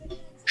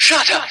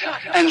Shut up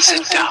and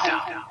sit down.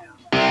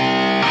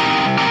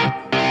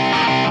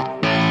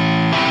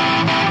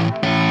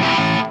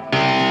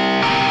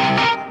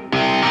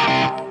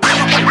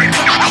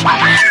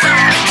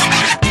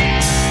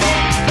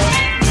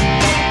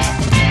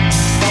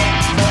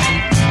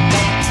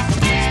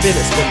 Spin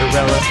it,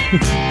 Cinderella.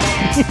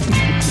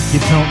 You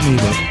don't need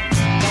it.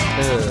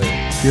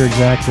 Your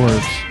exact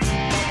words.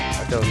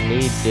 I don't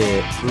need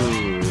it.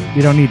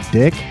 You don't need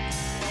dick?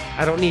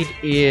 I don't need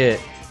it.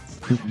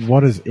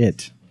 What is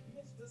it?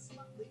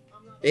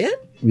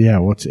 It? Yeah,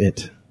 what's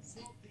it?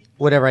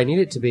 Whatever I need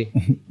it to be.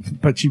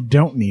 But you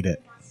don't need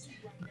it.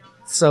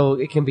 So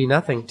it can be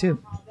nothing,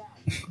 too.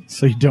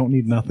 So you don't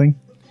need nothing?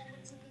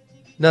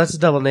 No, it's a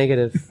double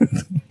negative.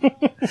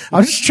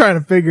 I'm just trying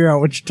to figure out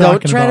what you're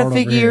talking about. Don't try to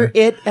figure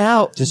it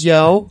out, Just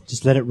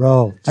let it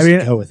roll.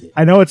 Just go with it.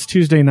 I know it's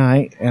Tuesday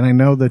night, and I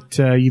know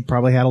that you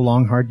probably had a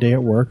long, hard day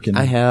at work. And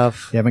I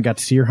have. You haven't got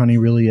to see your honey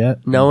really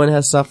yet. No one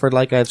has suffered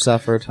like I've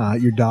suffered.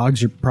 Your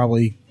dogs are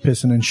probably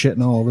pissing and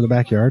shitting all over the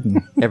backyard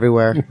and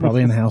everywhere.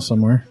 Probably in the house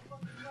somewhere.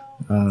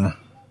 Yeah,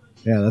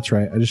 that's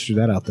right. I just threw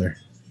that out there.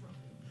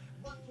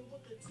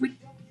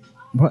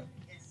 What?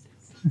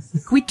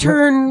 Can we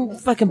turn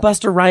fucking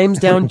Buster Rhymes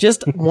down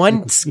just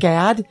one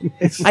scad?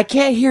 I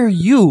can't hear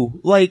you.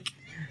 Like,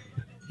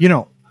 you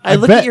know, I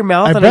look at your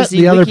mouth and I bet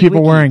see the other wiki, people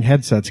wiki. wearing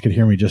headsets could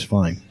hear me just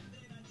fine.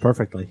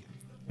 Perfectly.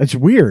 It's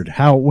weird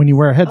how when you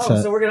wear a headset.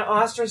 Oh, so we're going to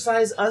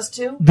ostracize us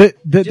too? That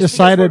Just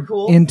decided because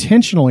we're cool?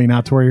 intentionally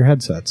not to wear your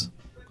headsets.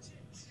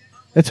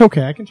 It's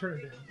okay. I can turn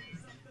it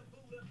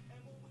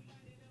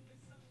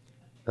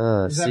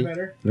down. Is that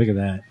better? Look at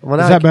that. Well,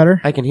 Is now that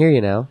better? I can hear you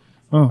now.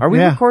 Oh, Are we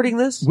yeah. recording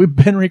this? We've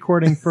been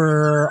recording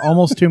for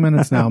almost 2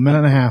 minutes now, a minute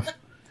and a half.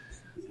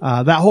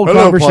 That whole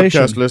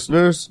conversation. podcast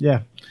listeners.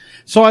 Yeah.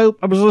 So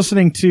I was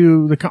listening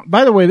to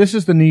by the way, this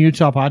is the New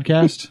Utah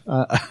podcast.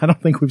 I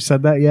don't think we've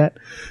said that yet.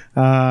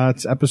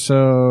 It's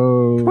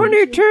episode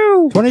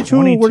 22.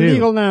 22. We're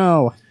legal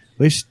now.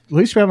 At least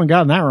we haven't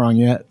gotten that wrong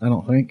yet. I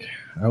don't think.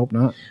 I hope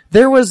not.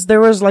 There was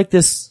like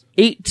this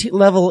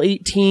level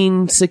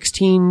 18,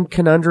 16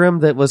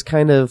 conundrum that was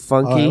kind of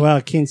funky. Well,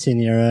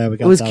 quinceañera.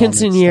 It was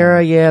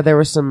quinceañera. Yeah, there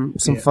was some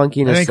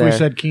funkiness I think there. we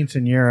said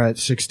quinceañera at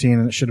 16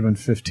 and it should have been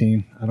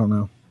 15. I don't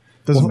know.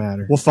 Doesn't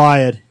matter. We're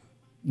fired.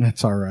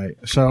 That's all right.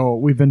 So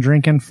we've been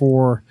drinking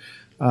for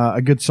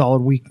a good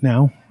solid week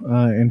now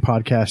in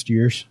podcast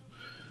years.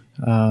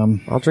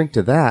 I'll drink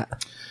to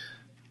that.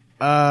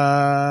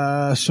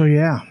 So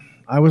yeah,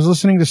 I was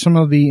listening to some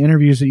of the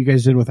interviews that you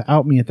guys did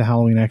without me at the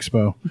Halloween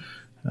Expo.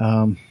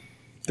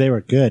 They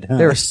were good, huh?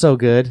 They were so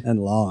good. And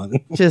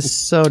long.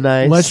 Just so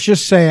nice. Let's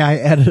just say I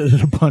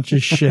edited a bunch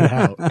of shit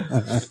out.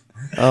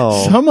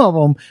 Oh. Some of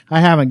them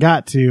I haven't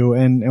got to,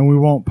 and we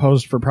won't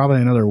post for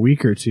probably another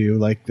week or two,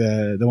 like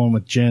the one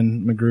with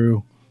Jen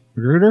McGrew,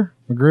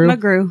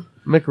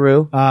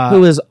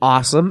 who is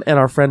awesome, and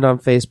our friend on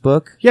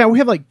Facebook. Yeah, we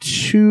have like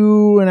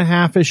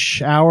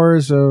 2.5-ish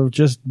hours of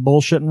just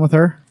bullshitting with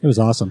her. It was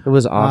awesome. It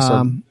was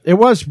awesome. It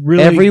was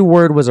really... Every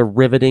word was a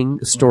riveting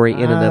story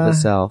in and of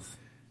itself.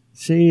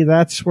 See,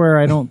 that's where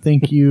I don't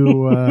think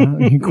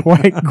you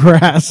quite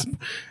grasp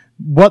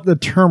what the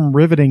term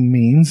riveting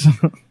means.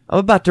 I'm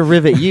about to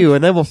rivet you,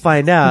 and then we'll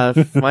find out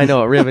if I know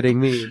what riveting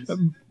means.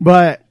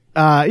 But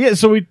yeah,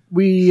 so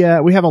we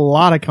have a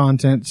lot of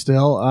content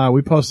still.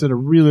 We posted a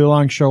really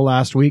long show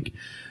last week.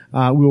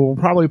 We will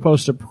probably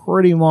post a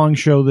pretty long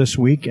show this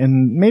week,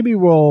 and maybe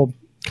we'll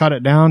cut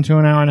it down to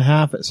an hour and a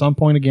half at some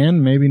point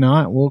again. Maybe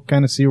not. We'll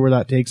kind of see where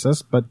that takes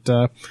us.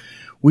 But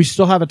we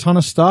still have a ton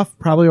of stuff.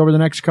 Probably over the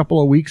next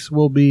couple of weeks,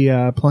 we'll be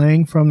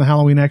playing from the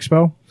Halloween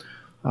Expo.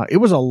 It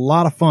was a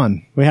lot of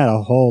fun. We had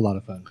a whole lot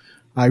of fun.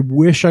 I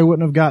wish I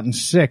wouldn't have gotten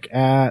sick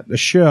at the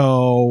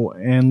show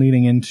and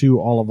leading into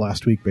all of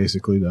last week,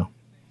 basically, though.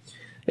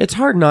 It's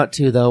hard not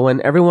to, though,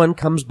 when everyone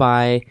comes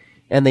by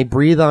and they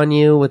breathe on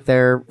you with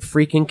their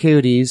freaking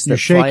cooties. You're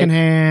shaking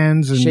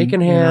hands.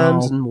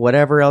 And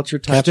whatever else you're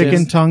touching.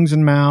 Sticking tongues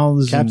in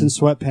mouths. Captain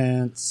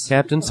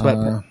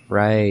Sweatpants.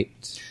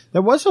 Right.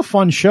 That was a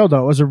fun show,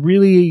 though. It was a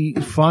really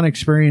fun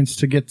experience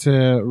to get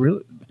to,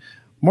 really,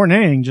 more than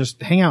anything,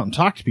 just hang out and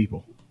talk to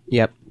people.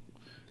 Yep.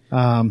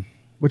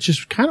 Which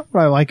is kind of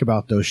what I like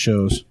about those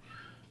shows.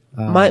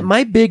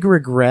 My big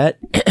regret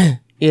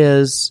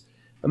is,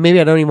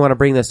 maybe I don't even want to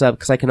bring this up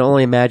because I can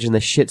only imagine the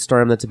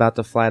shitstorm that's about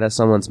to fly out of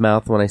someone's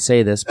mouth when I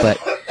say this, but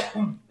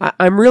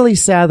I'm really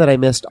sad that I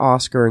missed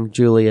Oscar and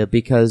Julia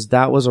because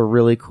that was a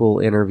really cool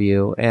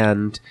interview,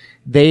 and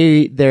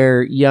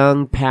they're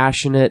young,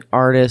 passionate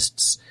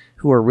artists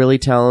who are really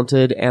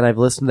talented, and I've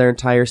listened to their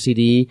entire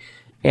CD,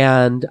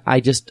 and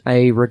I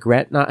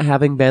regret not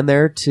having been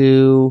there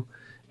to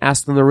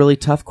ask them the really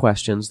tough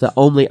questions that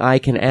only I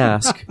can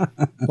ask.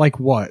 Like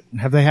what?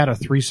 Have they had a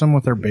threesome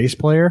with their bass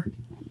player?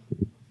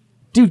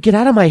 Dude, get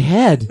out of my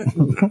head.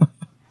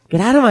 Get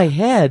out of my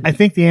head. I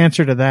think the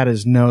answer to that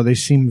is no. They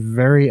seem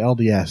very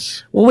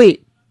LDS. Well,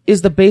 wait.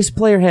 Is the bass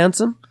player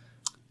handsome?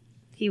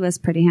 He was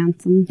pretty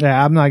handsome.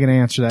 Yeah, I'm not going to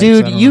answer that.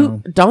 Dude, 'cause I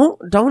you know.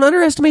 don't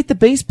underestimate the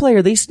bass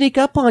player. They sneak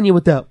up on you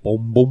with that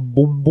boom, boom,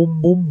 boom,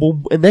 boom, boom,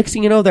 boom. And next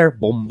thing you know, they're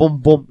boom, boom,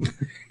 boom.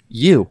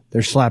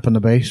 They're slapping the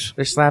bass.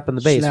 They're slapping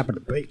the bass. Snapping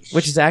the bass.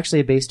 Which is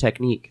actually a bass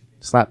technique.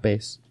 Slap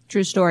bass.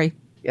 True story.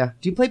 Yeah.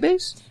 Do you play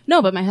bass?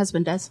 No, but my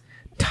husband does.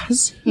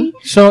 Does he?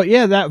 So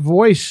yeah, that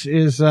voice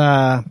is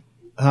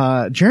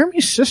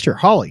Jeremy's sister,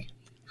 Holly.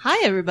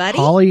 Hi, everybody.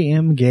 Holly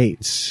M.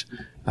 Gates.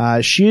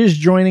 She is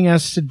joining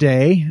us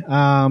today.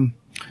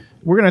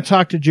 We're going to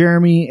talk to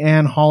Jeremy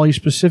and Holly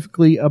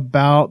specifically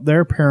about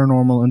their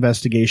paranormal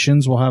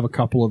investigations. We'll have a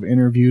couple of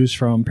interviews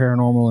from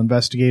paranormal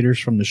investigators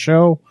from the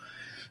show.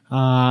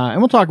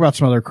 And we'll talk about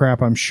some other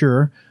crap, I'm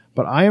sure.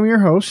 But I am your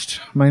host.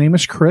 My name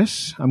is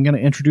Chris. I'm going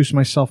to introduce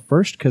myself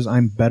first because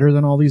I'm better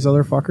than all these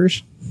other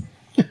fuckers.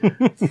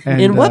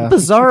 And, In what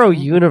bizarro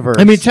universe?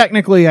 I mean,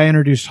 technically, I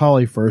introduced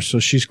Holly first, so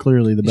she's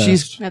clearly the best.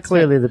 she's That's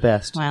clearly the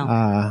best.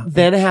 Wow.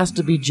 Then it has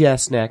to be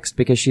Jess next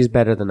because she's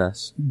better than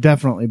us.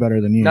 Definitely better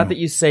than you. Not that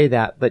you say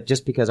that, but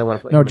just because I want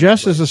to play. No,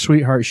 Jess is a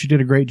sweetheart. She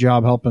did a great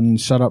job helping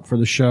set up for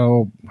the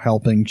show,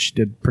 She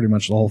did pretty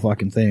much the whole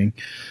fucking thing.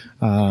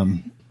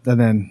 And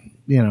then,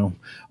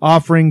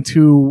 offering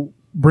to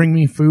bring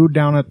me food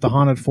down at the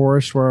Haunted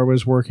Forest where I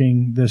was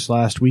working this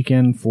last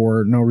weekend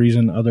for no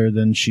reason other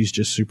than she's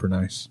just super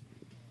nice.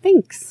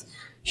 Thanks.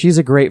 She's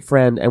a great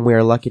friend, and we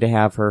are lucky to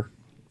have her.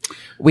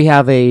 We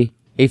have a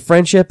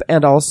friendship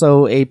and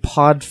also a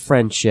pod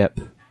friendship.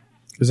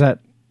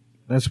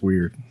 That's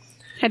weird.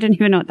 I don't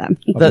even know what that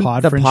means. The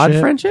pod pod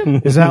friendship?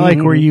 friendship? Is that like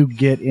where you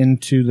get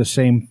into the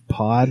same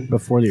pod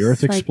before the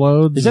Earth like-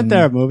 explodes? Isn't and-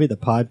 there a movie, The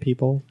Pod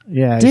People?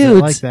 Yeah, is it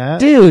Dudes, like that?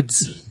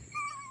 dudes.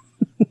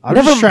 I'm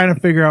just trying to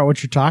figure out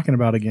what you're talking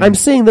about again. I'm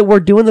saying that we're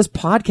doing this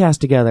podcast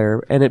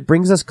together, and it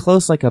brings us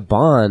close like a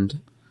bond.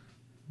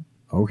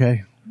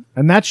 Okay.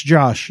 And that's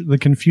Josh, the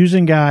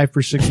confusing guy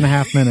for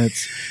 6.5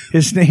 minutes.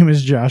 His name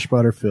is Josh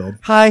Butterfield.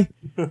 Hi.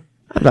 I'm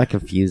not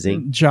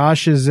confusing.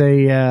 Josh is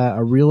a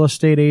real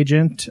estate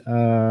agent.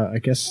 I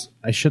guess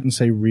I shouldn't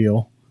say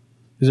real.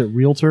 Is it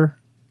realtor?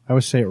 I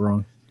always say it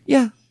wrong.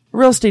 Yeah,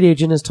 real estate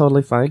agent is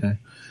totally fine. Okay.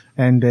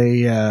 And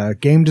a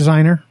game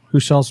designer who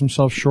sells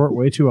himself short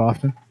way too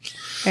often.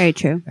 Very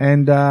true.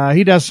 And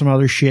he does some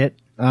other shit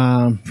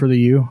for the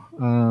U.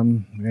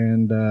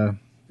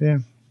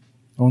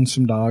 Owns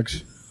some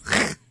dogs.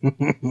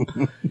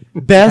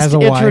 Best As a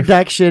wife.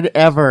 introduction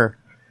ever.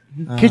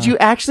 Could you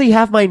actually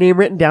have my name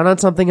written down on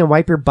something and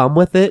wipe your bum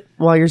with it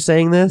while you're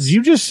saying this?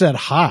 You just said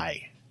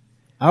hi.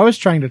 I was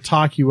trying to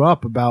talk you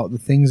up about the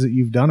things that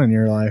you've done in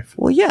your life.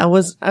 Well, yeah,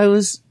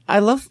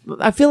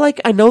 I feel like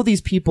I know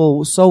these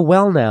people so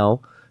well now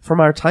from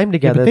our time Yeah,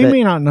 together but they that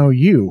may not know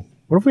you.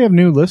 What if we have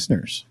new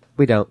listeners?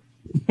 we don't.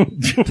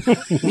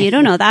 You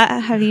don't know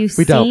that. Have you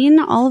We don't. seen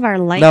all of our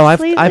likes No, I've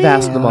lately?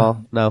 asked them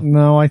all. No.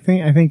 No, I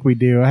think we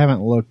do. I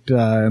haven't looked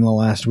in the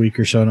last week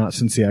or so, not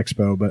since the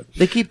expo, but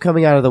They keep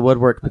coming out of the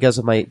woodwork because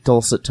of my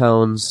dulcet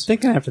tones.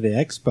 Thinking after the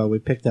expo, we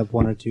picked up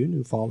 1 or 2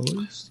 new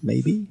followers,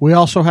 maybe. we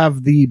also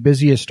have the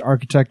busiest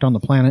architect on the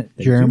planet,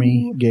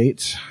 Jeremy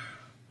Gates.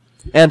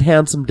 And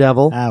Handsome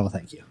Devil. Well,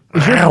 thank you.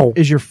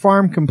 Is your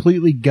farm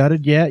completely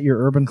gutted yet?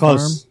 Your urban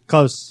Close. farm?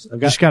 Close. I've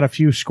Just got a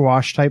few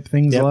squash type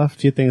things a left.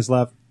 few things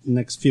left.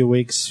 Next few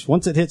weeks.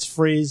 Once it hits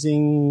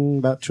freezing,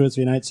 about 2 or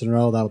 3 nights in a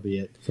row, that'll be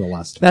it for the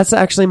last. That's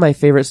actually my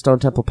favorite Stone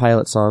Temple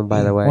Pilot song,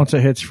 by the way. Once it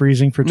hits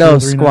freezing for 2 No, or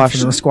 3 nights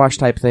in a row. squash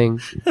type thing.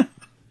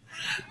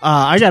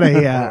 I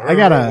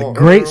got a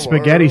great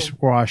spaghetti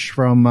squash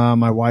from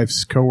my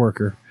wife's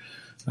coworker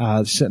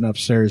sitting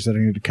upstairs that I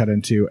need to cut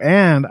into,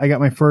 and I got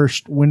my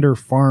first Winder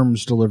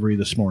Farms delivery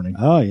this morning.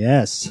 Oh,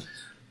 yes.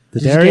 The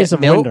Did you dairies get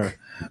of milk? Winder.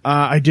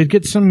 I did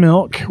get some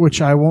milk, which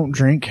I won't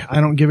drink.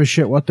 I don't give a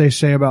shit what they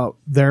say about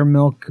their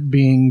milk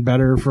being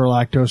better for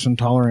lactose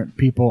intolerant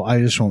people. I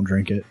just won't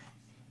drink it.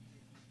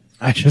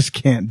 I just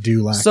can't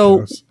do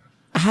lactose.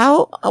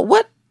 So,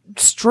 what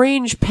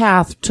strange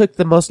path took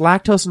the most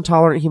lactose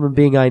intolerant human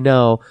being I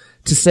know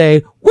to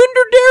say,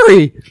 Winder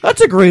Dairy? That's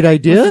a great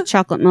idea.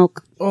 Chocolate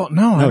milk. Oh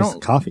no, I it's don't.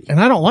 coffee. And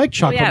I don't like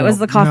chocolate. yeah, it was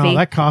milk. the coffee. No,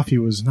 that coffee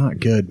was not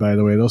good. By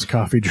the way, those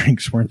coffee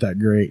drinks weren't that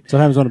great. So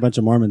what happens when a bunch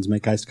of Mormons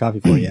make iced coffee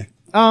for you?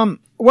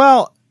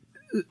 Well,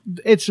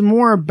 it's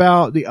more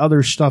about the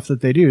other stuff that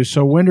they do.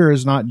 So Winder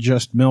is not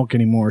just milk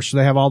anymore. So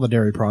they have all the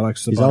dairy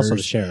products, the He's butters, also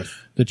the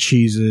sheriff. the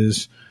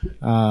cheeses,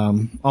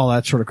 all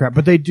that sort of crap.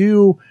 But they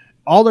do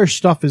all their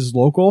stuff is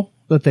local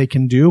that they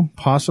can do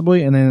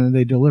possibly, and then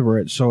they deliver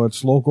it. So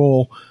it's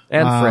local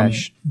And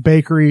fresh.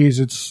 bakeries.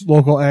 It's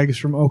local eggs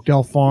from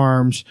Oakdale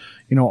Farms.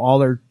 All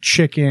their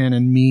chicken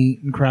and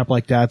meat and crap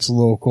like that's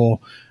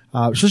local.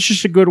 So it's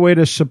just a good way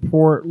to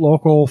support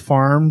local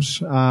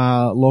farms,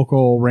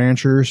 local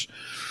ranchers.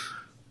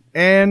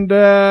 And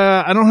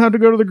I don't have to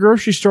go to the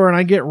grocery store, and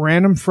I get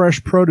random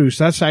fresh produce.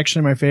 That's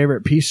actually my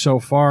favorite piece so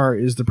far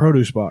is the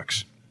produce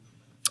box.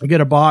 I get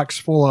a box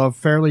full of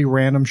fairly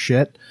random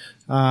shit.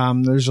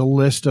 There's a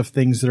list of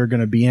things that are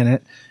going to be in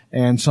it,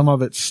 and some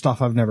of it's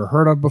stuff I've never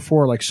heard of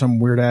before, like some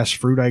weird ass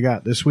fruit I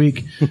got this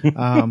week.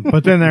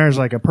 But then there's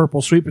like a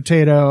purple sweet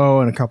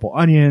potato and a couple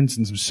onions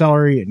and some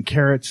celery and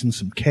carrots and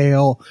some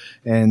kale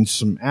and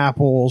some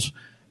apples,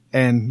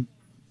 and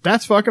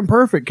that's fucking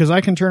perfect because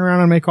I can turn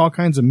around and make all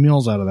kinds of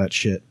meals out of that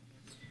shit.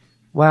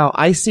 Wow,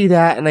 I see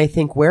that and I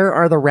think, where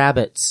are the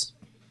rabbits?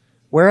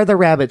 Where are the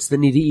rabbits that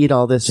need to eat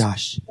all this?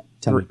 Josh,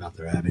 tell me about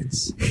the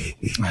rabbits.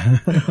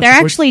 They're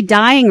actually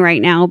dying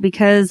right now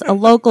because a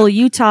local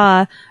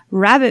Utah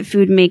rabbit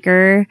food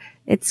maker,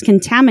 it's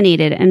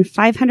contaminated and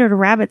 500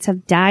 rabbits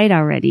have died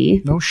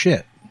already. No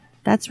shit.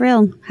 That's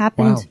real.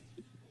 Happened. Wow.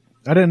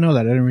 I didn't know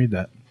that. I didn't read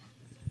that.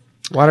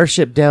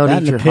 Watership down, That eat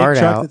and your the pig heart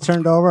truck out. that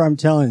turned over, I'm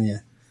telling you.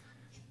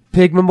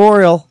 Pig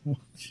Memorial.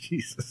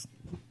 Jesus.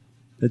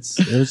 It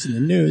was in the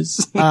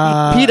news.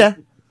 PETA.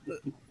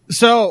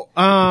 So,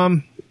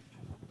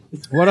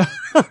 what?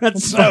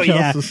 So,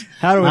 yeah.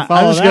 How do we I'm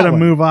follow just that gonna one?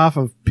 move off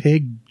of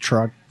pig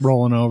truck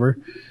rolling over.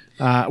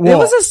 It Well,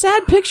 was a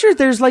sad picture.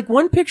 There's like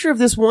one picture of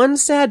this one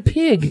sad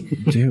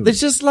pig. dude. That's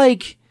just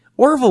like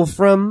Orville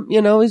from,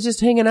 he's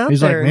just hanging out He's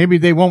there. like, maybe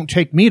they won't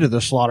take me to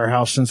the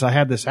slaughterhouse since I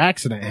had this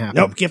accident happen.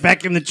 Nope, get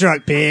back in the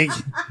truck, pig.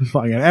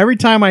 Fucking- Every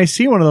time I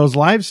see one of those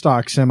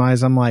livestock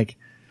semis, I'm like,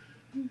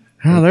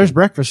 oh, there's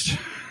breakfast.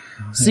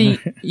 See,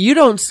 you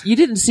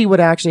didn't see what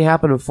actually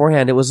happened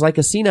beforehand. It was like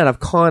a scene out of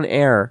Con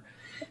Air.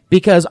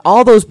 Because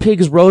all those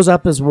pigs rose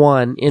up as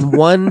one in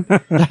one,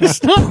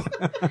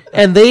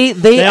 and they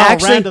all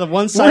actually ran to the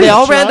one side They of the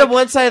all ran to truck.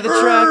 one side of the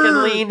truck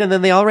and leaned, and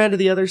then they all ran to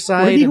the other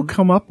side. Where do you and-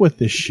 come up with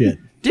this shit?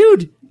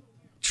 Dude,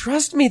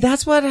 trust me,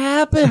 that's what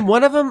happened.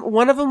 One of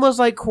them was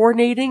like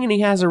coordinating, and he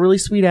has a really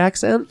sweet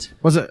accent.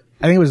 Was it?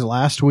 I think it was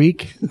last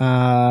week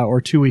or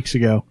 2 weeks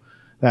ago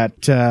that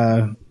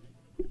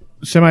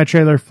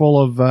semi-trailer full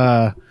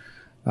of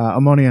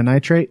ammonium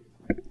nitrate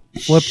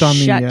flipped on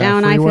the Shut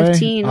down freeway.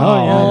 I-15 Oh,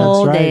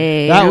 all that's right.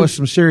 day. That was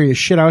some serious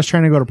shit. I was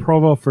trying to go to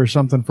Provo for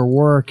something for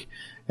work,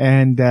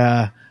 and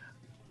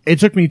it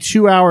took me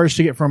 2 hours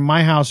to get from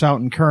my house out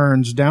in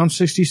Kearns down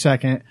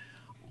 62nd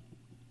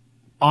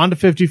onto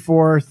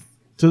 54th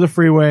to the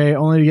freeway,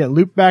 only to get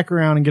looped back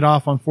around and get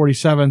off on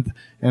 47th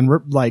and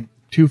rip like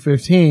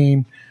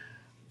 215.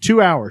 2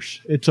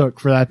 hours it took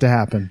for that to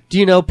happen. Do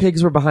you know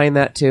pigs were behind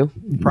that too?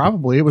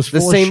 Probably it was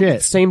The full of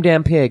shit. same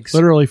damn pigs.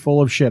 Literally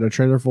full of shit. A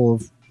trailer full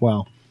of,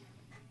 well,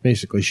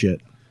 basically shit.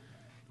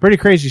 Pretty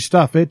crazy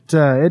stuff. It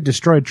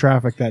destroyed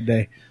traffic that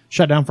day.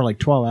 Shut down for like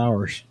 12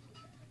 hours.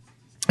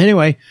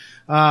 Anyway,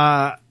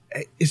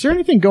 is there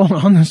anything going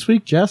on this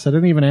week, Jess? I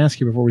didn't even ask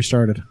you before we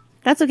started.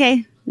 That's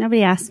okay.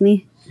 Nobody asked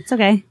me. It's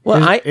okay.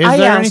 Well, I is asked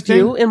there anything?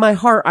 you in my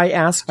heart. I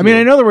asked. I mean,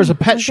 you. I know there was a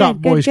Pet Shop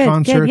good, Boys good,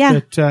 concert good, yeah.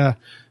 that,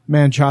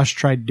 man, Josh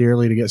tried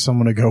dearly to get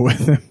someone to go with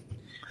him.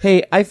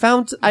 Hey, I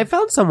found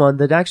someone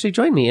that actually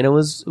joined me, and it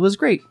was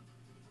great.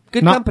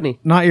 Good company.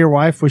 Not your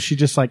wife? Was she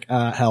just like,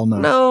 hell no?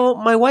 No,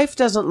 my wife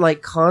doesn't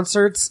like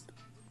concerts,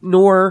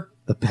 nor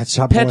The Pet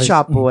Shop Pet Boys.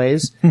 Shop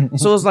Boys.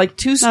 So it was like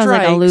two That strikes. was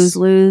like a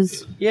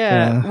lose-lose.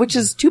 Yeah, which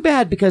is too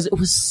bad because it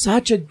was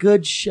such a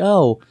good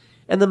show,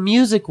 and the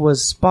music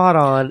was spot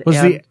on.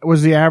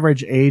 Was the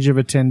average age of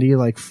attendee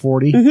like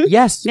 40?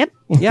 Yes. Yep.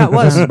 Yeah, it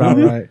was. That's about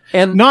right.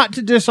 And Not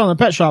to diss on the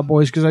Pet Shop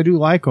Boys because I do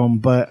like them,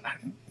 but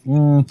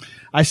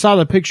I saw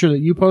the picture that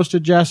you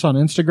posted, Jess, on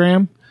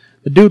Instagram.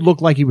 The dude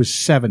looked like he was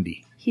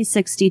 70, He's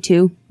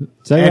 62.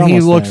 So you're and he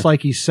almost looks there.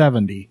 like he's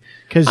 70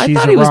 because I he's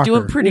thought a he was rocker.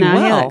 doing pretty No, he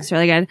well. looks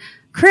really good.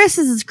 Chris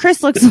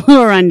looks a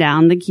little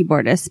rundown, the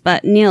keyboardist,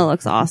 but Neil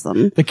looks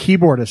awesome. The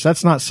keyboardist.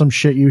 That's not some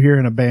shit you hear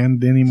in a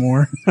band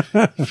anymore.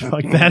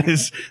 Like that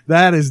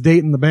is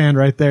dating the band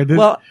right there.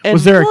 Well, and-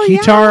 was there a well,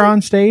 guitar yeah.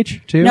 on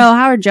stage too? No,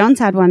 Howard Jones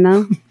had one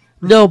though.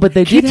 No, but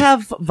they did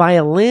have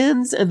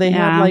violins, and they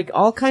had Yeah. like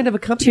all kind of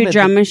accompaniment. 2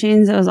 drum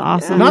machines. It was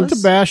awesome. Not to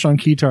bash on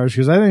guitars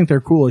because I think they're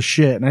cool as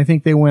shit, and I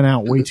think they went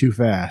out way too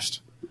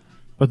fast.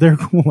 But they're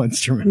cool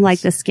instruments. like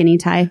the skinny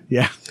tie.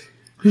 Yeah.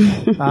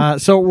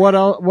 So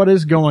what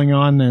is going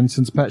on then?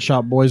 Since Pet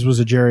Shop Boys was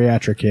a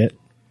geriatric hit,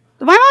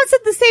 My mom said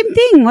the same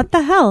thing. What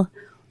the hell?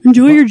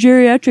 Enjoy your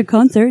geriatric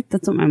concert.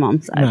 That's what my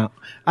mom said. no,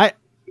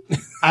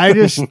 I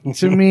just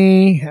to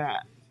me,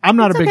 I'm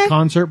not a big okay.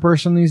 concert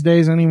person these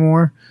days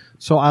anymore.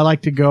 So I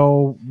like to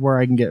go where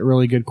I can get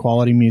really good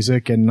quality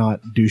music and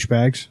not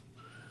douchebags.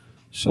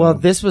 So, Well,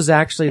 this was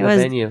actually It the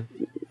was venue.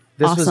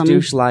 This was awesome.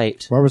 Douche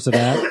Light. Where was it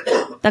at?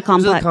 The This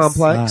complex.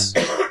 was a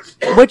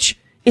complex, which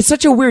is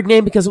such a weird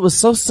name because it was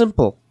so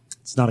simple.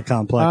 It's not a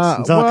complex.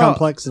 It's not well- a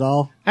complex at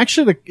all.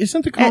 actually,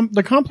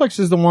 the complex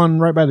is the one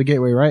right by the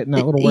gateway, right? In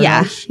that little Yeah,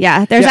 warehouse.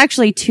 yeah. There's Yeah.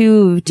 actually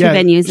two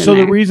venues in So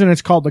there. the reason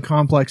it's called the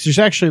complex, there's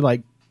actually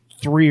like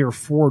 3 or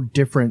 4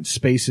 different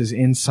spaces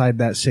inside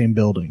that same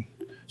building.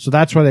 So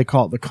that's why they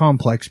call it the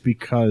complex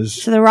because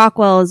So the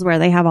Rockwell is where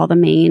they have all the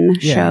main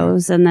Yeah.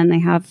 shows, and then they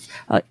have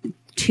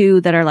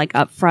 2 that are like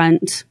up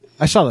front.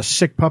 I saw the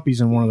sick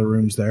puppies in one of the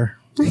rooms there.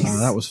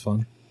 That was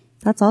fun.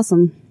 That's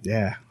awesome.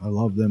 Yeah, I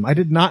love them. I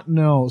did not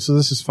know. So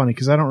this is funny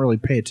because I don't really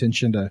pay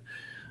attention to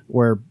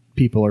where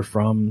people are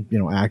from,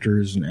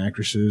 actors and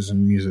actresses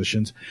and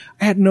musicians.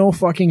 I had no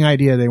fucking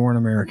idea they weren't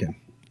American.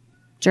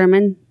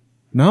 German?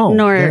 No.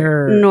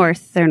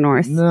 North. They're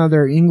North. No,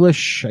 they're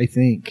English, I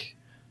think.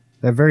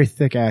 They have very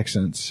thick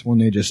accents when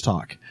they just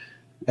talk.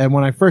 And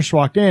when I first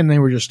walked in, they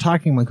were just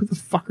talking. I'm like, who the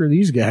fuck are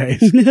these guys?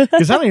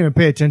 Because I don't even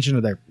pay attention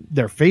to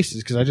their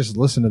faces because I just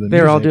listen to the music.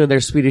 They're all doing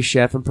their Swedish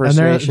Chef And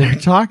impersonation. they're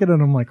talking,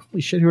 and I'm like,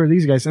 holy shit, who are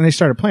these guys? And they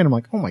started playing. I'm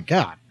like, oh my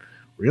God,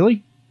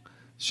 really?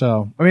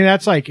 So, I mean,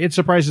 that's like, it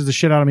surprises the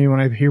shit out of me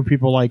when I hear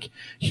people like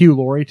Hugh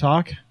Laurie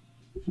talk.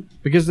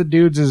 Because the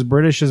dude's as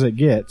British as it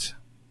gets.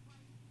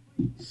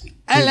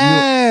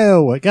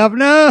 Hello,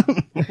 governor.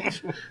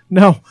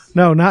 No,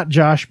 not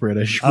Josh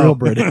British, real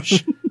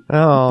British.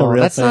 Oh,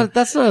 real that's thing. not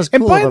as cool.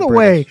 And by of a the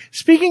British. way,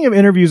 speaking of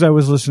interviews I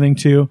was listening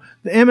to,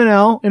 the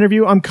M&L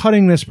interview, I'm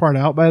cutting this part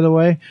out, by the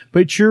way,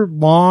 but your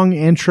long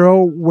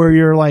intro where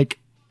you're like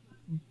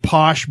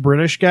posh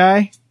British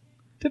guy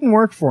didn't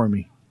work for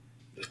me.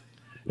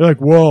 You're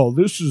like, well,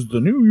 this is the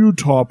new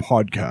Utah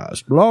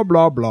podcast, blah,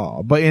 blah,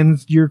 blah, but in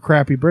your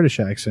crappy British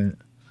accent.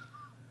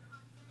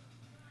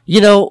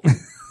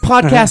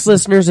 Podcast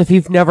listeners, if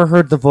you've never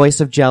heard the voice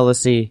of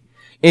jealousy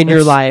in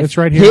your life, it's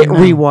right here hit and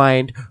now.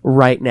 rewind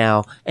right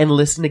now and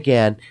listen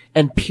again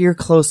and peer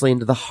closely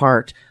into the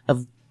heart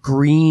of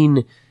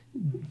green,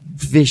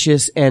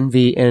 vicious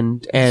envy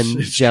and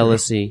It's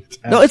jealousy.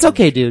 No, it's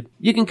okay, dude.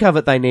 You can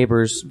covet thy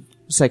neighbor's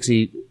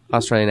sexy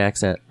Australian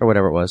accent or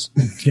whatever it was.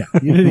 Yeah,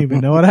 you didn't even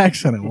know what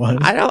accent it was.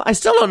 I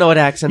still don't know what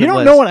accent You it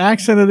was. don't know what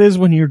accent it is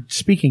when you're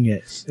speaking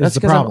it. Is That's the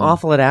because I'm problem.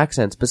 awful at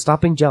accents, but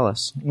stop being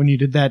jealous. When you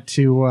did that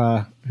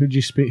to, who do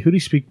you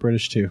speak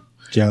British to?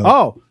 Joe.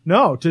 Oh,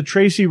 no, to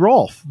Tracy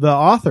Rolfe, the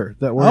author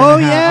that we're Oh,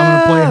 gonna have. I'm yeah,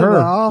 going to play the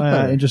her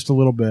author. in just a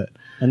little bit.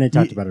 And they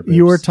talked about her boobs.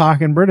 You were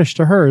talking British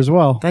to her as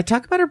well. Did I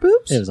talk about her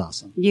boobs? It was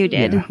awesome. You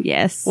did, Yeah.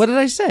 yes. What did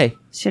I say?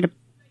 She had a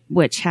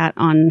witch hat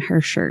on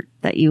her shirt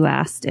that you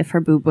asked if her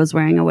boob was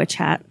wearing a witch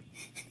hat.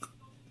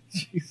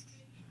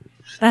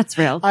 That's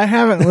real. I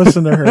haven't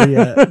listened to her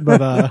yet,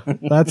 but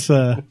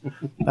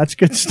that's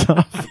good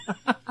stuff.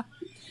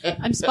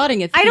 I'm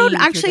spotting it. I don't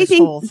actually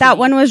think that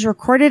one was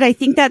recorded. I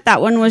think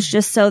that one was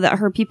just so that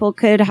her people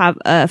could have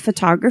a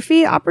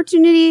photography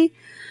opportunity.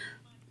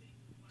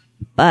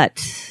 But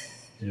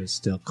It was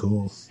still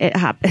cool. it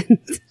happened.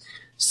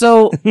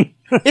 So, in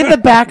the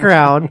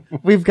background,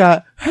 we've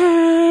got,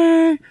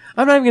 I'm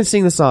not even going to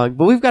sing the song,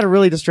 but we've got a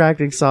really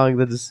distracting song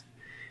that is,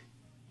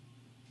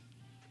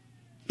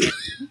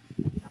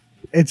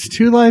 It's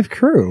Two Live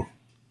Crew.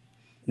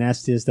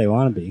 Nasty as they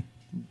want to be.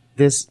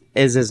 this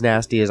is as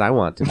nasty as I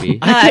want to be.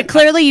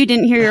 Clearly you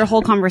didn't hear your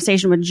whole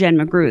conversation with Jen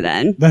McGrew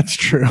then. That's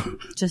true.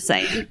 Just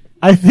saying.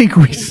 I think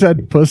we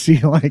said pussy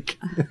like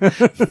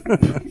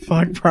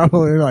fuck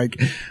probably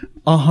like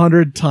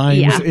 100 times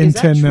Yeah. in Is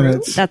that 10 true?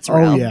 minutes. That's Oh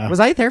real. yeah. Was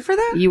I there for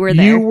that? You were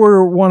there. You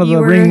were one of You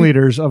the were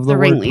ringleaders of the the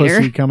word ringleader.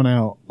 pussy coming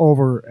out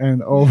over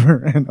and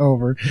over and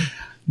over.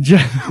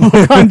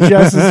 Look on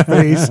Jess's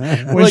face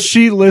when Look-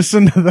 she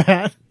listened to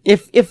that.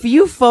 If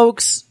you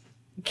folks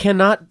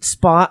cannot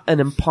spot an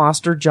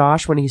imposter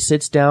Josh when he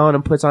sits down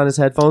and puts on his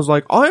headphones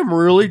like, I'm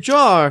really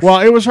Josh. Well,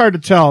 it was hard to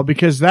tell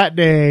because that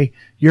day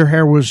your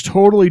hair was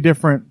totally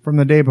different from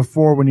the day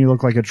before when you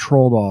looked like a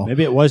troll doll.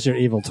 Maybe it was your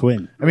evil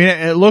twin. I mean,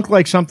 it looked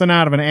like something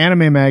out of an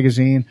anime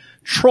magazine,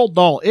 troll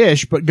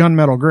doll-ish, but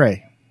gunmetal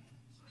gray.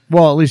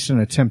 Well, at least an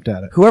attempt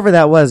at it. Whoever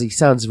that was, he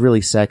sounds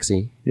really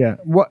sexy. Yeah.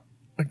 What?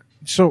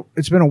 So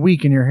it's been a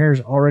week and your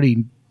hair's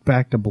already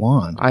back to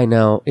blonde. I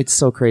know. It's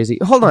so crazy.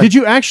 Hold on. Did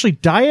you actually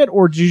dye it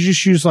or did you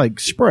just use like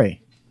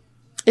spray?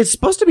 It's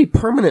supposed to be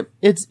permanent.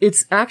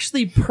 It's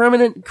actually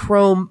permanent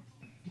chrome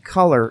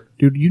color.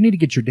 Dude, you need to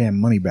get your damn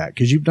money back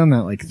because you've done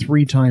that like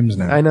 3 times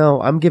now. I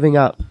know. I'm giving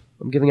up.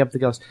 I'm giving up the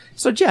ghost.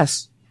 So,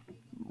 Jess,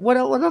 what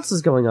else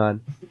is going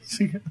on?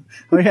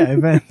 Oh yeah,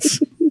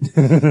 events.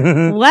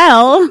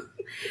 Well,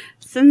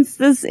 since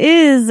this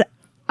is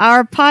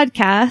our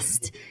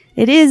podcast,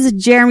 it is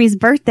Jeremy's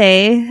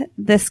birthday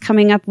this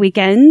coming up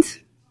weekend.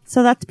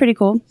 So that's pretty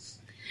cool.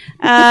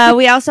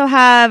 We also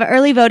have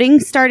early voting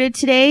started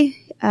today.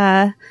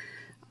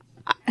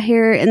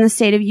 Here in the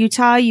state of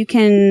Utah, you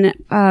can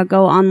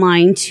go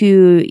online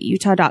to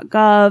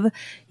utah.gov.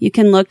 You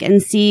can look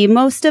and see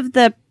most of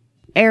the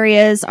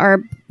areas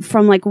are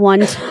from like 1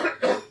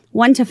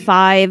 to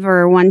 5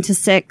 or 1 to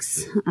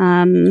 6.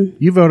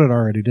 You voted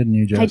already, didn't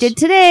you, Jess? I did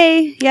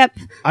today. Yep.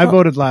 I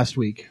voted last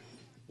week.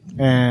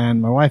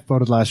 And my wife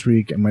voted last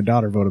week and my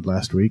daughter voted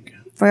last week.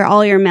 For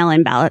all your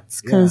mail-in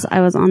ballots, because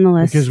I was on the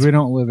list. Because we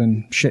don't live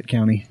in shit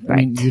county. I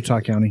mean, Right. Utah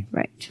County.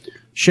 Right.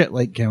 Shit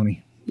Lake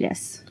County.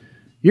 Yes.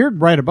 You're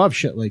right above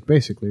Shit Lake,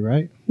 basically,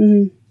 right?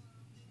 Mm-hmm.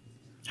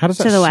 How does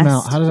that To the smell?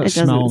 west. How does that It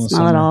smell doesn't in the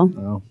smell at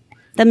summer? all.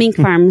 The mink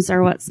farms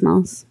are what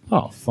smells.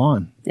 Oh,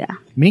 fun. Yeah.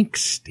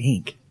 Minks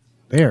stink.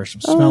 They are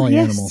some Oh, smelly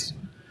yes. animals.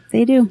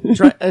 They do.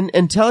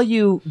 Until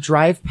you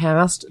drive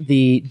past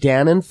the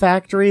Dannon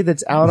factory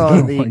that's out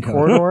on the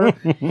corridor,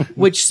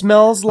 which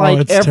smells like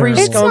it's every terrible.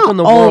 It's skunk not in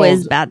the always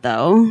world. bad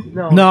though.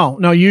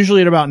 No,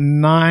 usually at about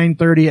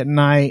 9:30 at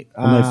night.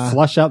 And they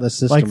flush out the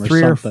system like or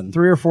three something.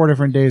 or 4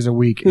 different days a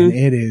week, and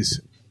it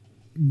is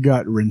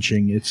gut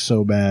wrenching. It's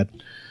so bad.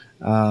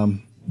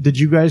 Did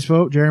you guys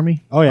vote,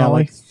 Jeremy? Oh yeah,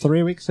 Holly? like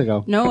 3 weeks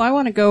ago. No, I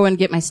want to go and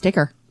get my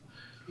sticker.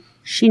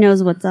 She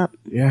knows what's up.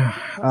 Yeah.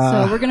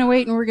 So we're going to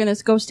wait and we're going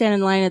to go stand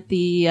in line at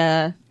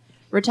the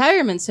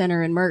retirement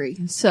center in Murray.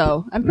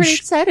 So I'm pretty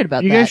excited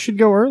about you that. guys should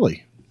go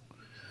early.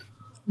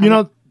 You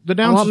know, the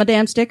I want my downside.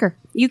 damn sticker.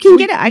 You can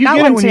get it. I You got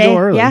get one it when today. you go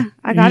early. Yeah,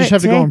 I got You it just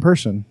have today. to go in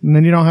person, and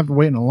then you don't have to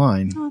wait in a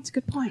line. Oh, that's a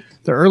good point.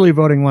 The early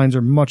voting lines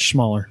are much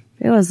smaller.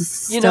 It was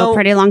still know-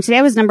 pretty long. Today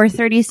I was number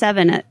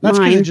 37 at That's because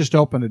mine. it just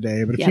opened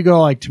today. But if Yep. you go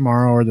like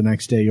tomorrow or the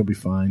next day, you'll be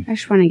fine. I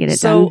just want to get it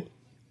So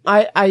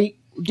done. I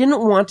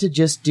didn't want to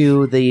just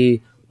do the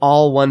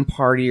all one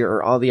party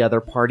or all the other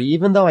party,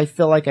 even though I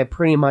feel like I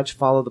pretty much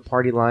follow the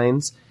party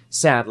lines,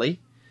 sadly.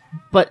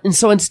 And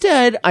so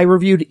instead, I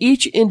reviewed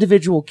each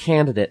individual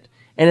candidate,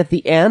 and at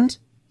the end,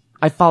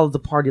 I followed the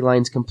party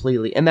lines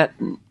completely, and that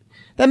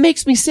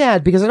makes me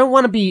sad because I don't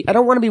want to be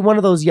one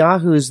of those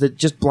yahoos that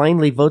just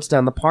blindly votes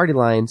down the party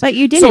lines. But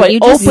you didn't. So I You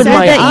just opened said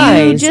my that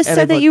you eyes just and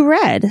said I that vote- you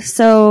read.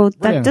 So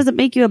that Yeah. doesn't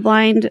make you a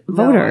blind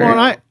voter. Well,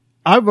 and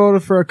I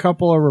voted for a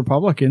couple of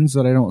Republicans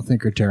that I don't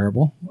think are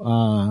terrible.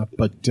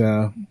 But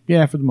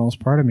yeah, for the most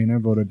part, I mean, I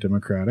voted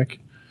Democratic.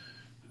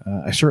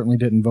 I certainly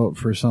didn't vote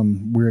for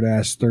some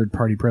weird-ass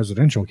third-party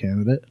presidential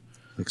candidate.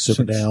 Like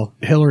Superdale.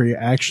 Hillary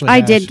actually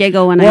I has- did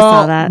giggle when I Well,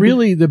 saw that.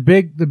 really, the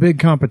big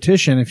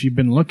competition, if you've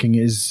been looking,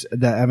 is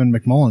the Evan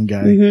McMullen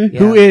guy, Mm-hmm.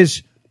 who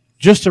is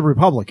just a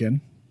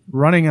Republican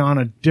running on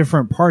a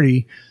different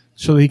party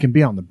so that he can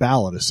be on the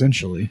ballot,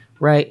 essentially.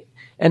 Right.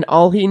 And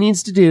all he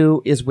needs to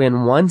do is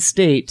win one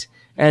state,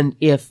 and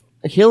if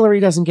Hillary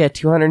doesn't get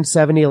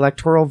 270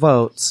 electoral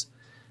votes,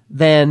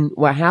 then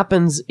what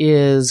happens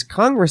is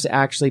Congress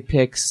actually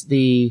picks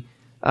the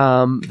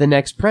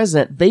next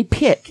president. They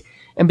pick.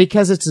 And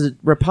because it's a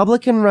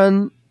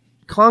Republican-run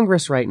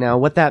Congress right now,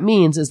 what that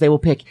means is they will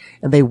pick,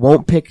 and they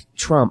won't pick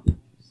Trump.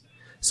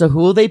 So who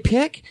will they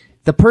pick?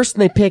 The person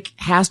they pick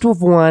has to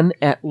have won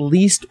at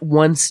least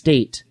one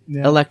state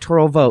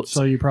electoral votes.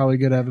 So you probably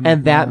get Evan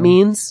And that McMullen.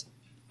 means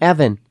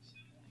Evan.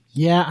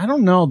 Yeah, I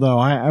don't know, though.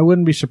 I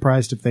wouldn't be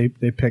surprised if they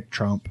pick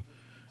Trump.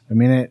 I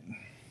mean,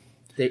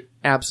 They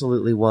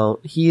absolutely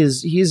won't.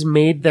 He's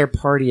made their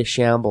party a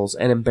shambles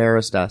and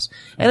embarrassed us.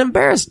 And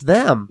embarrassed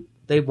them.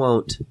 They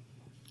won't.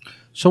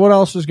 so what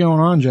else is going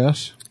on,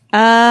 Jess?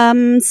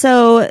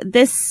 So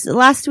this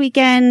last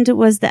weekend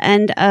was the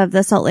end of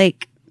the Salt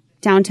Lake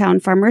Downtown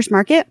Farmers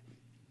Market.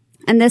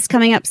 And this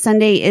coming up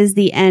Sunday is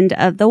the end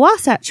of the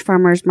Wasatch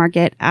Farmers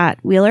Market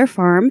at Wheeler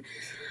Farm.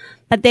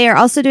 But they are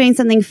also doing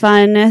something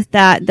fun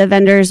that the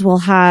vendors will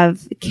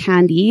have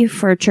candy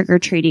for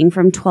trick-or-treating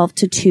from 12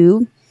 to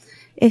 2.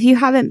 If you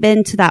haven't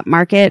been to that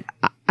market,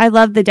 I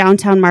love the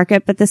downtown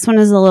market, but this one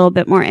is a little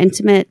bit more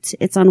intimate.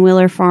 It's on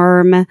Wheeler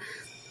Farm.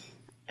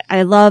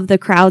 I love the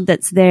crowd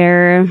that's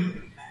there.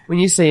 When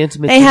you say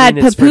intimate, They you had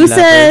mean it's for lovers.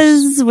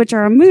 pupusas, which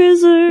are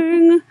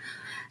amazing.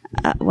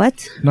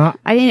 What? Not.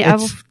 I didn't. I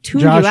it's-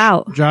 tuned Josh, you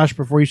out. Josh,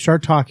 before you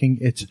start talking,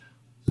 it's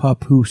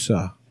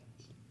papusa.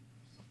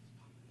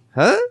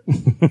 Huh?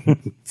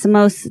 It's the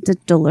most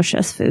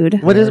delicious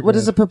food. What is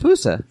a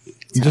pupusa?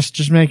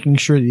 Just making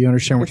sure that you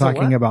understand we're It's a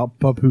talking what? about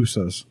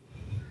papusas.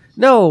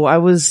 No, I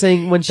was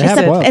saying when she They have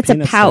said boiled It's a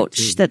peanuts pouch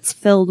there, too. that's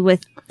filled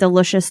with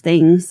delicious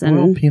things. And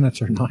Well,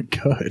 peanuts are not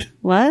good.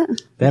 what?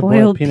 They have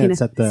boiled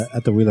peanuts at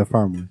the Wheeler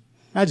Farm.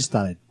 I just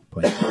thought I'd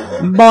put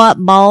it.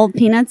 Bald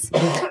peanuts.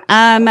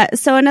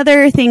 So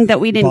another thing that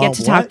we didn't get Bald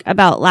to talk what?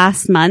 about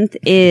last month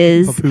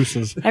is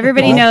Papusas.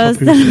 everybody Bald knows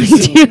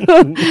papusas.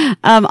 that we do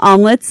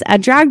omelets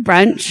at Drag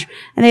Brunch,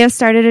 and they have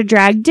started a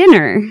drag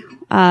dinner.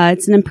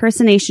 It's an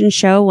impersonation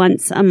show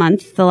once a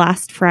month, the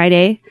last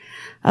Friday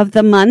of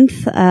the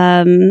month.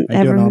 Are you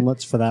doing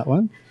omelets for that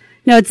one?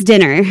 No, it's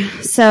dinner.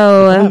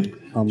 So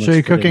Omelets So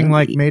you're for cooking dinner?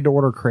 like made to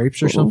order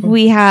crepes or something?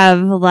 we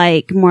have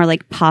like more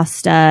like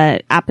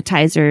pasta,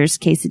 appetizers,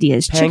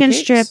 quesadillas, chicken Pancakes?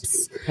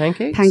 strips.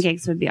 pancakes.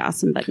 Pancakes would be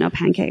awesome, but no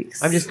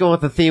pancakes. I'm just going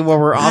with the theme where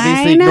we're I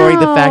obviously ignoring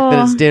the fact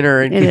that it's know. dinner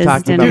and It keep is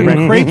talking dinner. about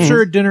Dude, breakfast. crepes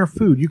are a dinner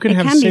food. You can It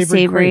have can be savory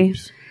savory.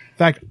 crepes. In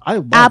fact, I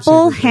love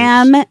Apple, savory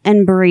ham, crepes.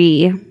 and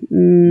brie.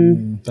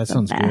 That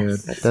sounds best. good.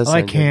 That does I like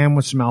sound good. ham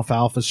with some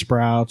alfalfa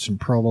sprouts and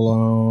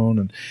provolone.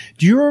 And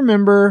do you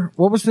remember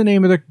what was the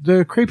name of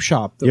the crepe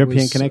shop? That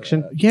European was,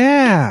 Connection?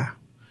 Yeah,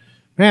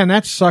 man,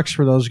 that sucks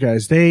for those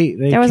guys. They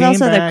There was came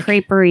also back. the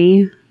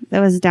creperie that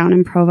was down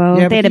in Provo.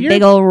 Yeah, they had but a the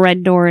big old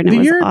red door, and it The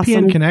was European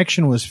awesome.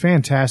 Connection was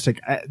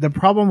fantastic. The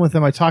problem with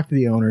them, I talked to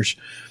the owners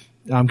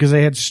because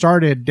they had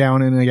started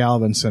down in the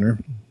Gallivan Center,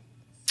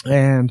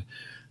 and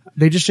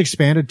they just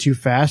expanded too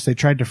fast. They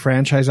tried to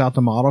franchise out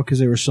the model because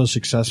they were so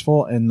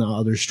successful, and the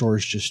other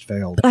stores just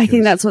failed. I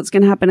think that's what's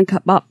going to happen to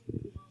Cup Bop.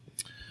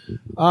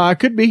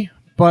 Could be,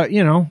 but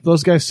you know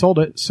those guys sold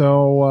it,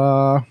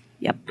 so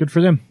Yep. good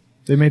for them.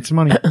 They made some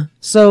money.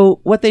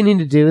 So what they need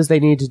to do is they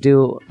need to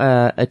do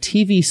a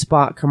TV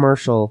spot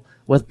commercial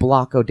with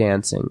Blocko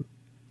dancing.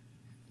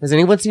 Has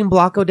anyone seen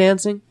Blocko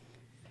dancing?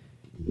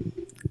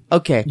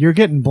 Okay, You're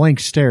getting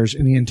blank stares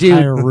in the dude,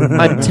 entire room.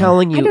 I'm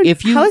telling you,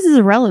 if you How is this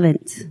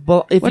relevant?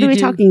 well, if What you are we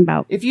do- talking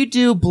about? If you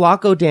do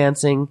Blocko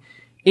dancing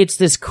It's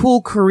this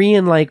cool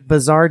Korean, like,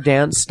 bizarre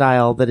dance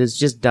style that is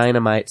just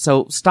dynamite.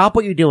 So stop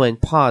what you're doing.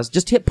 Pause.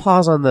 Just hit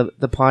pause on the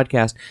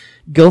podcast.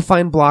 Go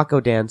find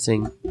Blocko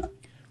dancing.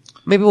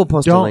 Maybe we'll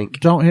post a link.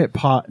 Don't hit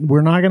pause.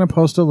 We're not going to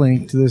post a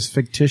link to this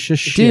fictitious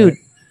shit. Dude.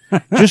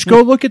 Just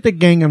go look at the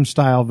Gangnam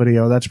Style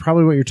video. That's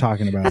probably what you're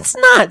talking about. That's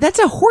not. That's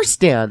a horse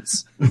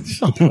dance.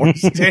 It's a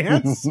horse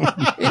dance.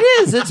 It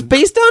is. It's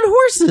based on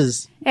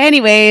horses.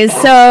 Anyways,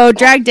 so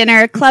drag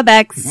dinner, Club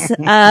X.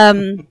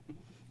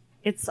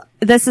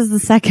 This is the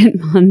second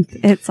month.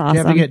 It's awesome.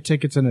 You have to get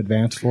tickets in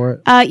advance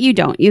for it. You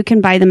don't. You can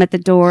buy them at the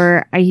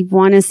door. I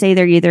want to say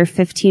they're either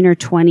 $15 or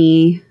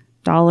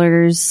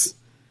 $20.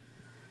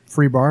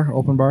 Free bar,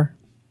 open bar.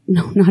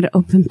 No, not an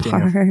open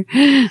bar.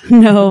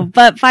 No,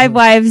 but Five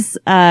Wives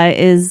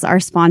is our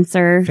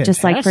sponsor, Fantastic.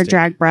 just like for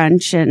Drag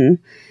Brunch, and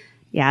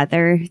yeah,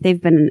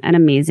 they've been an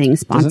amazing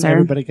sponsor. Doesn't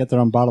everybody get their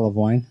own bottle of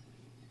wine?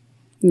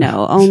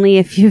 No, only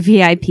if you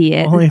VIP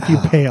it. Only if you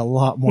pay a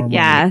lot more money.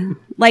 Yeah,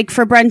 like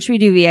for brunch, we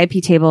do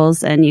VIP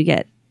tables, and you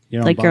get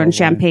Your own like your bottle own of wine.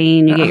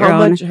 champagne. You get your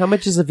own How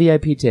much is a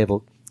VIP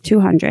table?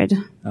 200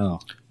 Oh.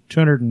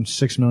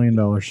 $206 million.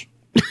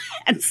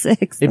 at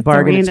 6. A That's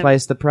bargain at random.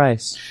 twice the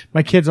price.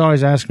 My kids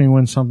always ask me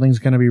when something's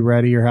going to be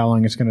ready or how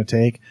long it's going to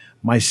take.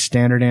 My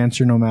standard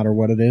answer, no matter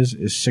what it is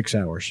 6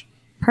 hours.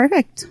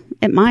 Perfect.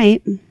 It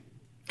might.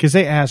 Because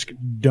they ask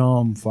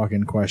dumb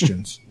fucking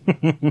questions.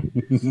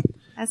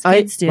 As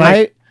kids do.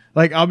 Like,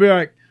 I'll be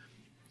like,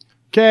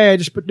 okay, I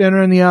just put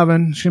dinner in the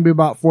oven. It's going to be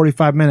about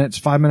 45 minutes.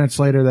 5 minutes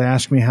later, they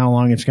ask me how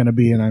long it's going to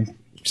be, and I'm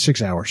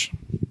 6 hours.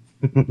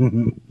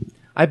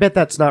 I bet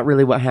that's not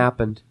really what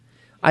happened.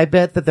 I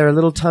bet that their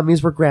little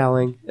tummies were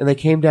growling, and they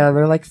came down and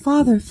they're like,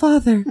 Father,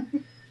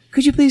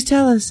 could you please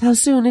tell us how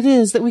soon it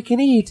is that we can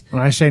eat? And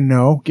I say,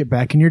 no, get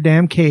back in your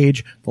damn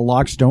cage. The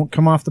locks don't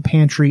come off the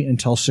pantry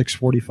until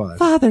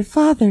 6:45.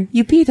 Father,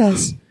 you beat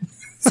us.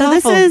 So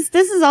this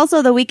is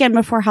also the weekend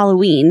before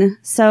Halloween.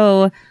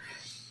 So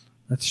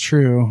That's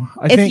true.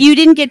 if you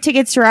didn't get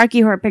tickets to Rocky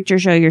Horror Picture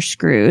Show, you're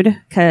screwed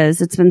because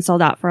it's been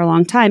sold out for a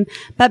long time.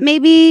 But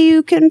maybe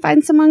you can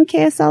find some on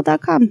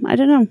KSL.com. I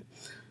don't know.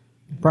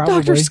 probably.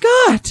 Dr.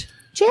 Scott!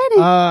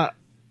 Janet.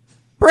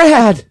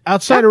 Brad!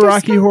 Outside Dr. of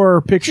Rocky Scott.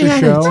 Horror Picture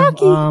Janet, Show,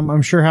 Rocky.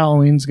 I'm sure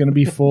Halloween's going to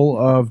be full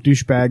of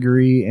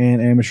douchebaggery and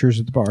amateurs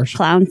at the bars.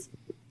 Clowns.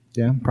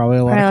 Yeah, probably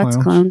a lot Probably of lots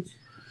of clowns. clowns.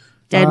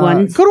 Dead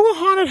ones. Go to a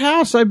haunted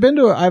house.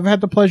 I've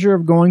had the pleasure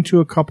of going to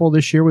a couple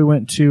this year. We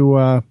went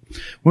to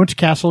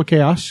Castle of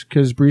Chaos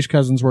because Bree's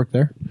cousins work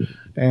there.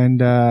 And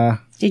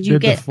Did you did the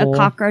get full- a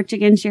cockroach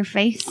against your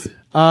face?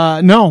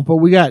 No, but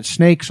we got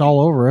snakes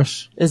all over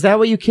us. Is that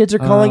what you kids are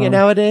calling it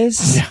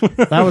nowadays?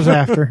 That was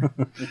after.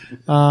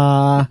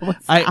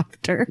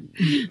 After.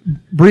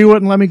 Bree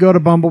wouldn't let me go to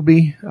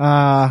Bumblebee,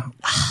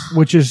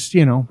 which is,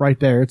 right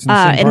there. It's In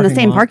the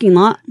same lot. parking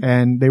lot.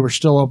 And they were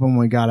still open when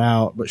we got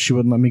out, but she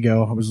wouldn't let me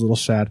go. I was a little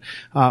sad.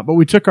 But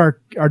we took our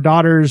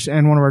daughters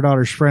and one of our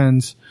daughter's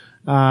friends,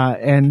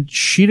 and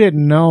she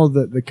didn't know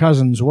that the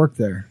cousins worked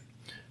there.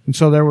 And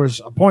so there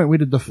was a point we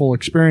did the full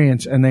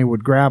experience and they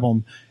would grab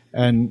them.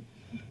 And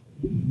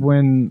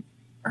when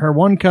her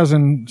one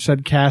cousin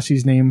said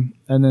Cassie's name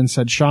and then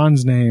said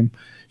Sean's name,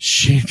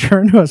 she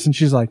turned to us and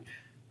she's like,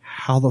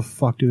 how the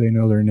fuck do they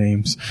know their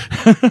names?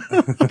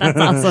 That's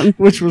awesome.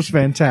 Which was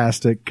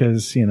fantastic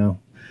because, And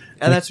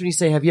that's when you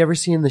say, have you ever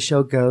seen the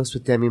show Ghost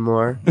with Demi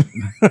Moore?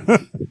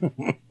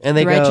 And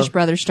they The Righteous go,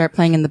 Brothers start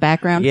playing in the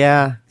background.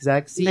 yeah,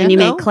 exactly. Then you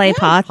make clay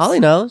pots.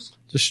 Holly knows.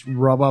 just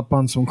rub up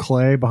on some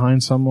clay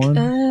behind someone.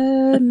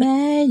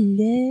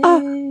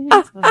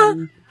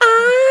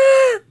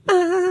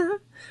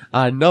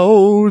 I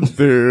know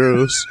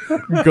this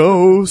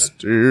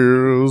ghost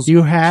is.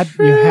 You had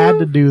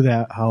to do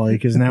that, Holly,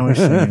 because now he's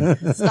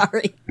singing.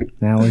 Sorry.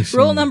 Now he's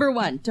singing. Rule number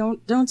 1: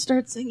 don't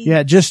start singing.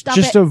 Yeah, just Stop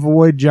it.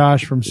 avoid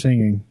Josh from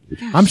singing.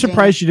 I'm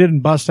surprised you didn't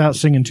bust out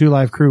singing Two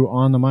Live Crew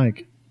on the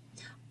mic.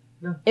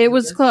 It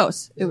was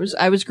close.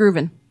 I was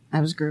grooving.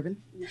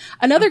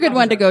 Another good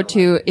one to go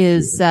to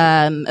is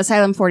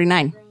Asylum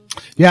 49.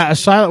 Yeah,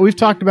 Asylum. We've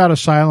talked about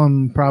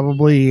Asylum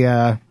probably,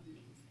 I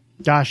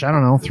don't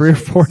know, 3 or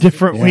 4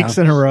 different weeks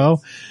in a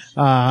row.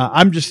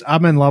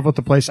 I'm in love with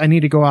the place. I need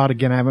to go out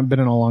again. I haven't been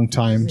in a long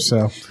time,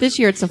 so. This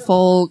year it's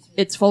full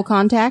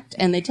contact,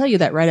 and they tell you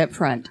that right up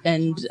front.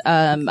 And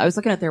I was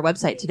looking at their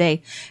website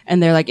today,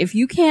 and they're like, if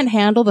you can't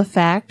handle the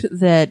fact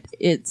that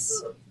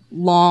it's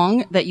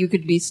long, that you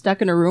could be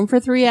stuck in a room for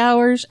 3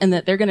 hours, and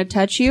that they're going to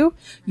touch you,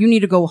 you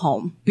need to go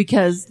home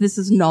because this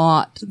is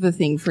not the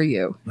thing for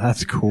you.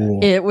 That's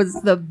cool. It was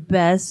the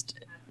best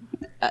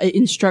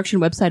instruction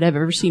website I've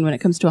ever seen when it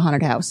comes to a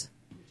haunted house.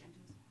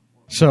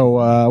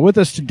 So, with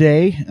us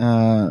today,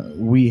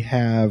 we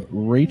have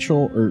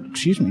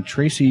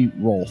Tracy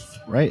Rolfe,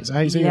 right? Is that how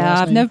you say your Yeah, last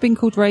I've name? never been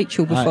called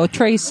Rachel before.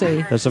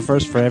 Tracy. That's a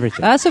first for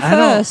everything. That's a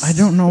first. I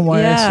don't know why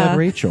I Yeah. said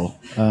Rachel.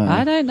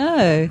 I don't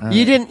know.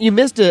 You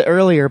missed it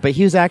earlier, but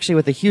he was actually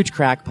with a huge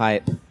crack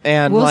pipe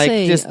and Was like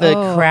he? just the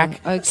Oh, crack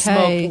okay.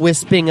 smoke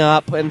wisping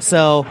up, and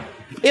so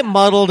It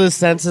muddled his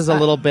senses a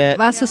little bit.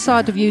 That's a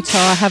side of Utah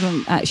I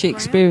haven't actually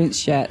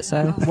experienced yet.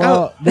 So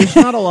Well, there's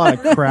not a lot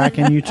of crack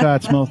in Utah.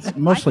 It's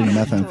mostly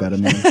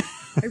methamphetamine.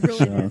 So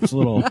it's a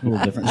little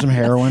different. Some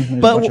heroin. There's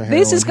a But bunch of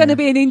this is heroin going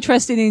to here. be an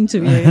interesting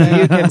interview.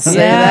 You can say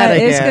yeah, that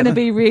again. it's going to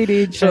be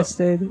really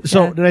interesting.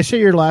 So, Yeah. did I say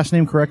your last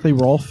name correctly,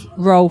 Rolf?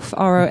 Rolf,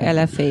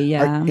 Rolfe,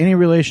 yeah. Any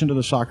relation to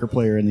the soccer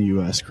player in the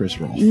U.S.,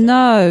 Chris Rolf?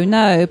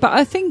 No, but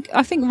I think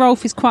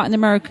Rolf is quite an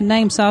American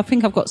name, so I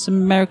think I've got some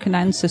American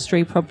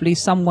ancestry probably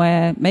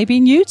somewhere, maybe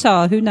in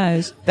Utah. Who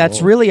knows?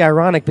 That's really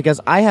ironic because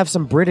I have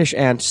some British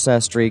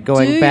ancestry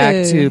going Do back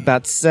you? to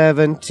about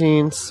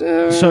 17.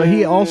 So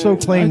he also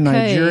claimed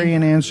Okay.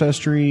 Nigerian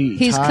ancestry.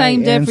 He's Thai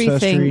claimed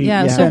ancestry. everything.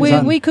 Yeah, so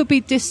we could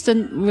be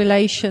distant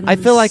relations. I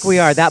feel like we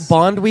are. That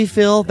bond we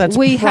feel, that's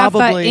we have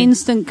probably... that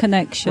instant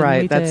connection.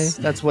 right, we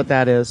that's what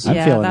that is. I'm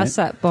yeah, feeling that's it.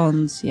 that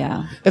bond.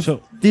 Yeah.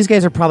 These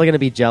guys are probably going to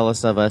be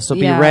jealous of us, so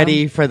Yeah. be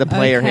ready for the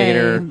player Okay.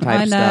 hater type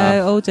I know. stuff.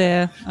 Oh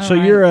dear. All So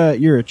right.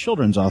 you're a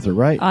children's author,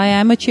 right? I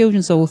am a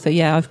children's author.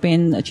 Yeah, I've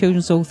been a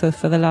children's author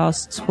for the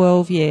last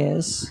 12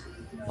 years.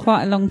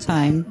 Quite a long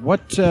time.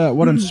 What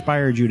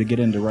inspired you to get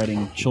into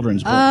writing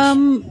children's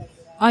books?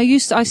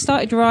 I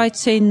started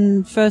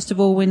writing first of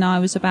all when I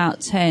was about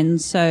 10,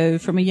 so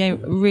from a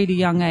really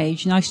young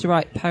age, and I used to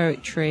write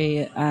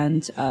poetry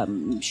and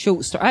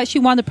short story. I actually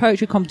won a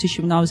poetry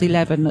competition when I was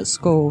 11 at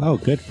school. Oh,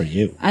 good for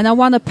you. And I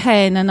won a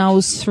pen, and I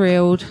was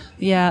thrilled.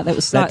 Yeah, that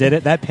was That like, did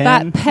it? That pen?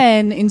 That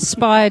pen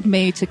inspired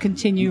me to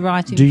continue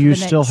writing. Do for you the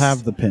still next-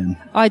 have the pen?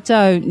 I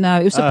don't know.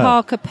 It was a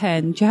Parker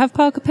pen. Do you have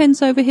Parker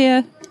pens over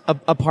here?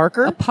 A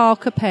Parker? A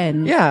Parker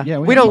pen. Yeah, Yeah,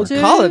 we we have don't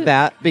Parker. call it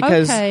that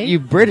because Okay. you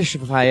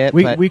Britishify it.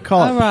 We but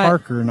call it All right.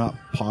 Parker, not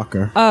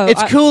Parker. Oh,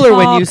 it's cooler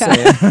when you Parker.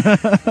 say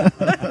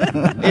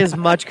it. It is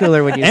much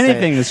cooler when you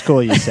Anything say is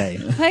cool, you say.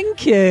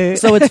 Thank you. it.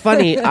 So it's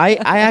funny. I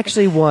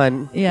actually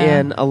won Yeah.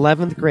 in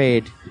 11th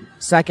grade.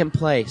 Second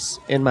place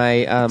in my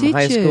Did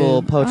high you?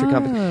 school poetry Oh.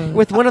 competition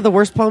with one of the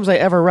worst poems I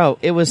ever wrote.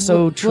 It was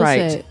so Was trite.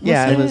 it?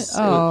 Yeah, Was it was.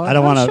 Oh, I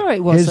don't I'm wanna- sure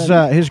it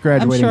wasn't. His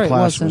graduating I'm sure it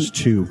class was wasn't.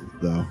 2,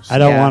 though. I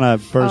don't Yeah.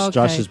 want to burst Okay.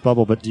 Josh's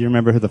bubble, but do you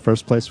remember who the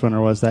first place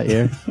winner was that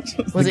year?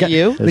 Was it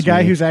you? The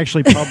guy me. who's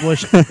actually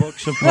published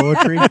books of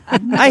poetry.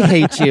 I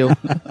hate you.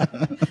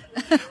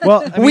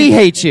 Well, I mean, We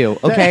hate you.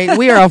 Okay,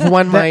 we are of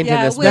one mind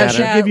in this we're- that matter.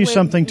 should give you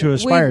something to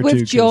aspire we've to,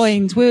 'cause-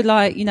 joined. We're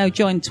like,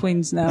 joined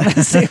twins now.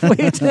 That's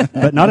it.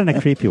 But not in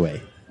a creepy way.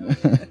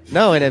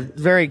 No, in a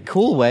very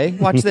cool way.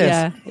 Watch this.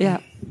 Yeah, yeah.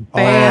 Oh,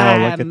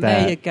 Bam, look at that.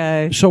 There you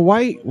go. So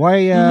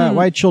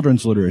why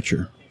children's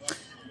literature?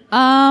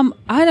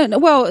 I don't know.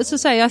 Well, as I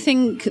say, I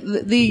think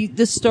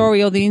the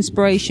story or the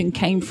inspiration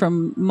came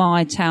from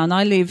my town.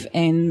 I live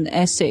in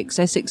Essex.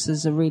 Essex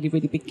is a really,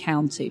 really big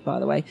county, by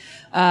the way.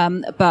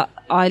 But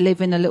I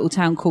live in a little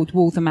town called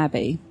Waltham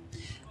Abbey.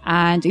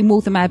 And in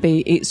Waltham Abbey,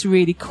 it's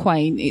really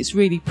quaint. It's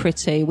really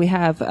pretty. We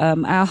have,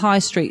 our high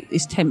street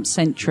is 10th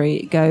century.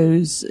 It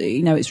goes,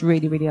 it's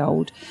really, really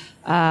old.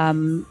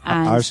 And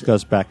Ours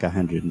goes back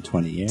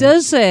 120 years.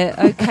 does it?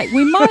 Okay.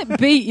 We might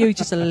beat you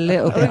just a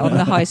little bit on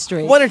the high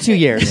street. 1 or 2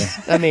 years.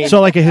 I mean,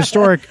 So like a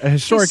historic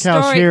house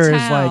here is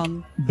like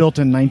town. built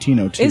in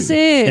 1902. Is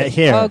it? Yeah,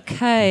 here.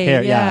 Okay.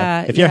 Here,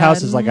 yeah. If your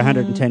house is like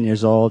 110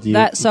 years old,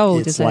 That's old,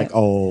 it's is it? like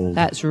old.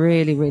 That's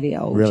really, really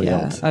old. Really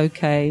yeah. old.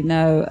 Okay.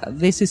 No,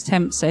 this is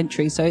 10th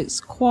century, so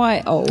it's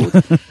quite old.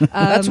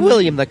 that's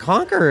William the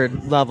Conqueror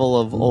level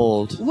of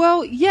old.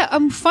 Well, yeah,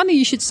 funny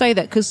you should say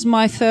that because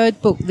my third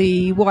book,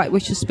 The White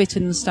Witch of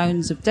Spitting and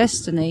Stones of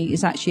Destiny,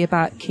 is actually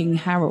about King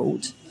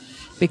Harold.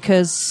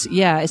 Because,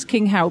 it's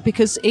King Harold.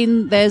 Because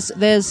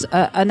there's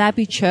an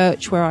abbey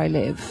church where I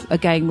live,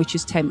 again, which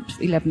is 10th,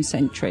 11th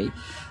century.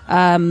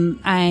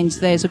 And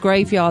there's a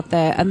graveyard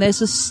there, and there's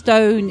a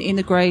stone in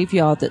the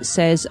graveyard that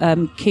says,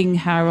 King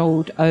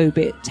Harold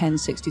Obit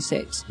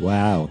 1066.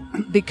 Wow.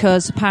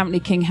 Because apparently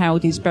King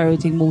Harold is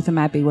buried in Waltham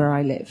Abbey where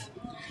I live.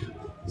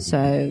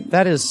 So,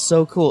 That is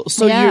so cool.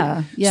 So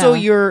Yeah, so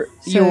yeah.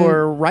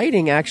 your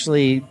writing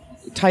actually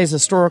ties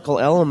historical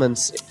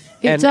elements.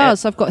 it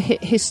does. I've got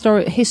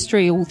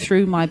history all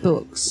through my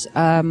books.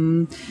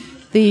 As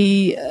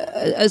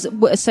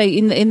I say,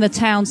 in the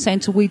town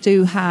centre, we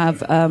do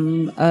have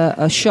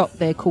a shop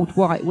there called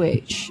White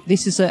Witch.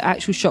 This is an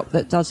actual shop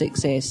that does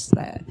exist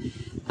there.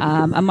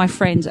 And my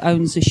friend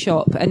owns a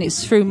shop, and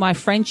it's through my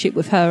friendship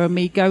with her and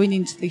me going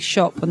into the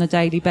shop on a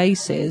daily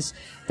basis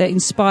that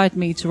inspired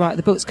me to write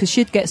the books, because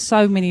she'd get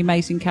so many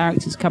amazing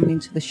characters coming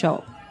into the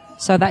shop.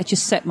 So that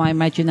just set my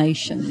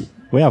imagination.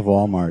 We have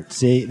Walmart.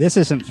 See, this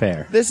isn't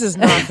fair. This is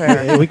not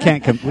fair. we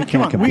can't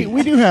compete.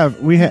 We do have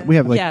we have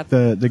like Yeah.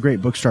 the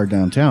great bookstore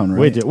downtown, right?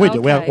 We do. We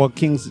do. We have, Okay. well,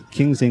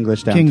 King's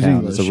English downtown. King's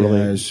English, is a really,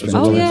 yeah, is is a a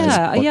Oh really really nice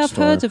yeah, I've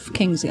bookstore. heard of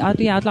King's.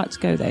 I'd like to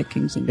go there,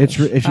 King's English.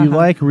 If you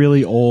like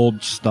really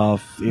old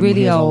stuff, it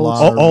Really has a old.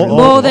 lot of Oh, really-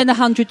 More than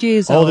 100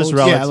 years old. Oldest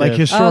relative. yeah, like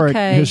historic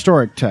Okay.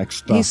 historic text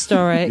stuff.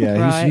 Historic, yeah,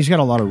 right. he's got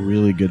a lot of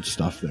really good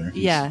stuff there.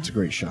 Yeah. It's a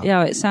great shop.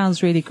 Yeah, it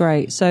sounds really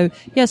great. So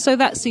so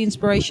that's the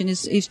inspiration.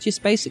 Is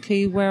just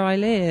basically where I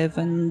live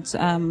and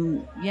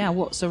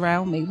what's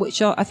around me.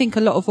 Which I think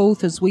a lot of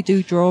authors, we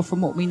do draw from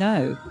what we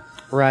know.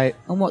 Right.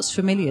 and what's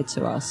familiar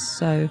to us.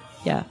 So,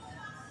 yeah.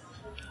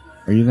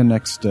 Are you the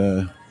next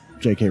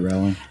J.K.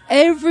 Rowling?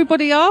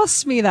 Everybody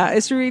asks me that.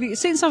 It's really,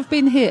 since I've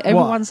been here,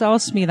 everyone's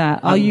asked me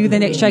that. Are you the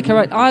next J.K.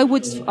 Rowling? I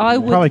would.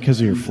 Probably because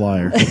of your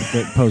flyer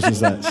that poses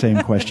that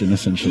same question,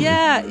 essentially.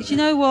 Yeah, you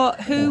know what?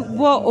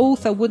 What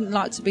author wouldn't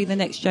like to be the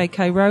next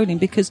J.K. Rowling?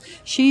 Because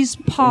she's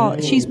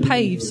paved.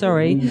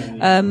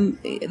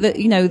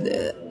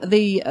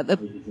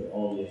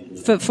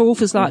 For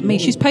authors like me,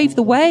 she's paved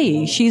the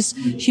way.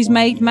 She's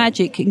made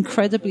magic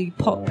incredibly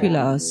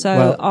popular.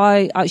 So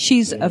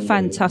she's a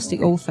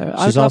fantastic author.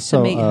 She's I'd love also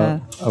to meet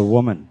her. a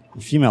woman,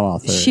 a female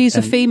author. She's a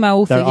And female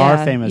author. There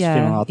are famous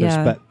female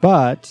authors,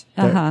 but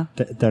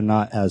they're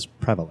not as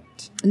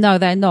prevalent. No,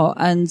 they're not.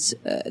 And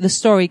the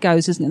story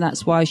goes, isn't it?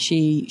 That's why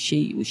she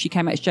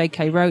came out as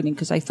J.K. Rowling,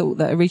 because they thought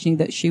that originally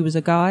that she was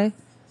a guy.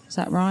 Is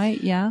that right?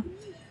 Yeah.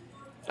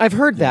 I've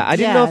heard that. I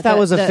didn't know if that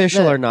was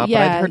official or not, but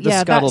I've heard the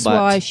scuttlebutt. That's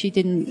why she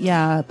didn't.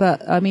 Yeah,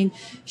 but I mean,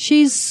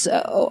 she's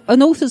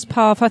an author's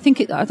path. I don't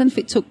know if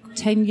it took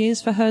 10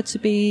 years for her to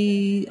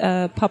be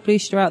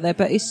published or out there,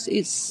 but it's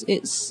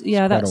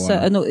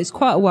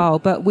quite a while.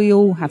 But we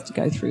all have to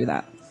go through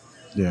that.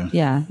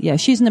 Yeah.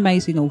 She's an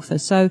amazing author.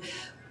 So,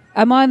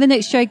 am I the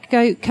next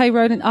J.K.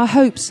 Rowling? I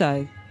hope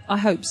so.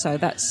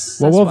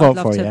 That's we'll what vote I'd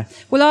love for to. you.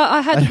 Well,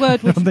 I had a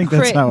word with I don't think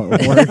Crit. that's how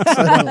it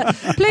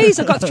works. Please,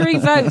 I've got 3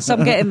 votes.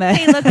 I'm getting there.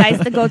 Hey, look, guys,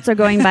 the goats are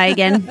going by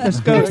again. They're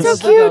so cute.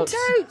 Goats.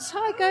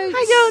 Hi, goats.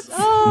 Hi, goats.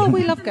 Oh,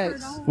 we love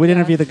goats. We'd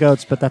interview the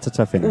goats, but that's a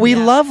tough interview. We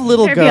love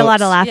little There'd goats. be a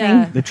lot of laughing.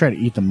 Yeah. They try to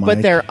eat the mic.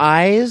 But their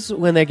eyes,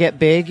 when they get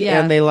big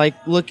Yeah. and they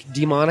look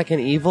demonic and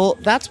evil,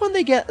 that's when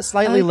they get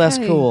slightly less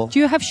Okay. cool. Do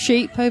you have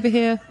sheep over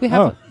here? We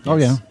have. Oh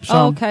yeah. Oh,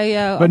 Some. okay,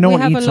 yeah. But no we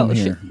one have eats a lot them of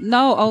here. sheep.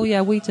 No, oh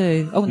yeah, we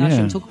do. Oh, no, I Yeah.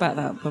 shouldn't talk about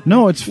that. Probably.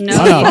 No, it's No.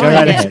 fine. Go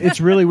right it's, ahead.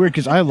 it's really weird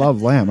because I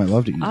love lamb. I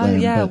love to eat Oh lamb.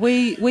 yeah, but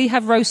we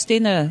have roast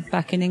dinner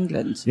back in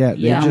England. yeah,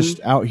 they just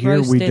out here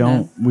Roast we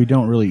dinner.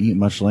 don't really eat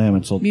much lamb.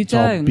 It's all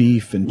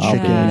beef and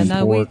chicken and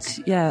pork.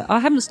 I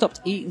haven't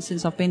stopped eating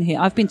since I've been here.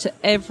 I've been to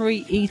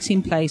every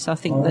eating place I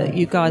think that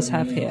you guys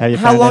have here. Have you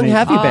How found long any-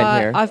 have you been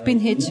here? I've been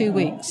here 2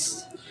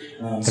 weeks.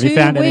 Have you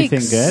found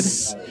anything good?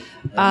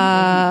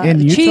 In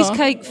Utah?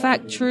 Cheesecake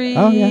Factory.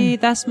 Oh, yeah.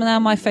 That's now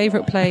my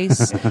favourite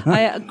place.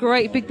 I had a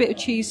great big bit of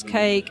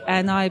cheesecake,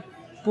 and I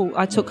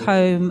took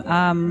home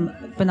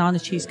banana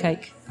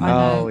cheesecake. I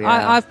know. Oh,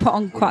 yeah. I've put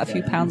on quite a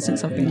few pounds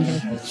since I've been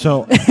here.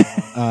 So,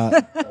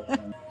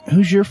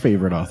 who's your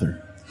favorite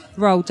author?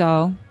 Roald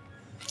Dahl.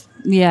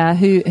 Yeah,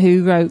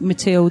 who wrote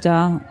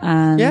Matilda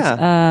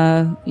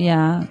and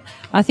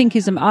I think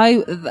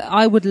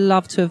I would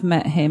love to have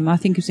met him. I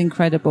think he's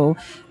incredible.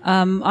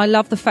 I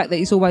love the fact that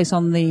he's always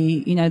on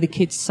the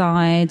kids'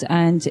 side,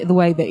 and the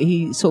way that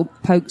he sort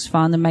of pokes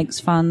fun and makes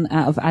fun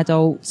out of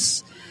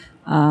adults,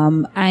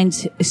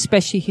 and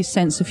especially his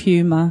sense of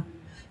humour.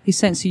 His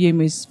sense of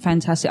humour is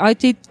fantastic. I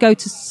did go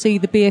to see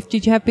the BFG.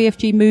 Did you have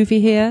BFG movie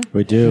here?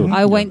 We do.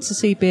 I went to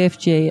see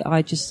BFG.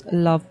 I just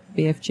love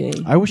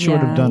BFG. I wish it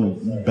would have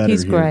done better.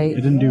 He's here. great.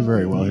 It didn't do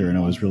very well here, and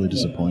I was really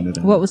disappointed.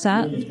 What was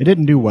that? It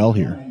didn't do well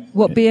here.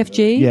 What,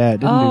 BFG? Yeah, it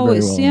didn't do very well in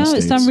the it's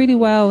States. done really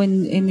well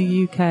in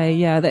the UK.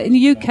 Yeah, in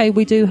the UK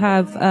we do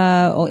have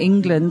or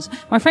England.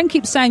 My friend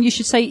keeps saying you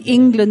should say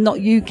England, not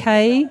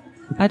UK.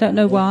 I don't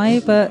know why,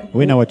 but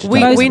We know what you're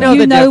We- talking we about. know you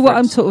the know what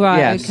I'm difference. talking. Right?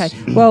 Yes.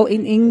 Okay. Well,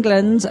 in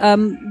England,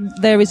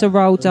 there is a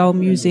Roald Dahl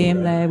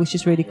museum there, which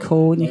is really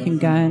cool, and you can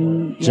go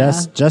and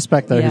Jess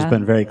back there, who's Yeah.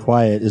 been very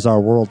quiet, is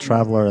our world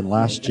traveler, and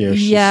last year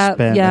she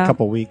spent a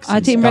couple weeks I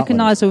in didn't Scotland.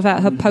 recognise her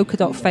without her polka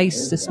dot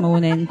face this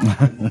morning.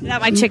 Is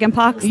that my chicken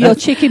pox? Your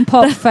chicken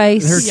pox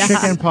face. Her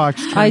chicken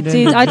pox. I turned did.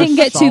 into I didn't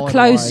get too solid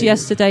close white.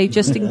 yesterday,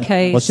 just in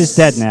case. Well, she's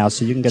dead now,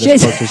 so you can get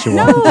as She's- close as you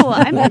want. No,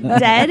 I'm not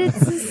dead.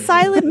 It's a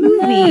silent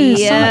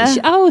movie.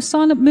 A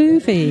silent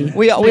movie.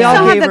 We all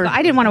Still gave have her.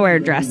 I didn't want to wear a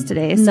dress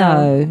today. So.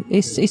 No,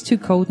 it's too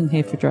cold in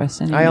here for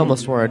dress. Anyway. I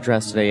almost wore a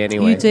dress today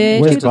anyway. You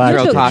did. Where's You Black?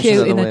 look Throw caution cute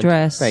to the in a wind.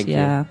 dress. Thank you.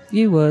 Yeah,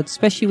 you would,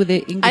 especially with the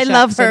English I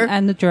love accent her.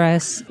 and the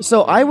dress.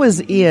 So I was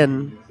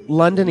in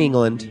London,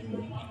 England,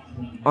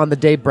 on the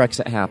day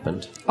Brexit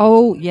happened.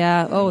 Oh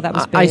yeah. Oh, that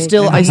was big. I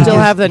still He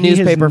have the has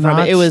newspaper from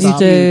not it. It was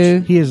stopped- You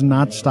do. He has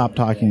not stopped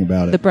talking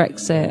about the it.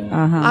 Brexit.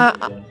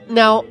 Uh-huh.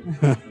 Now,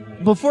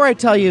 before I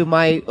tell you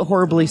my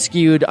horribly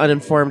skewed,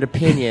 uninformed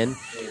opinion,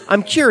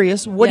 I'm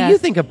curious. What do Yeah. you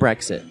think of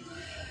Brexit?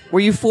 Were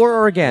you for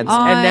or against?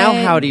 And now,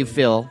 how do you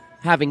feel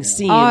having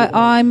seen?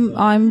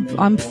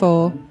 I'm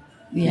for.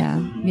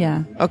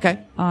 Yeah. Okay,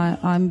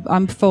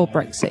 I'm for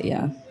Brexit.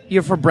 Yeah.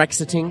 you're for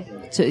Brexiting.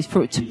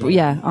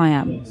 Yeah, I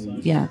am.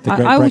 Yeah, The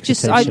great I would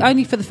just Brexitation.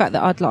 only for the fact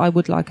that I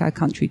would like our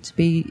country to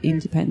be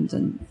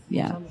independent.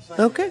 Yeah,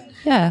 Okay.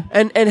 yeah.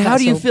 And how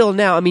That's do you all. feel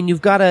now? I mean,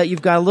 you've got a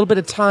little bit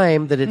of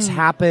time that it's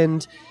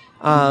happened.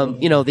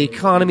 The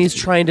economy's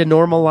trying to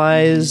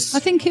normalize. I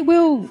think it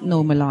will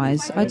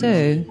normalise. I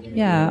do.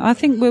 Yeah, I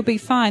think we'll be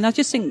fine. I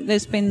just think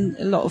there's been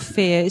a lot of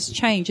fear. It's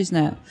change, isn't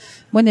it?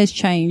 When there's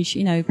change,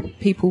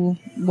 people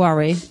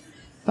worry.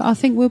 But I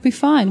think we'll be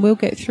fine. We'll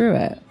get through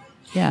it.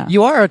 Yeah.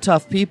 You are a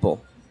tough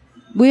people.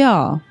 We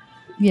are.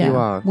 Yeah, You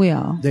are. we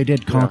are. They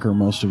did conquer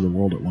most of the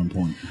world at one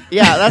point.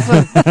 Yeah, that's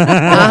what.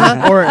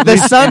 Or at The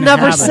least sun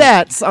never inhabit.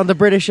 sets on the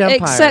British Empire.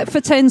 Except for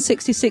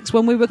 1066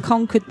 when we were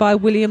conquered by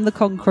William the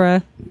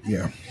Conqueror.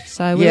 Yeah.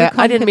 So we Yeah,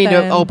 were I didn't mean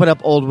conquered to then. open up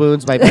old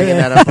wounds by bringing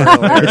that up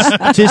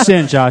earlier. Too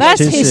soon, Josh. That's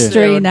Too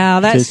history soon. now.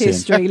 That's Too soon.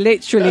 history.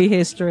 Literally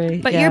history.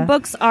 But Yeah. your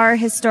books are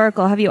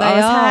historical. Have you They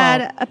always are.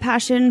 had a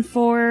passion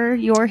for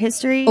your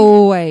history?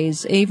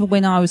 Always, even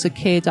when I was a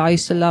kid, I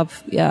used to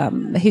love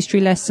history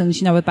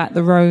lessons. About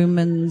the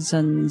Romans,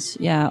 and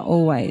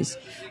always.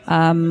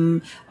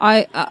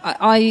 I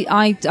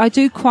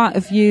do quite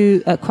a few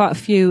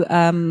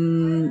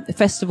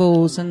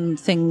festivals and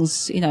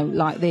things,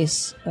 like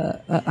this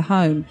at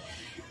home.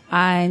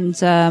 And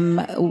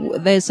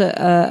there's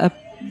a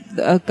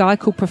guy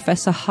called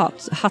Professor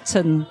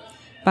Hutton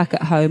back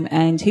at home,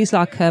 and he's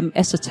like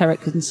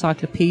esoteric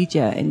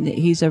encyclopedia, and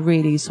he's a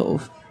really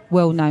sort of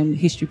well-known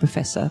history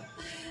professor.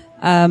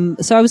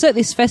 So I was at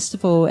this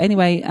festival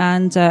anyway,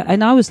 and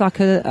I was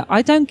like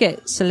I don't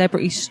get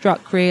celebrity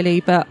struck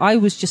really, but I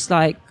was just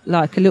like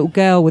a little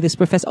girl with this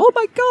professor. Oh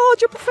my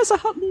God, you're Professor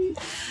Hutton.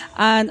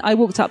 And I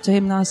walked up to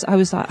him and I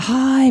was like,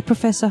 hi,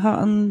 Professor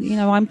Hutton.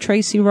 I'm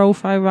Tracy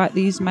Rolfe. I write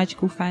these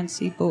magical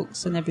fantasy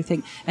books and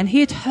everything. And he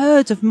had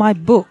heard of my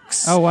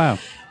books. Oh, wow.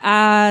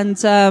 And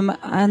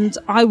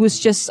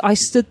I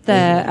stood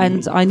there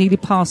and I nearly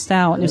passed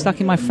out, and it was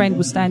lucky my friend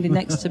was standing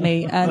next to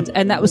me,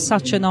 and that was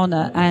such an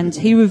honor. And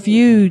he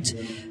reviewed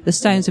the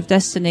Stones of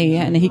Destiny,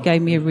 and he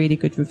gave me a really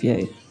good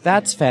review.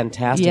 That's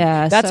fantastic.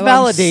 Yeah. That's so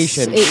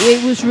validation.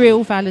 It was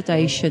real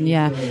validation,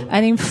 yeah.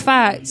 And in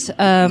fact,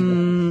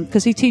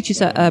 because he teaches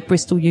at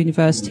Bristol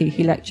University,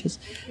 he lectures,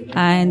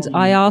 and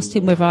I asked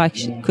him whether I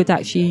could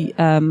actually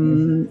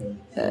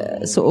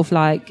sort of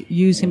like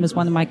use him as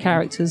one of my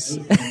characters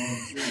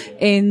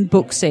in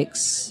book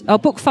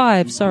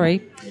 5,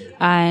 sorry.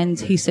 And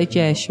he said,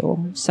 yeah,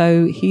 sure.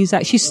 So he's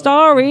actually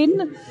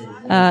starring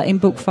in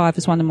book 5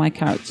 as one of my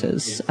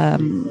characters,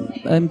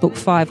 in book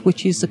 5,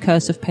 which is The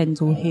Curse of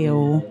Pendle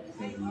Hill.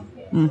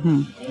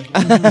 The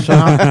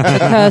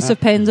Curse of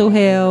Pendle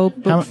Hill,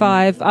 book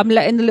 5. I'm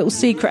letting the little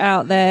secret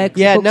out there. 'Cause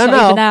Yeah, the book's no.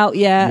 not even out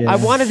yet. I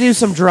want to do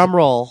some drum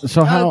roll.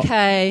 So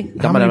Okay.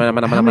 how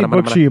many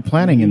books are you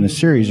planning in the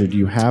series, or do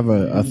you have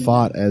a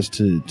thought as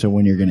to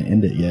when you're going to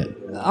end it yet?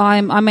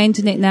 I'm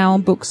ending it now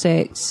on book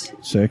 6.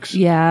 6?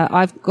 Yeah,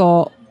 I've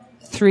got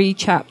 3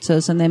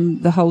 chapters, and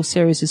then the whole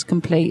series is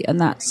complete, and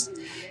that's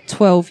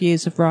 12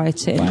 years of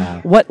writing.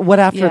 What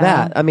after Yeah.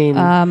 that? I mean,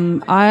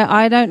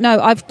 I don't know.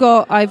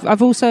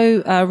 I've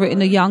also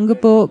written a younger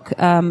book.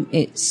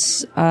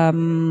 It's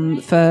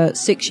for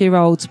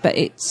 6-year-olds, but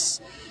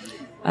it's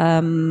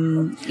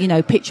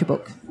picture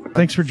book.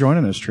 Thanks for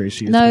joining us,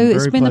 Tracy. It's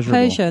been a pleasurable.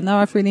 pleasure. No,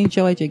 I've really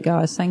enjoyed it,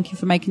 guys. Thank you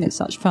for making it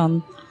such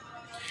fun.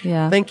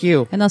 Yeah. thank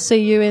you. And I'll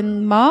see you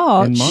in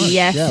March. In March.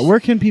 Yes. Yeah. Where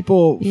can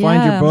people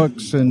find your Yeah.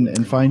 books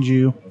and find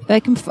you? They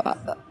can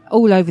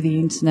all over the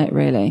internet,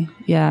 really.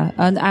 Yeah.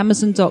 And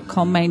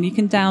Amazon.com mainly. You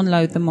can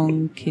download them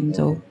on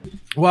Kindle.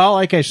 Well,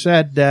 like I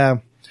said,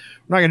 we're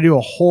not going to do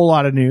a whole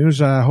lot of news.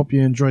 I hope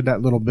you enjoyed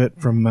that little bit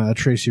from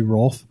Tracy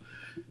Rolfe.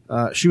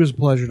 She was a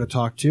pleasure to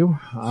talk to.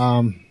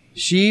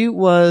 She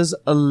was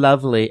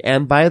lovely.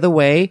 And by the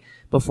way,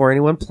 before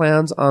anyone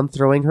plans on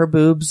throwing her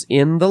boobs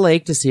in the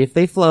lake to see if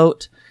they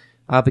float,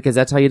 because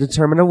that's how you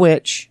determine a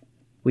witch,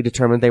 we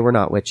determined they were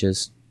not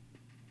witches.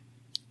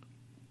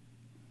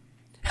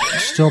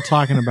 Still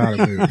talking about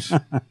it, boobs.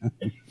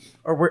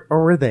 Or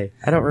were they?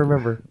 I don't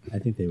remember. I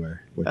think they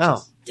were.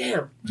 Oh,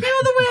 damn. They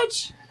were the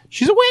witch.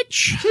 She's a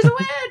witch. She's a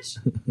witch.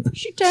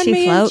 She turned She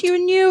me float? into a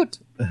newt.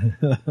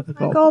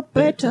 I got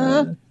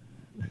better.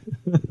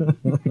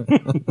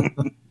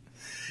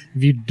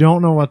 If you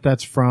don't know what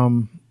that's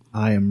from,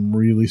 I am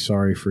really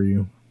sorry for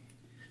you.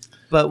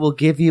 But we'll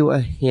give you a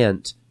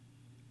hint.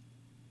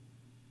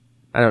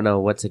 I don't know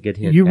what's a good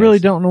hint. You really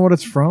guys. don't know what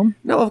it's from?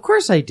 No, of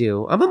course I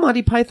do. I'm a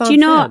Monty Python Do you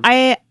know, fan.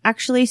 I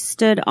actually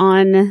stood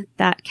on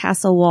that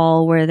castle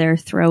wall where they're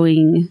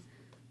throwing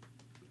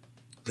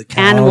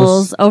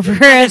animals over the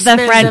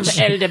French.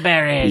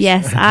 elderberries.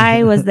 Yes,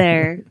 I was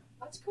there.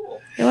 That's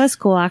cool. It was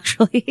cool,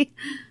 actually.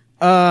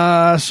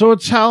 So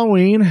it's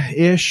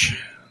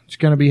Halloween-ish. It's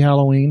going to be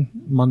Halloween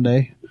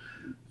Monday.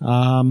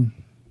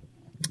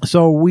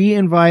 So we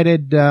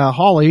invited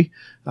Holly.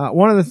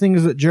 One of the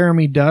things that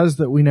Jeremy does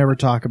that we never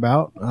talk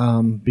about,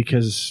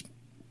 because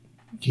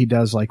he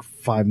does like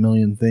 5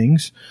 million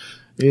things,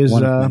 is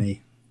One of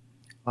many.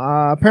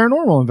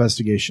 Paranormal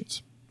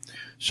Investigations.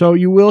 So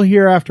you will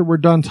hear after we're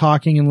done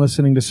talking and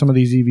listening to some of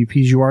these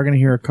EVPs, you are going to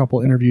hear a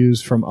couple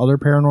interviews from other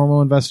paranormal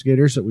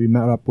investigators that we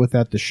met up with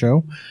at the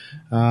show.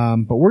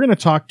 But we're going to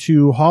talk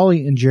to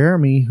Holly and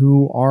Jeremy,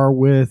 who are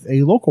with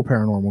a local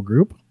paranormal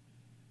group.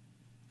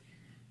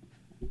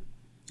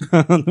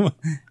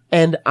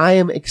 And I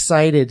am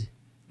excited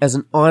as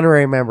an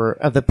honorary member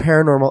of the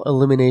Paranormal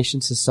Illumination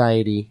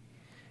Society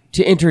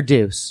to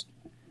introduce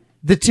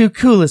the 2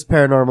 coolest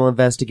paranormal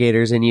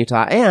investigators in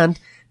Utah and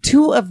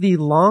 2 of the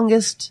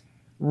longest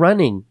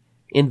running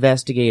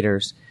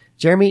investigators.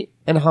 Jeremy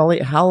and Holly,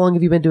 how long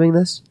have you been doing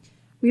this?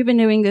 We've been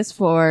doing this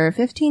for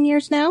 15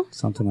 years now.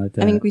 Something like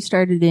that. I think we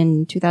started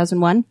in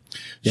 2001.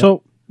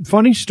 So,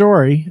 funny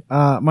story.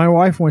 My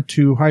wife went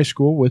to high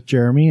school with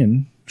Jeremy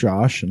and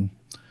Josh and,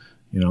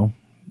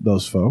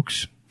 those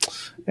folks.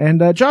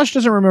 And Josh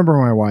doesn't remember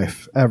my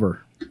wife,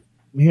 ever.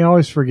 He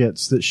always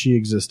forgets that she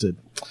existed.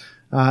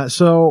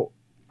 So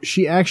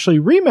she actually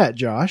re-met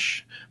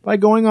Josh by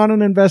going on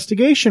an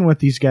investigation with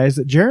these guys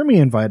that Jeremy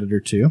invited her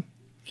to.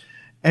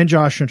 And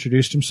Josh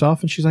introduced himself,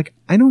 and she's like,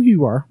 I know who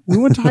you are. We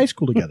went to high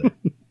school together.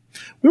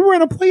 We were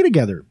in a play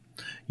together.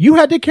 You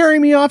had to carry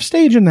me off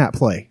stage in that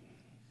play.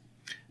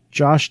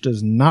 Josh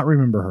does not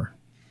remember her.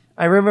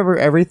 I remember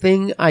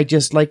everything. I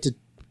just like to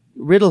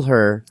riddle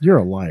her. You're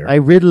a liar. I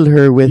riddle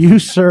her with you,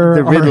 sir,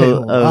 the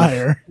riddle are a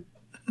liar.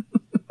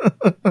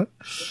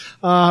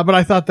 But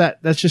I thought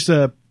that's just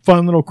a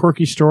fun little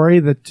quirky story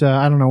that,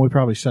 I don't know, we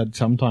probably said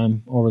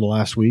sometime over the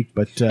last week.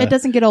 But It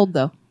doesn't get old,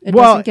 though. It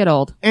doesn't get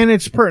old. And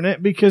it's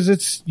pertinent because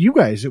it's you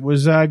guys. It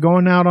was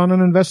going out on an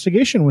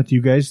investigation with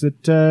you guys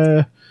that...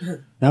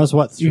 that was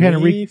what, You had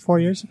to 4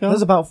 years ago? That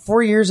was about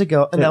 4 years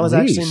ago, and At that was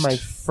actually least. my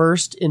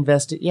first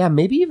Yeah,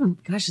 maybe even.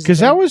 Gosh, Because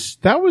that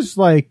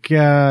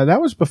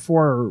was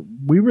before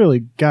we really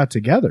got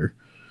together.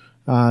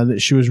 That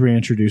she was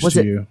reintroduced Was to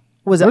it- you.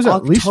 was it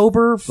at least,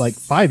 October like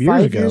 5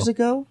 years ago? 5 years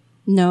ago?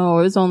 No,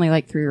 it was only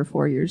like 3 or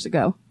 4 years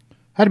ago.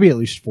 Had to be at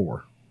least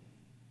 4.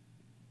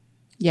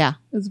 Yeah.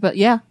 It's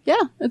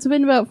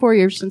been about 4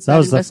 years since That that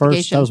was the first.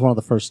 investigation. That was one of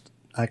the first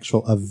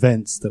actual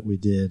events that we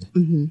did.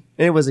 And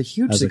it was a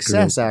huge As a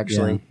success, group,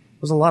 actually. yeah.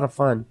 It was a lot of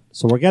fun.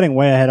 So we're getting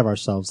way ahead of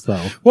ourselves,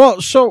 though. Well,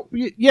 so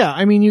yeah,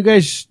 I mean, you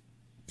guys,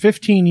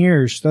 15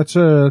 years. That's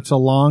a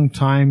long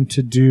time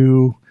to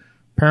do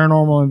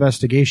paranormal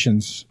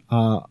investigations.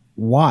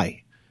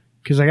 Why?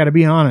 Because I got to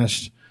be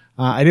honest.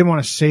 I didn't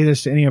want to say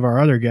this to any of our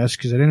other guests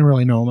because I didn't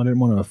really know them. I didn't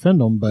want to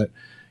offend them, but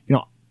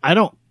I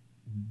don't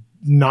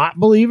not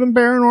believe in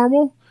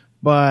paranormal,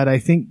 but I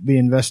think the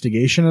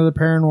investigation of the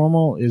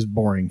paranormal is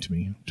boring to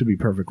me, to be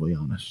perfectly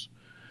honest.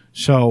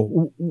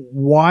 So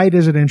why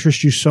does it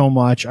interest you so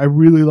much? I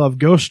really love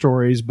ghost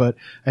stories, but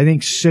I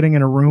think sitting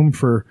in a room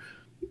for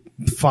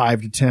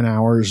 5 to 10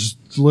 hours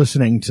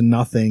listening to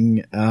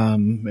nothing,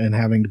 and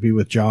having to be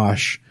with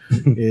Josh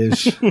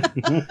is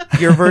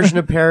Your version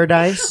of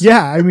paradise?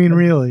 yeah, I mean,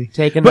 really.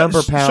 Take a But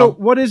number, pal. So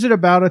what is it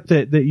about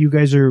it that you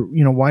guys are,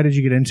 why did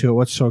you get into it?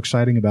 What's so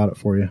exciting about it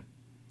for you?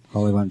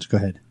 Holly, why don't you go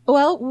ahead?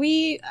 Well,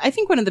 I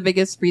think one of the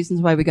biggest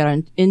reasons why we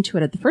got into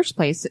it at the first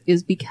place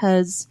is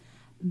because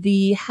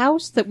the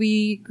house that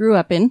we grew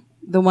up in,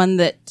 the one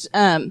that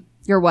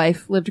your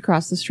wife lived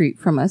across the street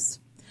from us,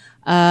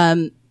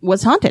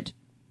 was haunted.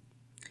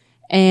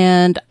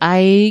 And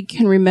I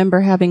can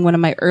remember having one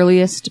of my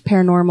earliest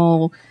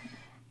paranormal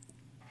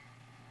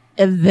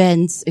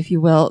events, if you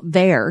will,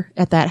 there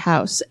at that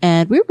house.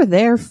 And we were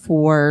there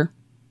for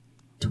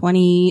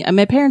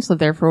my parents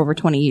lived there for over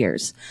 20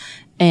 years.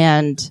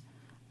 And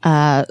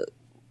that's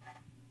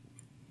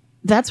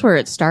where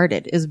it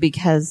started, is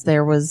because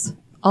there was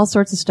all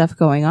sorts of stuff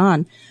going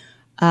on.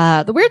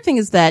 The weird thing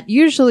is that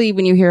usually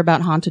when you hear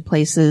about haunted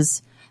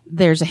places,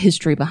 there's a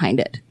history behind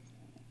it.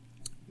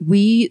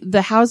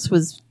 The house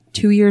was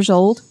 2 years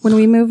old when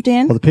we moved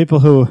in. Well, the people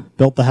who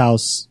built the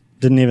house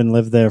didn't even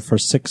live there for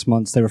 6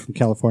 months. They were from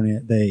California.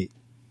 They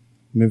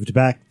moved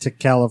back to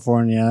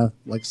California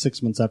like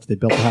 6 months after they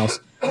built the house.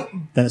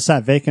 Then it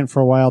sat vacant for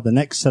a while. The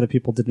next set of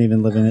people didn't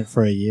even live in it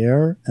for a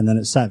year. And then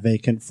it sat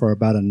vacant for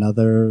about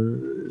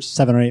another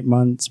 7 or 8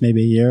 months,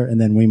 maybe a year.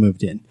 And then we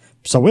moved in.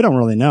 So we don't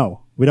really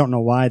know. We don't know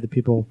why the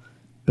people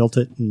built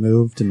it and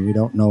moved, and we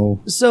don't know.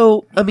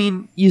 So, I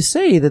mean, you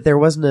say that there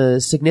wasn't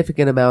a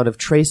significant amount of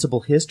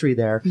traceable history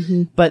there,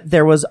 but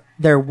there was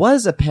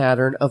a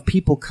pattern of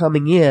people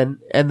coming in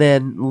and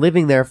then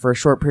living there for a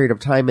short period of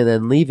time and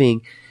then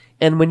leaving.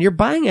 And when you're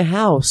buying a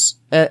house,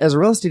 as a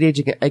real estate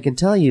agent, I can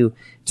tell you,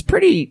 it's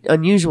pretty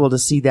unusual to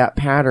see that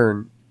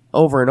pattern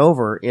over and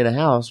over in a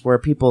house where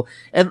people,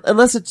 and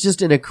unless it's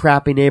just in a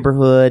crappy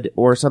neighborhood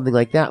or something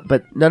like that,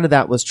 but none of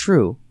that was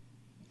true.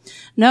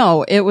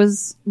 No, it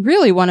was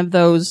really one of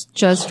those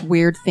just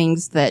weird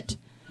things that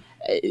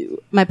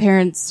my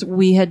parents,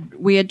 we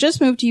had just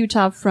moved to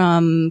Utah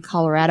from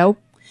Colorado,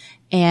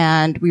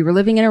 and we were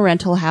living in a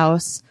rental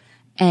house,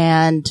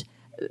 and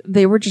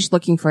they were just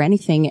looking for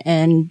anything.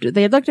 And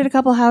they had looked at a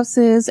couple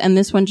houses, and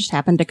this one just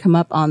happened to come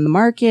up on the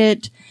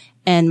market.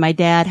 And my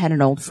dad had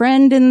an old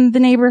friend in the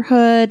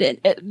neighborhood.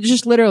 It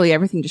just literally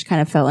everything just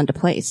kind of fell into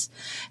place.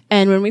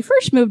 And when we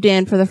first moved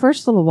in, for the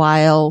first little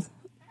while,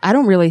 I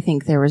don't really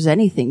think there was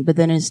anything. But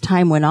then as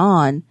time went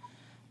on,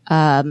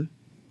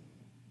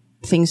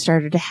 things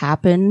started to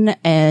happen.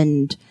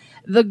 And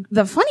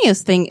the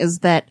funniest thing is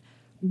that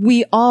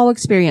we all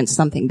experienced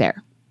something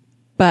there,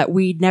 but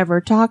we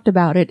never talked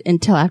about it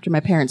until after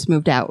my parents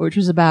moved out, which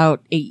was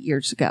about 8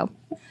 years ago.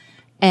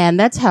 And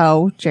that's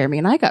how Jeremy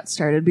and I got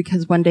started,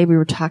 because one day we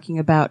were talking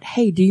about,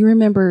 hey, do you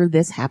remember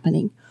this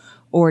happening?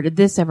 Or did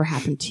this ever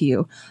happen to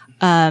you?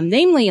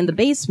 Namely in the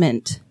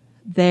basement,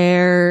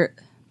 the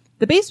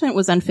basement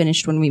was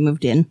unfinished when we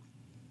moved in,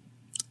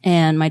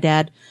 and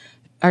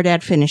our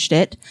dad finished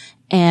it.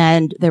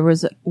 And there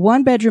was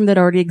one bedroom that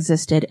already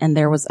existed, and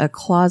there was a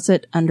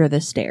closet under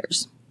the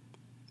stairs.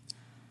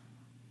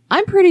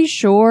 I'm pretty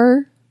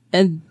sure,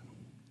 and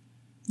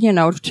you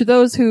know, to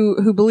those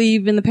who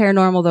believe in the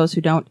paranormal, those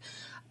who don't,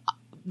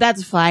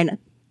 that's fine.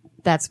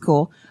 That's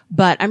cool.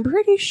 But I'm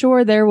pretty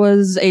sure there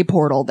was a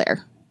portal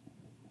there.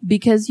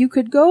 Because you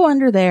could go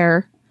under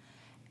there,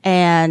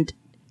 and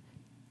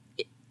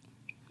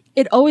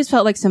it always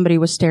felt like somebody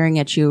was staring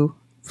at you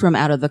from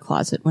out of the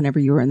closet whenever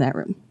you were in that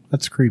room.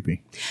 That's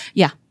creepy.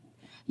 Yeah.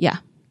 Yeah.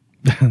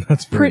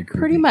 That's very creepy.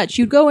 Pretty much.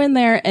 You'd go in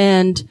there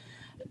and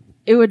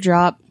it would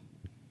drop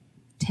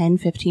 10,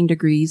 15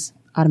 degrees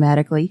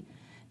automatically.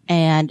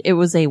 And it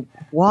was a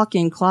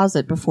walk-in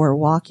closet before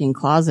walk-in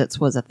closets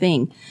was a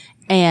thing.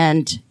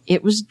 And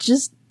it was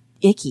just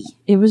icky.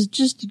 It was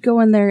just, you'd go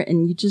in there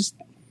and you just...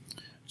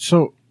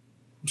 So,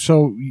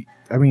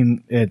 I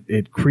mean,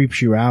 it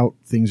creeps you out.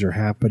 Things are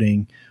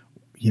happening.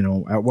 You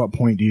know, at what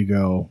point do you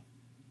go,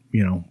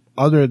 you know,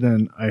 other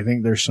than I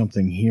think there's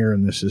something here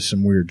and this is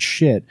some weird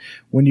shit,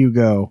 when do you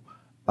go,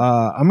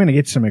 I'm going to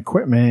get some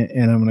equipment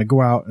and I'm going to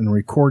go out and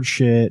record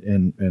shit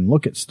and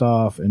look at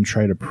stuff and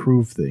try to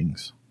prove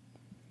things?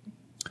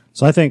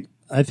 So I think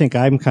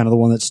I'm kind of the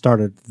one that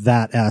started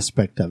that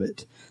aspect of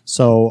it.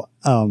 So,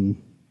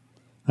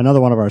 another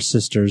one of our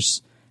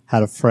sisters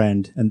had a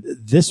friend, and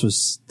this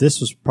was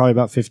probably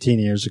about 15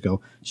 years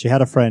ago. She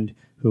had a friend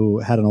who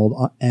had an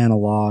old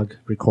analog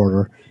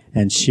recorder,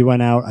 and she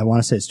went out, I want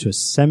to say it's to a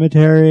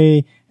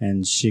cemetery,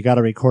 and she got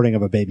a recording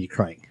of a baby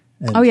crying.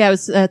 And, Oh yeah, it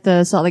was at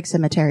the Salt Lake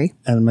Cemetery.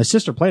 and my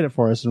sister played it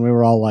for us, and we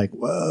were all like,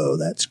 whoa,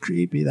 that's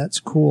creepy, that's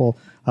cool.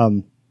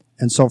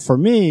 And so for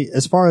me,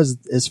 as far as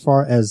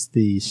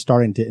the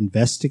starting to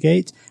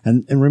investigate,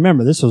 and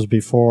remember, this was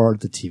before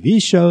the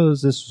TV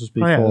shows, this was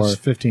before It was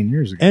 15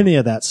 years ago. any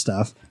of that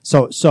stuff.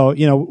 So,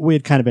 you know, we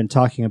had kind of been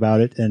talking about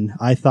it, and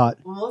I thought,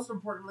 Well, most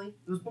importantly,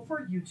 it was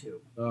before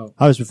YouTube.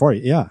 I was before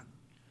you, yeah.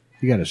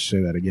 You got to say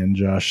that again,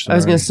 Josh. I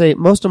was going Sorry. to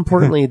say, most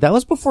importantly, that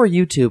was before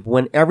YouTube,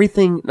 when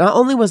everything, not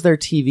only was there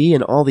TV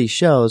and all these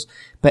shows,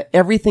 but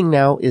everything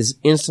now is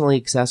instantly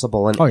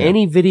accessible, and Oh, yeah.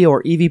 any video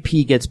or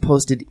EVP gets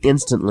posted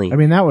instantly. I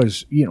mean, that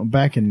was, you know,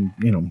 back in,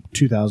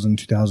 2000,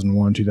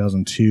 2001,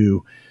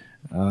 2002.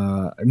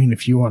 I mean,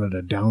 if you wanted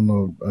to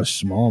download a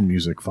small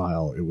music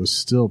file, it was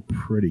still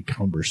pretty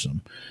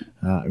cumbersome.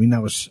 I mean,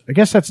 I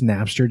guess that's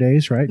Napster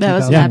days, right? That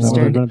was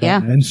 2001. Napster.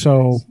 Yeah. And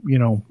so,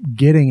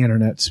 getting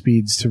internet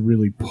speeds to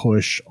really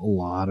push a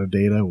lot of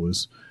data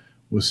was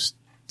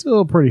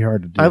still pretty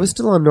hard to do. I was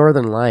still on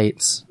Northern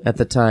Lights at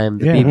the time,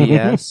 the Yeah.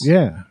 BBS.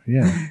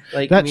 Yeah.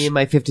 Like That's- me and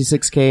my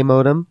 56K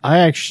modem.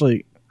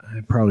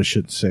 I probably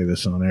shouldn't say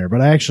this on air,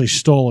 but I actually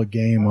stole a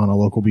game on a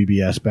local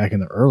BBS back in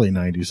the early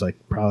 90s,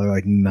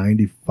 probably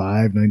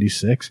 95,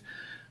 96.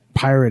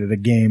 Pirated a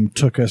game,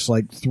 took us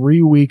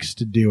 3 weeks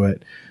to do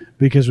it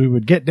because we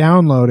would get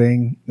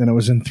downloading and it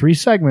was in 3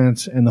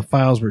 segments and the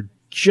files were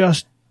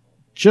just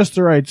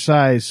the right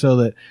size so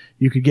that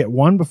you could get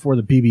one before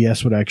the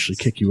BBS would actually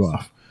kick you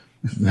off.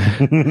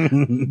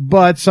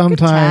 But sometimes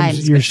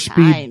times, your good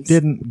speed times.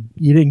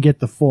 you didn't get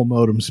the full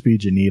modem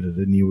speed you needed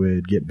and you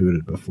would get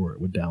booted before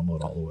it would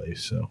download all the way.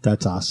 So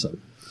That's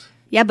awesome.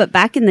 Yeah, but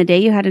back in the day,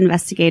 you had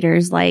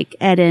investigators like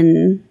Ed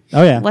and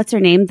Oh, yeah. what's her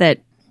name that,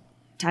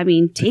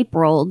 tape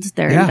rolled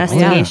their Yeah.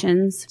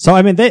 investigations. So,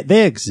 I mean,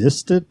 they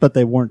existed, but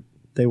they weren't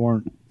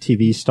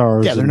TV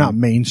stars. yeah, they're and not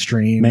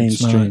mainstream.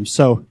 It's not-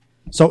 mainstream.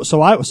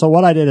 So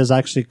what I did is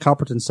actually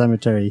Copperton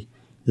Cemetery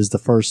is the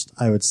first,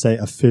 I would say,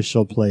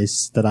 official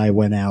place that I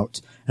went out.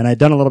 And I'd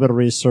done a little bit of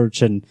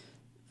research, and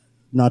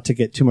not to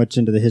get too much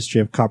into the history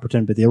of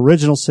Copperton, but the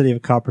original city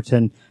of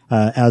Copperton,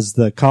 as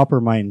the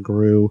copper mine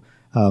grew,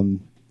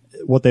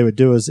 what they would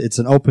do is it's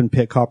an open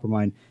pit copper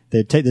mine.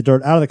 They'd take the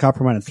dirt out of the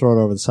copper mine and throw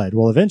it over the side.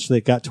 Well, eventually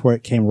it got to where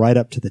it came right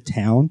up to the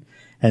town.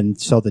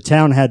 And so the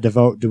town had to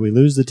vote, do we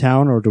lose the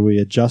town or do we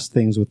adjust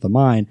things with the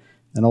mine?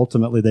 And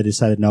ultimately they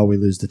decided, no, we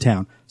lose the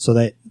town. So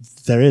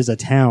there is a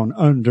town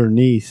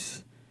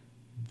underneath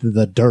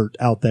the dirt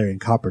out there in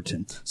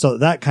Copperton. So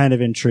that kind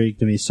of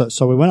intrigued me.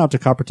 So we went out to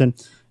Copperton,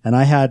 and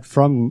I had,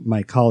 from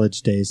my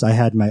college days, I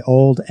had my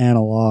old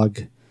analog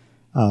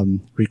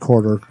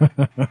recorder,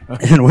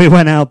 and we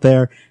went out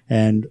there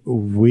and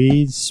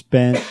we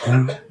spent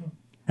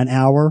an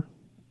hour,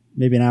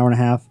 maybe an hour and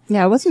a half,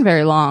 Yeah, it wasn't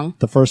very long.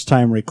 the first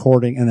time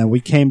recording, and then we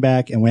came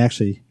back and we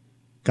actually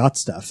got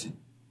stuff.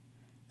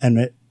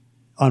 And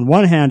on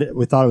one hand,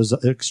 we thought it was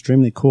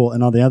extremely cool,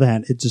 and on the other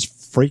hand, it just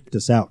freaked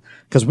us out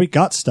because we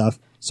got stuff.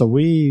 So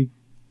we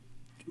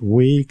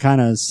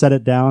kind of set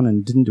it down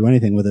and didn't do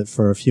anything with it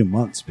for a few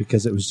months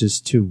because it was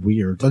just too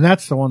weird. But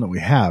that's the one that we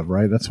have,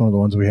 right? That's one of the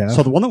ones we have.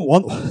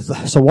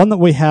 So one that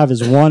we have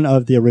is one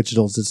of the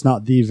originals. It's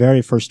not the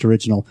very first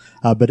original,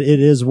 but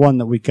it is one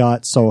that we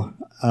got. So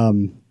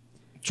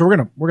we're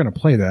gonna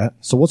play that.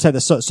 So we'll say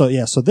this.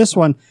 So this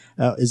one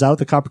is out at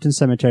the Copperton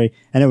Cemetery,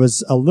 and it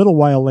was a little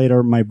while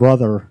later. My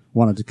brother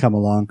wanted to come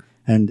along,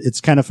 and it's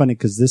kind of funny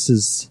because this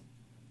is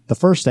the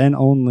first and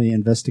only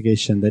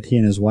investigation that he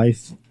and his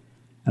wife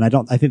And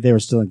I think they were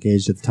still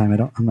engaged at the time.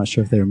 I'm not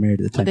sure if they were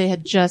married at the time. They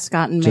had just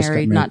gotten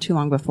married not too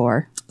long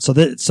before. So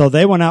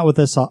they went out with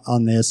us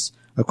on this.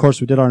 Of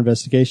course, we did our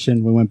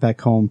investigation. We went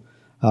back home.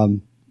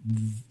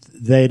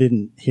 They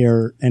didn't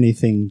hear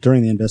anything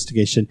during the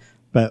investigation,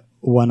 but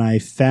when I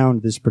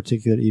found this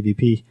particular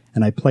EVP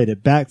and I played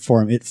it back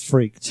for him, it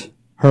freaked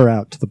her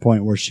out to the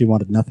point where she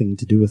wanted nothing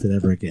to do with it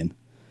ever again.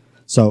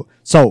 So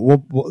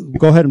we'll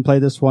go ahead and play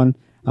this one.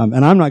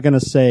 And I'm not going to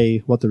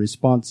say what the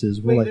response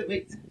is.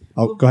 Wait.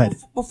 Oh, go ahead.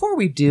 Before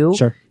we do,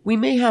 Sure. We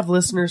may have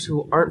listeners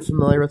who aren't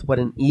familiar with what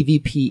an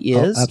EVP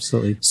is. Oh,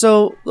 absolutely.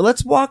 So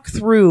let's walk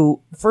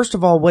through, first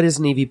of all, what is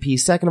an EVP?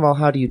 Second of all,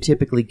 how do you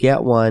typically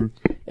get one?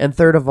 And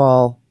third of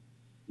all,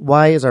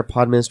 why is our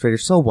pod administrator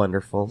so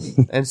wonderful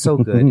and so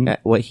good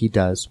at what he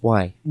does?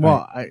 Why?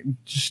 Well,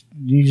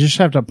 you just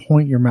have to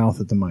point your mouth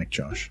at the mic,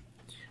 Josh.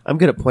 I'm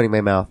good at pointing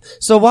my mouth.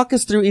 So walk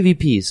us through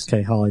EVPs.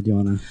 Okay, Holly, do you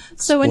want to?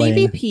 So an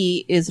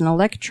EVP is an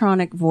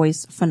electronic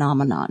voice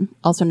phenomenon,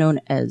 also known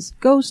as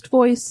ghost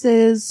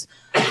voices,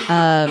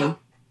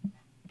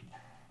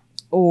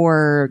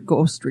 or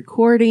ghost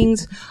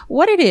recordings.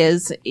 What it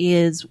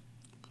is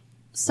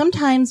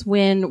sometimes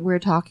when we're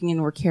talking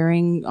and we're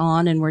carrying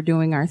on and we're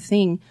doing our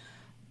thing,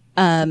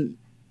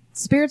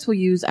 spirits will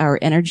use our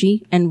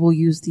energy and will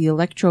use the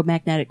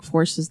electromagnetic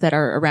forces that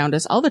are around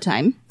us all the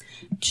time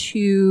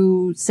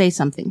to say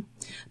something,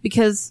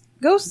 because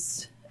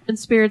ghosts and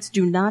spirits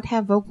do not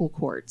have vocal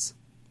cords.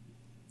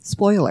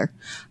 Spoiler.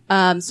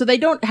 So they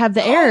don't have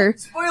the air.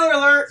 Spoiler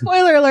alert!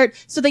 Spoiler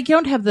alert. So they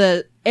don't have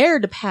the air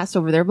to pass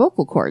over their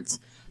vocal cords.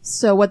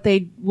 So what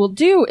they will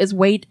do is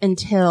wait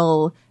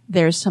until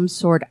there's some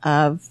sort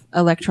of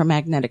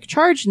electromagnetic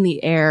charge in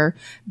the air,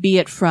 be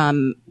it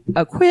from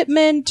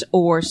equipment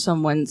or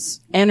someone's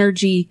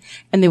energy,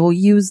 and they will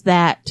use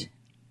that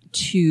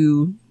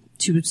to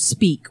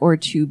speak or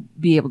to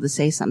be able to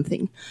say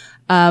something.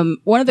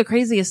 One of the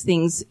craziest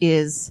things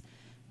is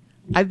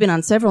I've been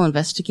on several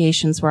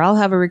investigations where I'll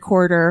have a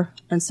recorder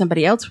and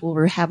somebody else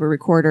will have a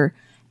recorder,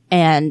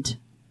 and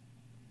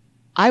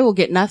I will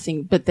get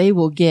nothing, but they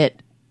will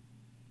get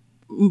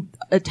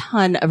a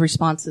ton of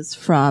responses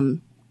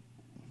from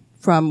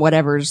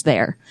whatever's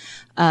there.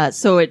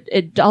 So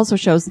it also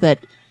shows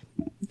that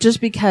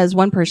just because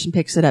one person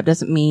picks it up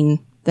doesn't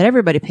mean that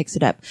everybody picks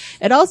it up.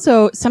 It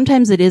also,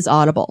 sometimes it is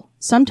audible.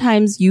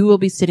 Sometimes you will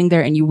be sitting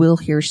there and you will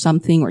hear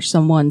something or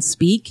someone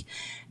speak,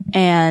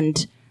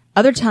 and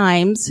other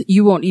times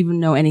you won't even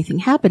know anything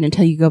happened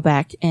until you go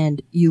back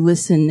and you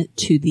listen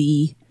to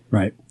the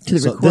recording.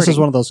 This is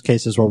one of those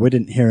cases where we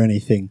didn't hear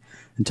anything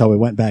until we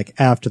went back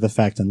after the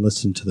fact and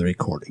listened to the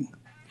recording.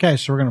 Okay,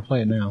 so we're going to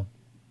play it now.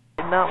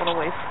 Not want to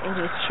waste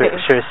any space.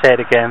 Should I say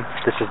it again?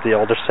 This is the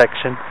older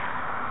section.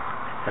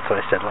 That's what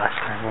I said last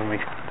time when we.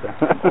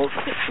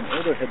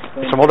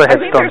 Some older I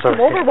think headstones there's some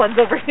over older here. ones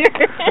over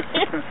here.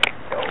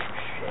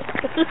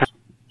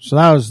 So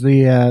that was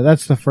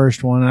that's the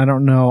first one. I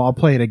don't know. I'll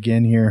play it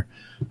again here.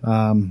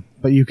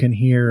 But you can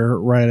hear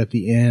right at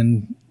the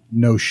end,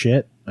 no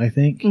shit, I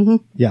think. Mm-hmm.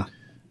 Yeah.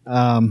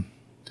 I don't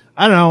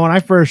know. When I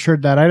first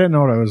heard that, I didn't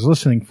know what I was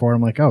listening for.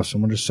 I'm like, oh,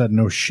 someone just said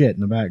no shit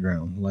in the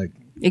background. Like,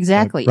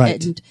 Exactly.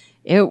 Right. And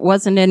it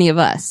wasn't any of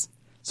us.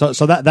 So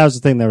that was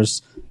the thing.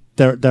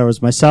 There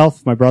was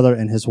myself, my brother,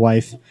 and his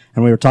wife,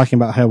 and we were talking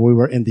about how we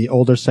were in the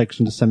older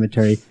section of the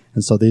cemetery,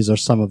 and so these are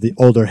some of the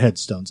older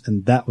headstones,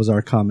 and that was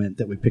our comment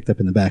that we picked up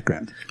in the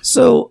background.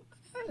 So,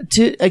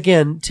 to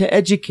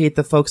educate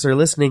the folks that are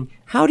listening,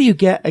 how do you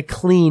get a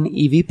clean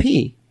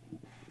EVP?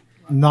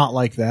 not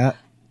like that.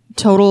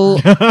 Total,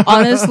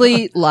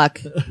 honestly, luck.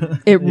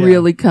 It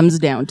really comes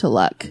down to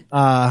luck.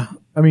 I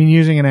mean,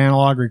 using an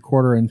analog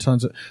recorder and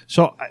tons of,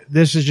 so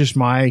this is just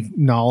my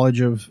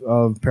knowledge of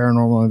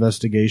paranormal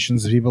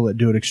investigations. The people that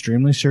do it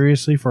extremely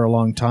seriously for a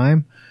long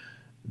time,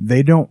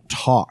 they don't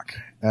talk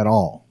at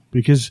all,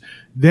 because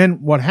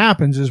then what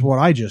happens is what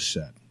I just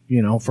said,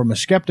 you know, from a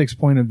skeptic's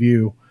point of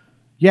view.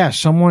 Yeah,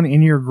 someone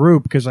in your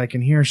group, because I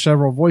can hear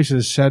several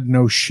voices, said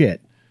no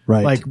shit.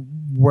 Right. Like,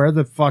 where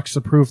the fuck's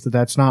the proof that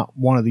that's not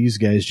one of these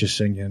guys just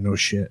saying, yeah, no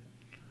shit?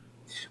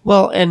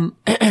 Well, and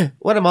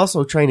what I'm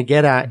also trying to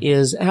get at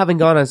is, having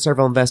gone on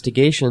several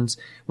investigations,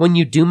 when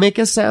you do make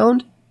a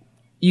sound,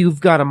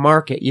 you've got to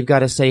mark it. You've got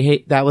to say,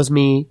 hey, that was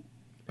me.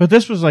 But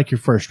this was like your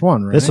first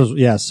one, right? This was,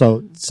 yeah.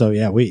 So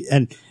yeah,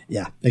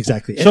 yeah,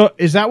 exactly. So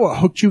is that what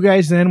hooked you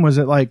guys then? Was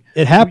it like,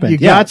 It happened, you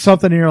yeah. got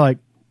something and you're like,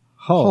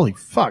 holy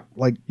fuck,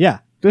 like, yeah.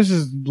 this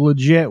is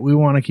legit. We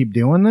want to keep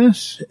doing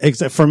this.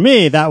 Except for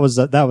me, that was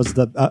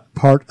the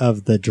part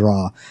of the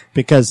draw,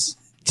 because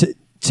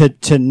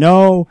to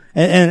know,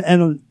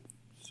 and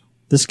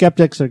the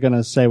skeptics are going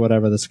to say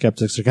whatever the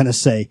skeptics are going to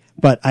say,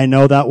 but I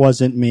know that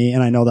wasn't me,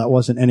 and I know that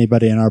wasn't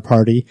anybody in our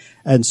party.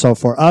 And so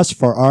for us,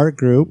 for our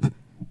group,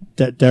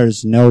 that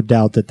there's no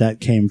doubt that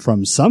came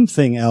from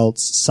something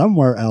else,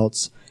 somewhere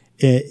else,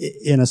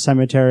 in a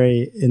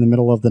cemetery in the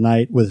middle of the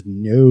night with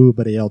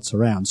nobody else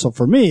around. So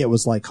for me, it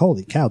was like,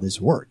 holy cow,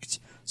 this worked.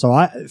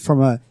 So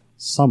from a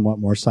somewhat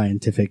more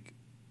scientific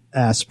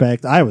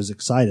aspect, I was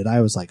excited.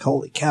 I was like,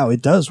 holy cow,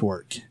 it does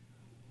work.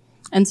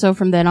 And so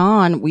from then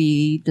on,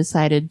 we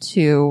decided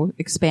to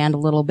expand a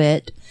little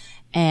bit,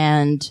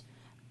 and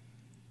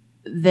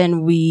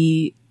then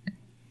we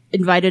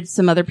invited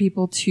some other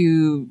people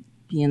to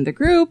be in the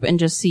group and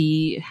just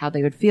see how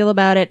they would feel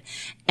about it.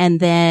 And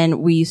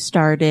then we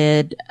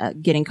started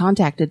getting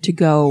contacted to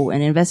go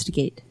and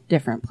investigate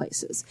different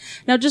places.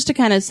 Now, just to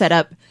kind of set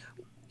up,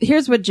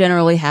 here's what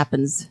generally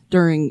happens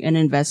during an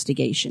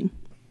investigation.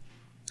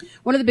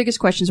 One of the biggest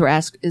questions we're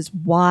asked is,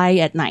 why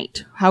at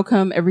night? How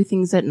come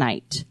everything's at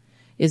night?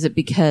 Is it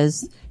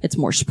because it's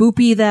more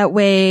spoopy that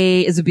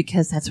way? Is it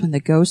because that's when the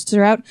ghosts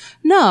are out?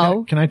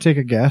 No. Can I take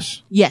a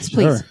guess? Yes,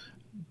 please. Sure.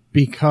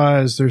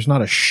 Because there's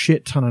not a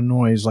shit ton of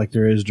noise like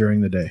there is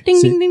during the day. Ding,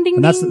 See, ding, ding, ding,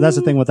 and that's ding.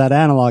 the thing with that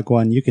analog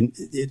one.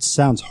 It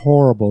sounds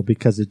horrible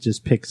because it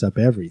just picks up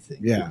everything.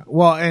 Yeah.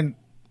 Well, and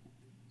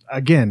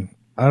again,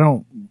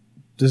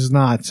 this is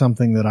not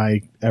something that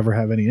I ever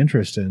have any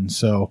interest in.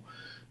 So,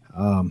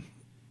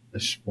 I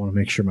just want to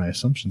make sure my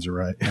assumptions are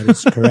right. That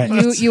is correct.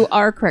 You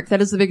are correct.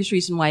 That is the biggest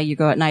reason why you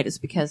go at night, is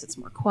because it's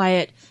more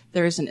quiet.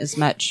 There isn't as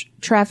much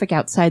traffic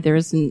outside. There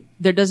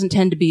doesn't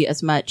tend to be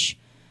as much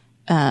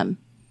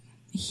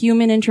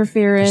human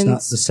interference. It's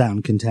not the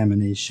sound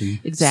contamination.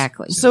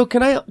 Exactly. So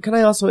can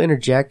I also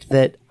interject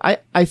that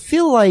I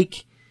feel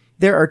like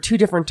there are two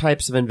different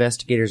types of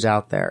investigators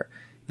out there.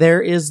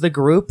 There is the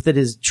group that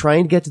is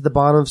trying to get to the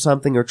bottom of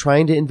something or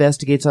trying to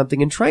investigate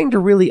something and trying to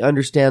really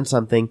understand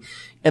something.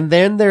 And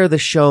then there are the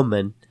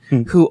showmen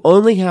who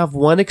only have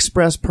one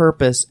express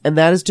purpose, and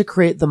that is to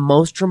create the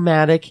most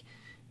dramatic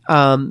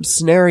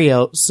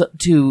scenario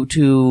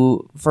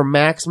for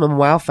maximum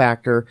wow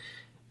factor.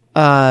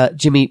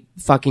 Jimmy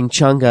fucking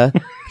Chunga.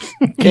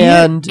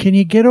 Can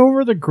you get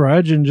over the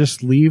grudge and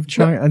just leave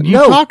China? You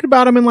No. talked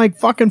about him in like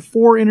fucking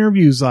 4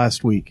 interviews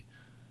last week.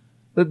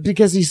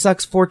 Because he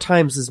sucks 4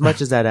 times as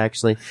much as that,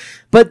 actually.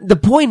 But the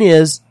point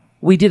is,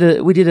 we did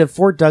a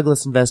Fort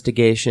Douglas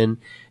investigation,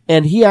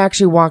 and he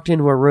actually walked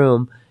into a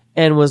room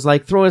and was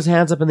like throwing his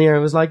hands up in the air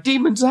and was like,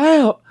 demons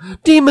out,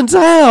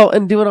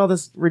 and doing all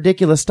this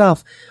ridiculous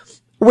stuff,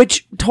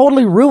 which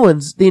totally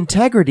ruins the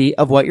integrity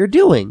of what you're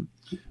doing.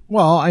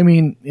 Well, I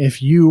mean,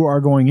 if you are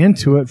going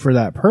into it for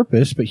that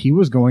purpose, but he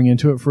was going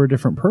into it for a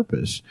different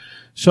purpose.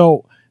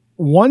 So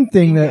one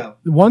thing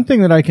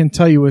that I can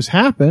tell you has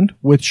happened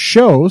with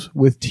shows,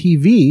 with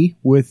TV,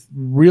 with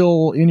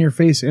real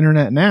in-your-face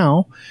internet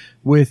now,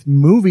 with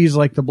movies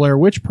like the Blair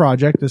Witch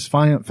Project, this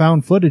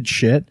found footage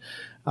shit,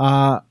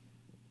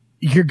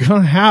 you're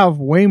going to have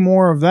way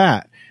more of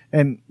that.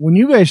 And when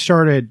you guys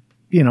started,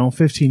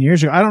 15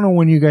 years ago, I don't know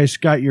when you guys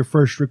got your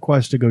first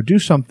request to go do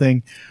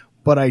something,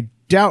 but I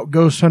doubt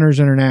Ghost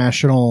Hunters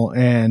International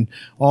and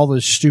all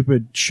the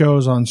stupid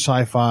shows on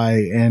Sci-Fi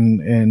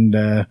and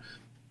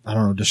I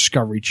don't know,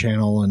 Discovery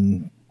Channel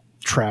and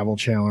Travel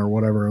Channel or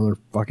whatever other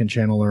fucking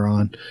channel they're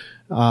on,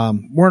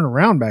 weren't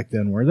around back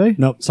then, were they?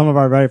 No, some of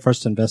our very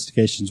first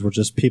investigations were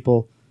just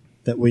people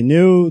that we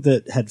knew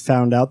that had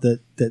found out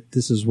that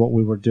this is what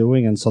we were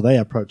doing, and so they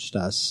approached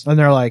us. And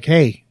they're like,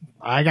 hey,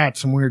 I got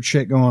some weird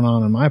shit going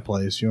on in my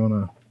place. You want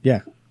to...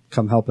 Yeah,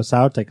 come help us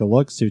out, take a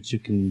look, see what you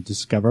can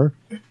discover.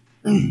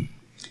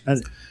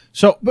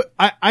 So, but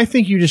I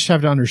think you just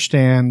have to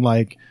understand,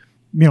 like,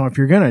 if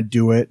you're going to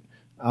do it,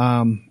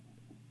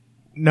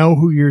 know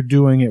who you're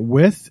doing it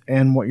with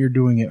and what you're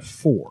doing it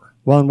for.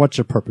 Well, and what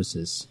your purpose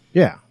is.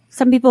 Yeah.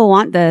 Some people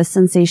want the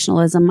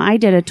sensationalism. I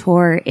did a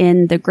tour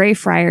in the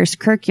Greyfriars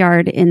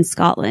Kirkyard in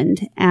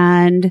Scotland,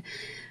 and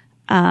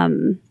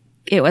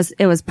it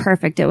was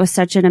perfect. It was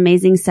such an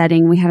amazing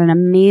setting. We had an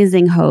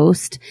amazing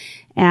host,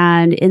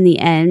 and in the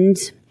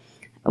end,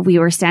 we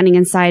were standing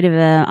inside of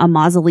a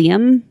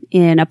mausoleum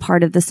in a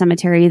part of the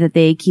cemetery that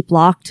they keep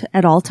locked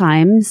at all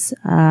times.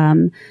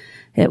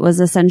 It was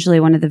essentially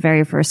one of the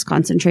very first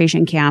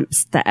concentration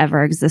camps that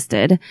ever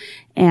existed.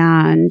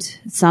 And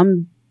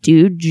some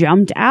dude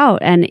jumped out,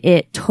 and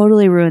it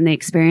totally ruined the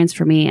experience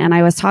for me. And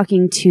I was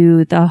talking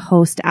to the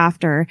host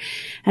after,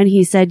 and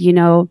he said,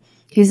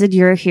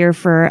 you're here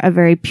for a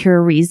very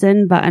pure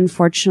reason, but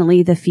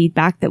unfortunately the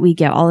feedback that we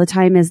get all the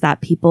time is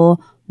that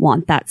people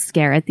want that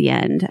scare at the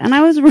end. And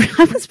I was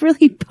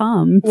really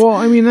bummed. Well,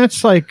 I mean,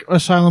 that's like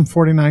Asylum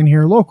 49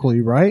 here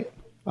locally, right?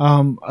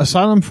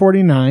 Asylum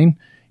 49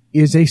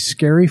 is a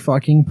scary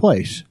fucking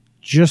place,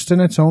 just in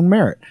its own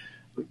merit.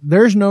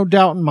 There's no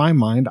doubt in my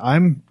mind.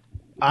 I'm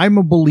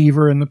a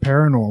believer in the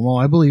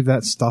paranormal. I believe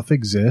that stuff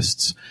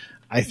exists.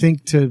 I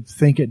think to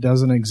think it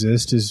doesn't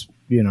exist is,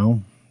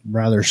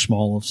 rather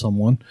small of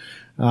someone.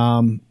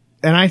 And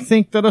I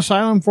think that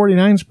Asylum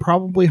 49 is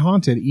probably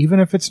haunted.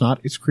 Even if it's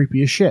not, it's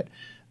creepy as shit.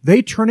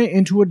 They turn it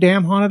into a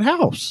damn haunted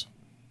house.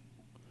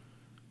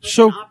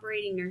 So an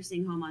operating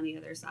nursing home on the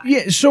other side.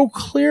 Yeah, so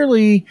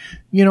clearly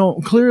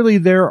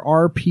there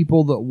are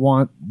people that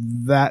want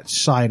that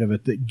side of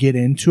it, that get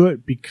into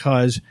it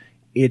because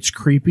it's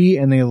creepy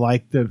and they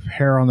like the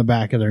hair on the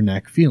back of their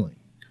neck feeling.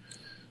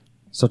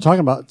 So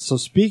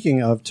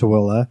speaking of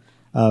Tooele,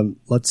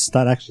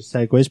 that actually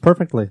segues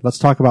perfectly. Let's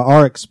talk about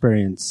our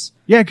experience.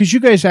 Yeah, because you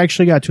guys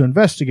actually got to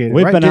investigate it,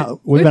 We've right? been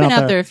out We've been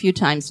out there a few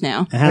times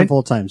now. A handful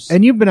of times.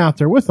 And you've been out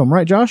there with them,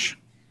 right, Josh?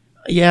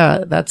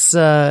 Yeah, that's,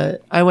 I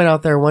went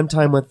out there one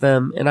time with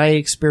them and I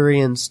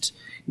experienced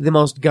the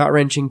most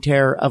gut-wrenching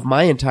terror of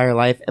my entire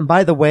life. And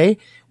by the way,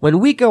 when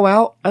we go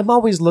out, I'm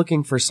always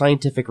looking for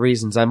scientific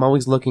reasons. I'm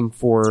always looking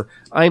for,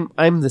 I'm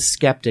the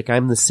skeptic,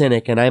 I'm the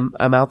cynic, and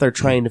I'm out there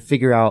trying to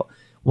figure out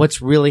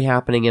what's really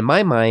happening in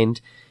my mind.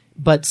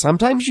 But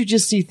sometimes you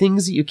just see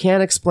things that you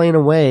can't explain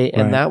away,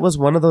 and that was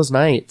one of those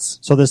nights.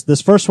 So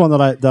this first one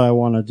that I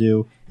want to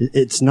do,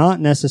 it's not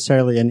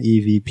necessarily an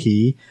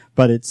EVP,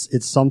 but it's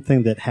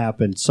something that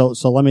happened. So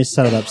let me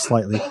set it up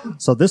slightly.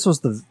 So this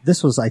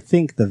was I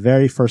think the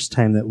very first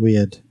time that we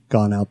had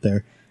gone out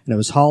there, and it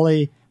was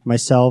Holly,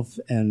 myself,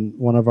 and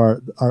one of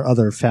our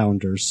other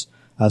founders.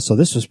 So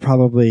this was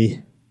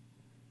probably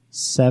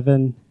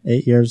 7-8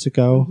 years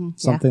ago,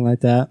 something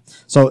like that.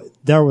 So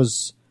there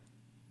was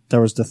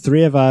the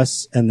three of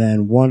us, and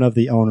then one of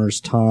the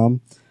owners,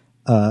 Tom,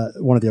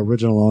 one of the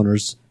original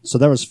owners. So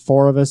there was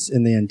 4 of us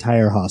in the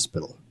entire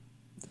hospital.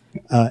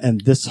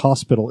 And this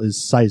hospital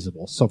is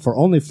sizable. So for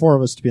only 4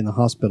 of us to be in the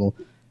hospital,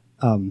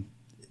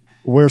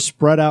 we're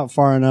spread out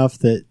far enough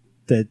that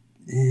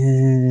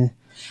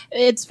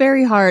it's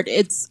very hard.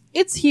 It's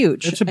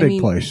huge. It's a big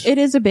place. It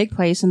is a big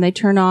place, and they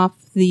turn off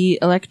the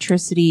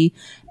electricity.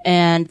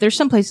 And there's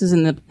some places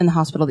in the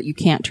hospital that you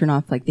can't turn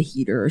off, like the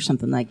heater or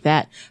something like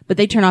that. But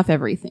they turn off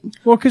everything.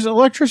 Well, because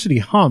electricity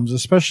hums,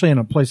 especially in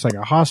a place like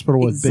a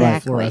hospital with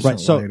big fluorescent right.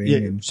 So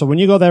lighting. So when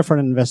you go there for an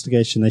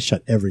investigation, they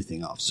shut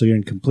everything off. So you're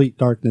in complete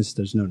darkness.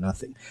 There's no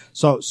nothing.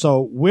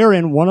 So we're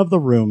in one of the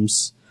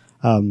rooms,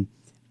 and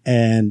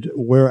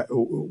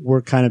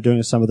we're kind of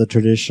doing some of the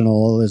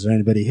traditional. Is there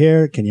anybody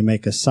here? Can you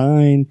make a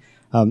sign?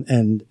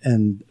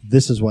 And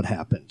this is what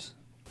happened.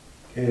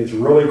 Okay, it's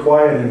really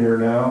quiet in here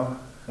now.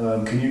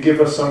 Can you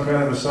give us some kind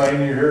of a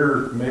sign you're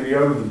here, maybe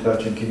other than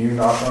touching? Can you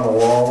knock on a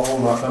wall,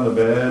 knock on the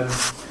bed?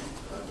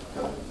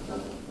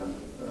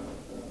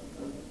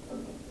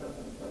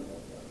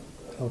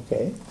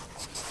 Okay.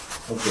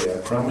 Okay,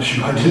 I promise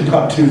you I did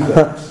not do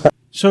that.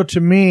 So to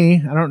me,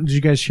 did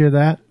you guys hear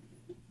that?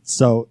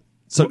 So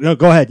no,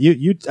 go ahead.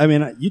 You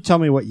tell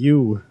me what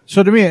you.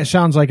 So to me, it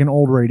sounds like an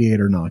old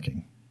radiator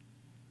knocking.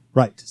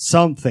 Right.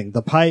 Something.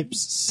 The pipes,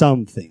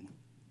 something.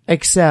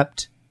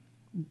 Except,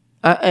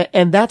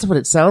 and that's what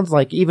it sounds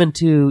like, even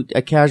to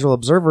a casual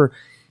observer,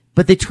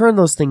 but they turn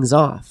those things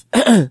off.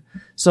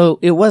 So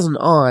it wasn't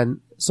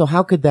on. So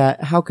how could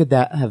that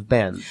have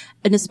been?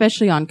 And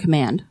especially on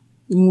command.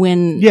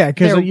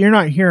 Because you're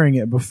not hearing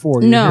it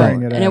before. You're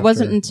hearing it and it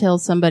wasn't until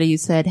somebody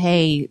said,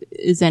 "Hey,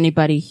 is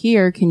anybody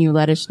here? Can you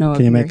let us know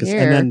if you're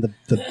here?" And then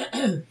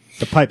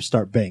the pipes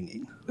start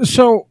banging.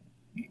 So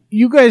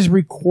you guys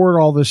record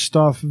all this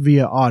stuff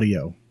via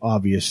audio,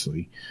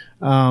 obviously.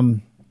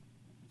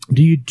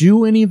 Do you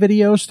do any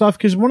video stuff?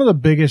 Because one of the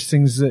biggest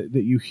things that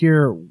you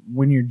hear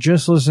when you're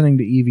just listening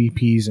to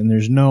EVPs and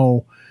there's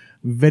no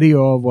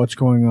video of what's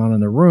going on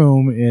in the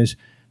room is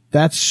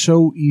that's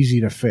so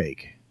easy to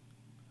fake.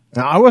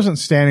 Now, I wasn't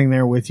standing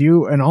there with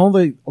you, and all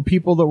the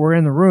people that were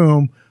in the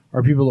room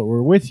are people that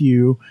were with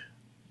you.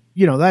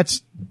 You know,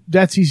 that's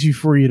easy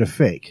for you to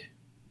fake.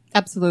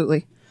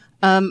 Absolutely.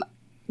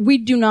 We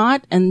do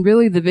not, and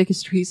really the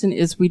biggest reason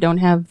is we don't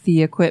have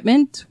the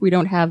equipment. We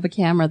don't have a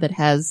camera that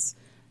has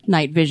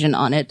night vision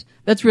on it.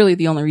 That's really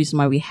the only reason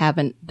why we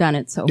haven't done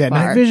it so far.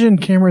 Night vision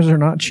cameras are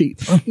not cheap.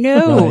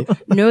 No,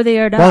 no, they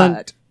are not.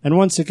 Well, and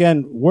once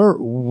again,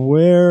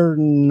 we're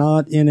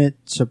not in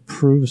it to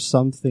prove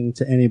something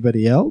to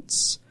anybody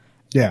else.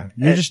 Yeah,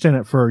 you're just in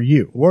it for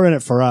you. We're in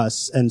it for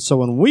us, and so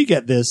when we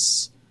get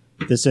this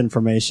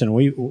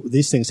information,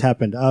 these things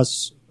happen to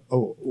us.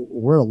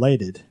 We're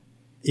elated,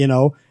 you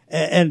know.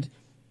 And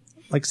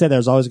like I said,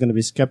 there's always going to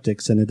be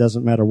skeptics, and it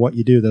doesn't matter what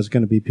you do. There's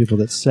going to be people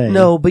that say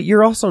no. But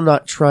you're also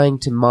not trying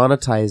to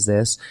monetize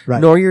this, right.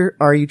 Nor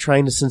are you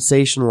trying to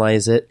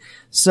sensationalize it.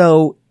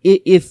 So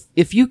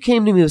if you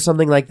came to me with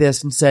something like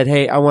this and said,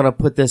 "Hey, I want to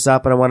put this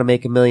up and I want to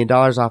make $1 million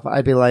off,"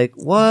 I'd be like,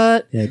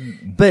 "What?" Yeah.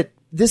 But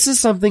this is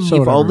something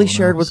you've only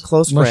shared with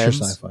close friends.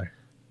 You're sci-fi.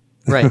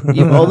 Right.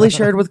 You've only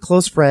shared with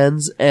close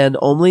friends, and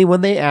only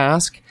when they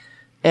ask,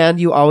 and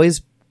you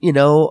always, you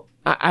know.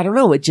 I don't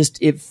know.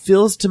 It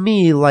feels to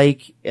me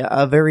like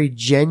a very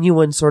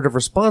genuine sort of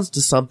response to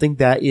something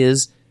that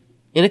is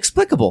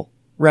inexplicable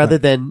rather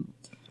than.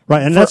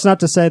 Right. And that's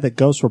not to say that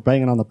ghosts were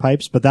banging on the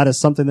pipes, but that is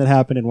something that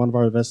happened in one of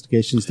our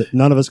investigations that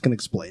none of us can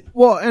explain.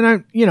 Well,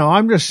 and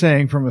I'm just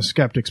saying from a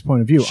skeptic's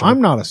point of view, sure.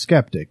 I'm not a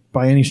skeptic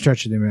by any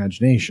stretch of the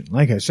imagination.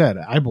 Like I said,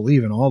 I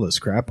believe in all this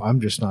crap.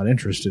 I'm just not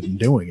interested in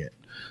doing it.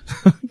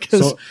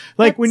 Because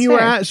when you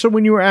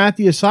were at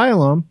the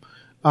asylum,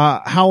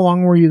 how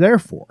long were you there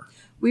for?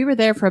 We were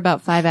there for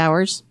about 5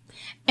 hours.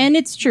 And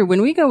it's true.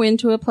 When we go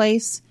into a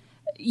place,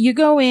 you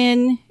go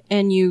in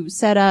and you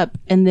set up,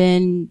 and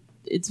then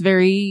it's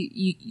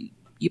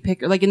you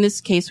pick, like in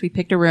this case, we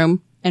picked a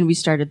room and we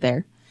started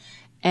there.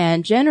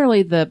 And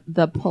generally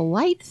the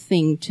polite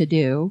thing to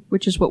do,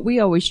 which is what we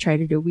always try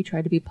to do, we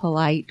try to be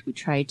polite. We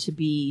try to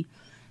be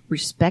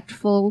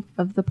respectful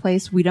of the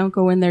place. We don't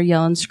go in there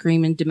yelling,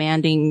 screaming,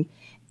 demanding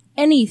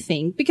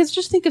anything. Because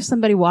just think if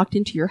somebody walked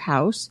into your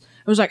house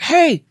and was like,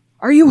 "Hey,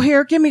 Are you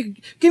here? Give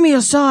me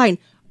a sign.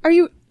 Are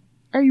you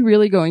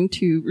really going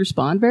to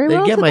respond very They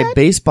well get to my that?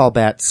 baseball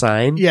bat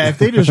sign. Yeah, if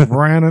they just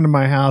ran into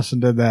my house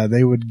and did that,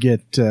 they would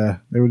get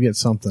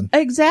something.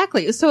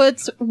 Exactly. So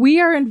we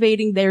are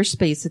invading their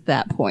space at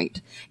that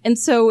point. And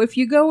so if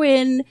you go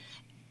in,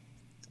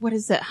 what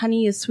is that?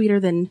 Honey is sweeter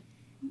than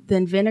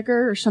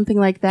vinegar or something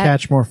like that.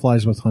 Catch more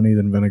flies with honey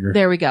than vinegar.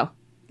 There we go.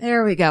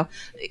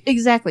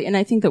 Exactly. And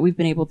I think that we've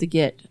been able to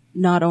get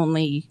not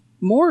only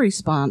more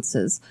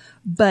responses,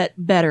 but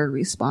better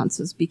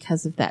responses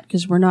because of that.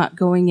 Because we're not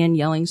going in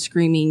yelling,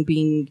 screaming,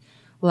 being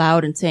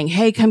loud and saying,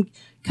 "Hey, come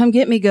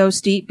get me,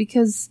 ghosty,"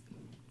 because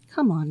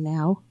come on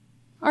now.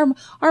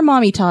 Our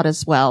mommy taught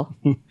us well.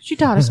 She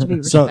taught us to be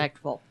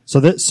respectful. So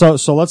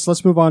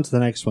let's move on to the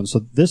next one.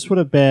 So this would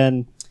have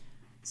been.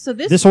 So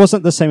this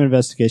wasn't the same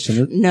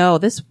investigation. No,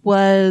 this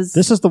was.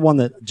 This is the one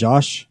that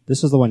Josh.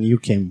 This is the one you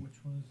came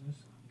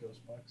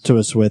to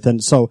us with,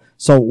 and so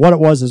what it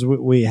was is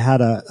we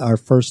had our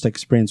first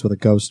experience with a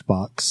ghost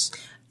box.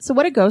 So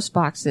what a ghost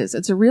box is,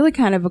 it's a really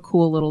kind of a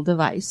cool little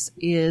device.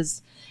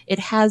 Is it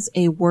has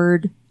a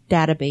word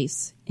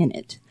database in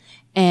it,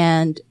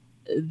 and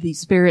the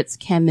spirits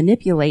can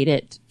manipulate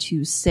it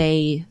to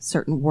say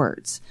certain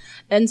words.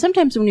 And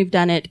sometimes when we've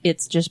done it,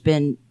 it's just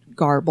been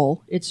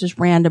garble. It's just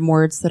random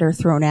words that are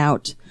thrown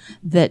out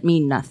that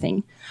mean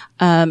nothing.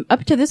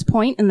 Up to this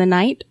point in the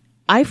night,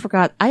 I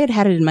forgot. I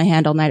had it in my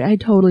hand all night. I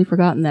had totally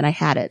forgotten that I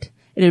had it.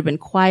 It had been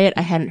quiet.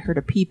 I hadn't heard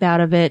a peep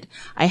out of it.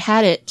 I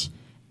had it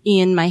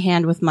in my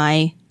hand with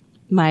my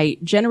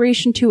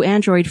Generation 2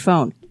 Android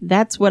phone.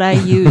 That's what I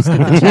used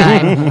at the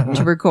time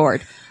to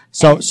record.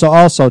 So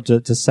also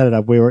to set it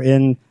up, we were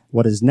in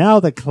what is now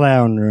the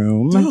clown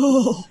room,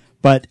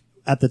 but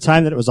at the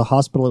time that it was a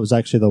hospital, it was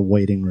actually the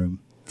waiting room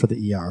for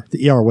the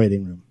ER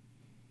waiting room.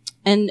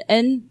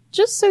 And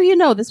just so you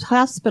know, this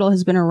hospital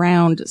has been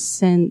around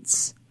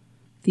since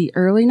the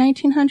early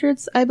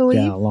 1900s, I believe.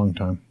 Yeah, a long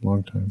time.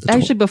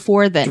 Actually,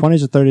 before then.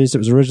 20s or 30s. It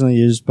was originally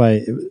used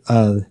by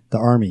the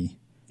Army.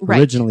 Right.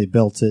 Originally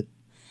built it.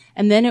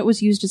 And then it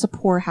was used as a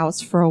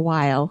poorhouse for a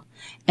while.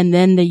 And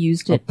then they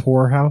used it. A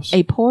poorhouse?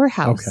 A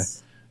poorhouse. Okay.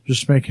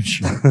 Just making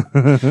sure.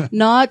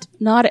 Not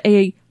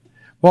a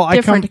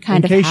different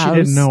kind of house. In case you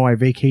didn't know, I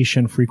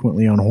vacation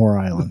frequently on Whore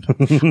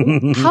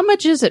Island. How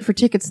much is it for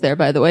tickets there,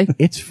 by the way?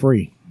 It's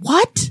free.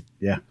 What?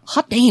 Yeah.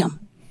 Hot damn.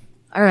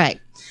 All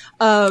right.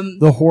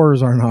 The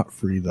whores are not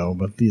free though,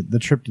 but the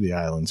trip to the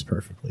island's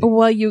perfectly.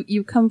 Well,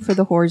 you come for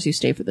the whores, you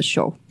stay for the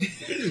show.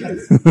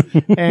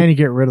 And you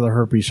get rid of the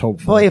herpes,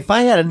 hopefully. Boy, if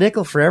I had a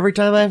nickel for every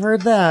time I've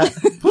heard that,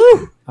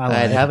 whew,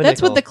 I'd have a That's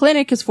nickel. what the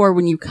clinic is for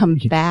when you come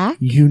back.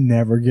 You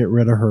never get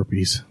rid of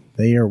herpes.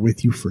 They are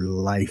with you for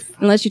life.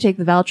 Unless you take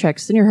the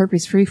Valtrex, then you're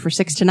herpes free for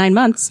 6 to 9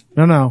 months.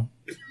 No.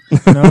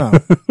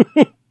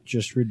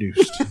 Just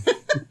reduced.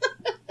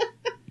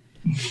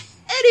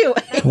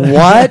 Anyway.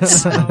 What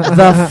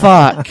the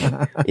fuck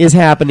is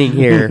happening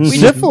here?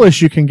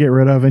 Syphilis you can get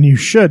rid of, and you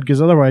should,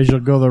 because otherwise you'll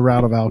go the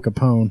route of Al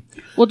Capone.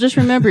 Well, just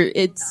remember,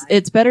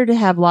 it's better to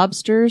have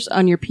lobsters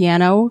on your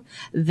piano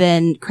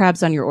than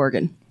crabs on your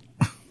organ.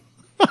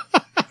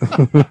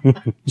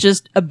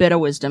 Just a bit of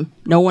wisdom.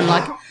 No one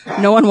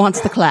wants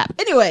the clap.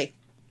 Anyway.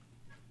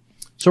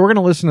 So we're going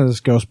to listen to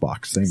this ghost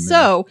box thing.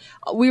 So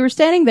we were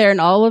standing there,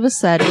 and all of a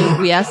sudden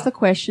we asked the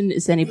question,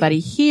 is anybody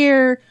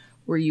here?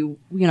 Were you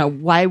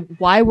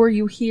why were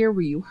you here?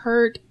 Were you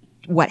hurt?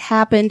 What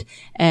happened?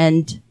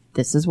 And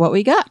this is what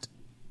we got.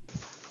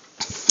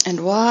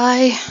 And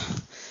why?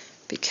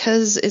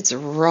 Because it's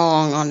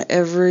wrong on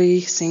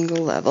every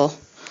single level.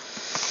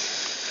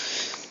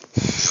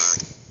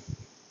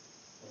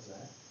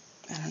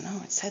 I don't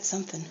know. It said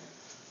something.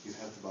 You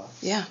have the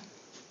box? Yeah.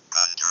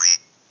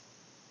 Country.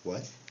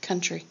 What?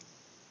 Country.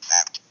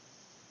 Fact.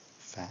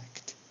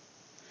 Fact?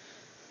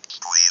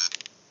 Squeeze.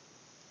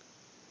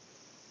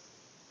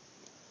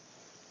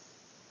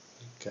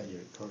 Got your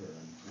recorder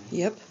on. Right?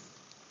 Yep.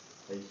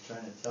 Are you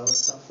trying to tell us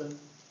something?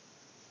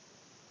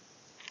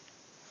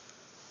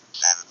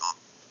 Sample.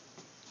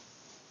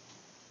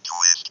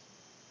 Twist.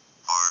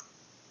 Harm.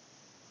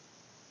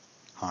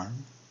 Harm?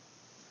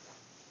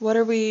 What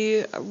are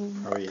we... Are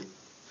we...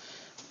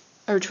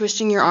 Are we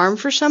twisting your arm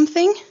for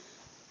something?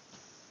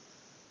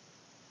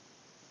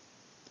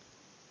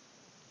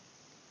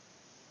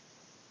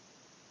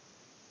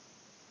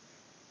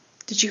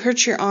 Did you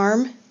hurt your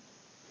arm?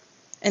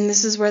 And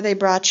this is where they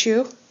brought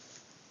you?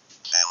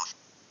 Self.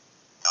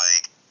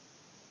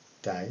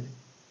 Died?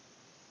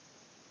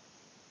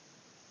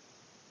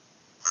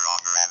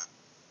 Program.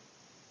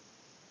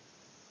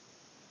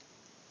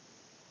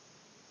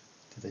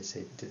 Did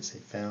it say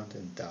found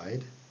and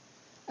died?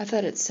 I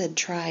thought it said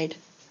tried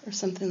or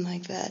something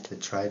like that. They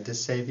tried to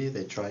save you?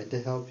 They tried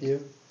to help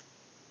you?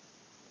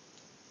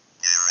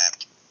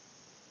 Direct.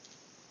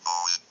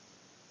 Hose.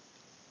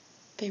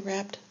 They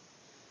wrapped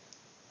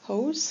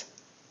hose?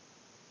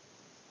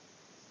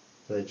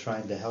 Were they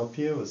trying to help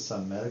you with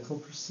some medical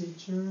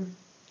procedure?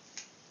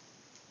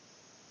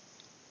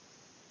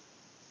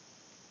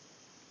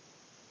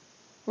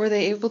 Were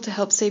they able to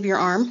help save your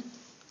arm?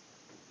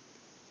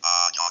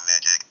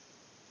 Automatic.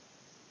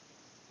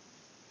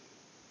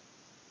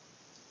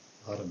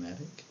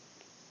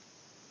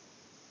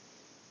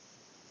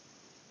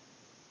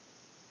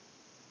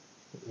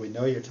 We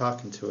know you're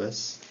talking to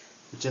us.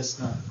 We're just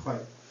not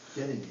quite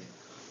getting you.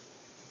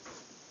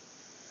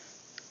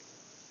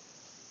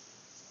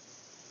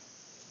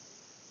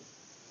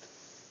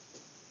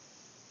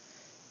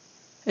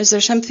 Is there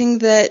something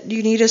that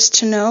you need us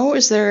to know?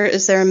 Is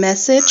there a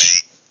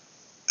message?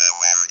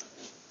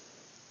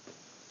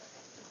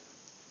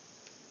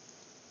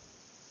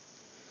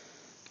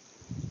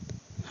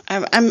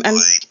 I'm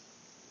Wait.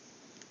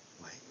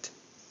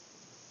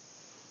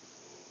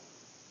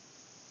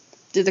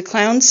 Did the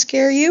clowns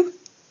scare you?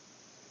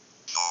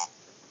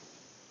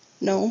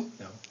 No.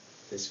 No,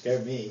 they scare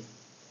me.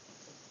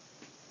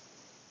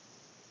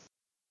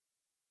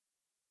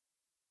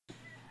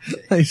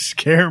 They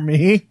scare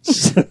me.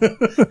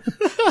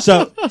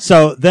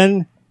 So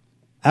then,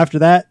 after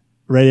that,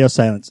 radio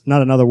silence.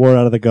 Not another word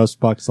out of the ghost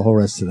box the whole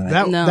rest of the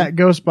night. That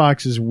ghost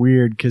box is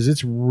weird because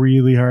it's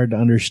really hard to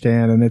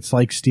understand, and it's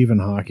like Stephen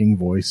Hawking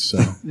voice. So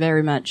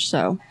Very much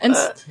so. And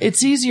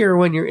It's easier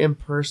when you're in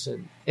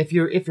person. If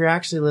you're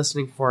actually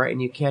listening for it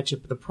and you catch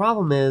it. But the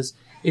problem is,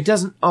 it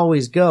doesn't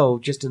always go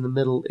just in the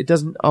middle. It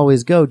doesn't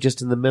always go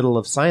just in the middle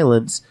of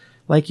silence.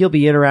 Like you'll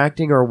be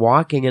interacting or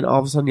walking, and all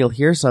of a sudden you'll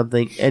hear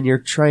something, and you're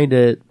trying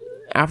to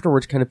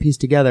afterwards kind of piece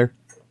together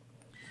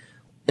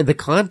in the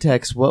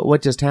context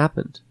what just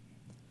happened.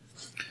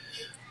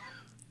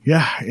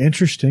 yeah,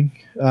 interesting.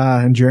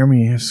 And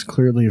Jeremy is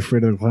clearly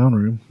afraid of the clown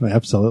room.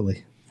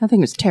 Absolutely. that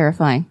thing was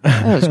terrifying.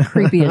 That was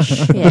creepy as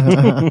shit.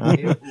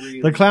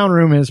 The clown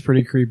room is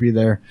pretty creepy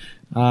there.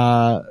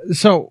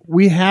 So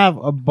we have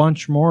a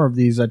bunch more of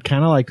these. I'd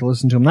kind of like to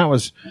listen to them. That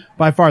was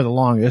by far the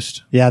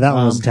longest. Yeah, that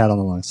one was a tad on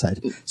the long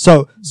side.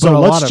 So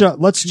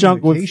let's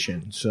jump with.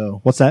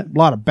 So What's that? a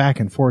lot of back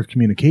and forth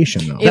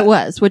communication, though. It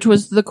was, which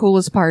was the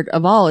coolest part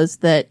of all, is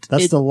that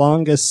That's the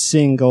longest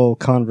single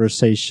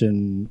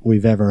conversation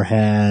we've ever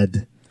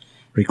had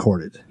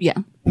recorded. Yeah.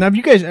 Now, have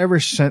you guys ever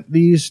sent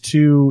these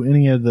to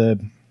any of the,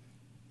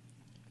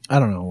 I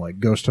don't know, like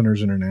Ghost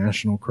Hunters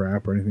International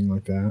crap or anything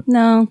like that?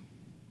 No.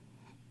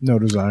 No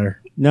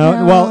desire. No,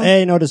 No. well,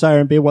 A, no desire,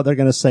 and B, what they're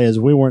going to say is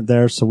we weren't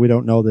there, so we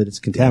don't know that it's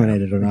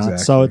contaminated or not.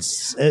 exactly.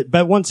 So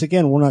but once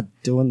again, we're not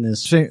doing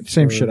this.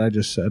 Same shit I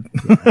just said,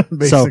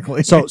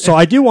 basically. So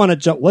I do want to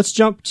jump.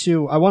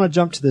 I want to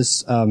jump to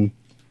this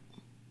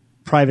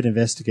private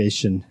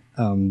investigation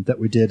that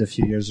we did a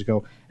few years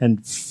ago, and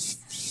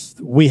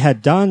we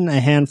had done a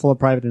handful of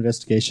private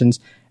investigations.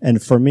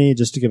 And for me,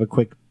 just to give a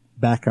quick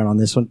background on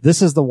this one,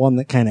 this is the one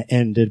that kind of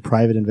ended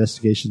private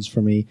investigations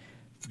for me,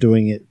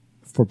 doing it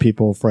for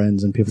people,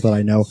 friends, and people that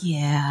I know.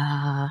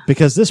 Yeah.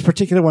 Because this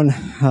particular one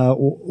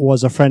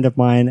was a friend of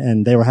mine,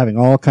 and they were having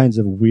all kinds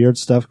of weird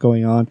stuff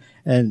going on.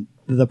 And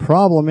the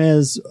problem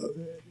is,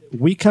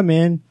 we come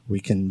in,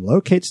 we can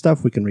locate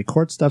stuff, we can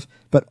record stuff,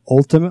 but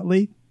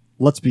ultimately,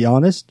 let's be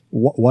honest,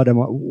 what am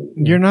I?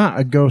 You're not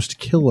a ghost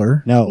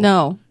killer. No.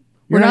 No.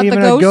 You're We're not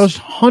even the a ghost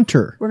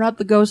hunter. We're not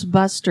the ghost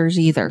busters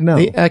either. No.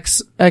 The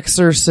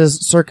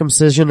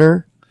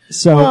circumcisioner.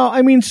 So, Well,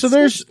 I mean, so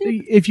there's,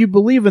 if you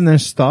believe in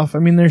this stuff, I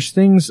mean, there's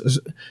things,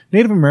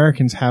 Native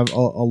Americans have a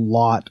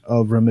lot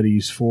of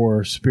remedies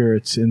for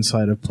spirits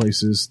inside of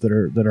places that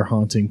are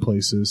haunting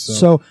places.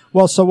 So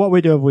what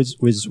we do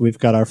is we've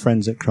got our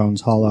friends at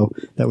Crone's Hollow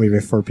that we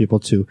refer people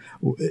to,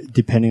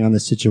 depending on the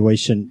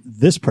situation.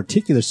 This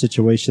particular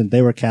situation,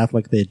 they were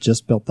Catholic. They had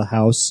just built the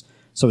house.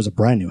 So it was a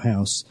brand new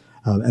house.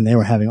 And they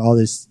were having all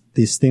these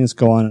things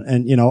go on.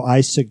 And, I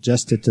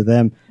suggested to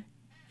them,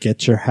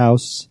 get your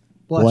house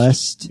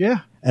blessed.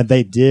 Yeah. And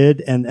they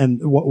did.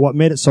 And what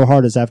made it so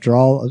hard is after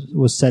all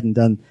was said and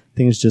done,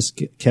 things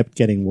just kept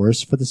getting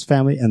worse for this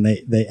family, and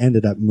they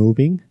ended up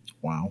moving.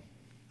 Wow.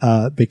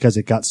 Because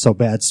it got so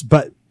bad.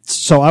 But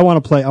so I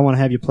want to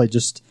have you play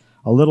just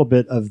a little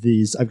bit of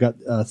these. I've got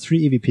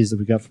 3 EVPs that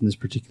we got from this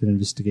particular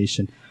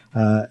investigation.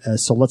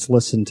 So let's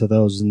listen to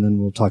those, and then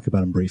we'll talk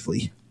about them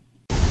briefly.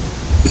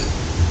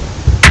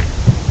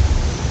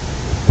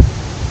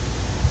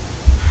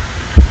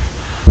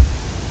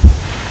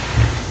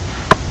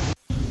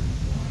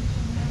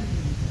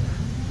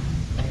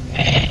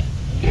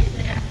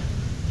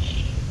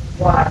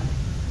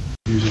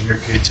 Using your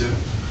K2?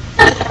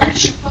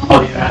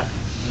 Oh, yeah.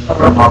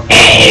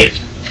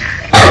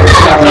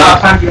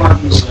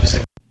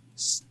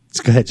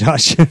 Let's go ahead,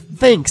 Josh.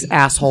 Thanks,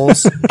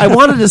 assholes. I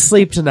wanted to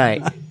sleep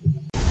tonight.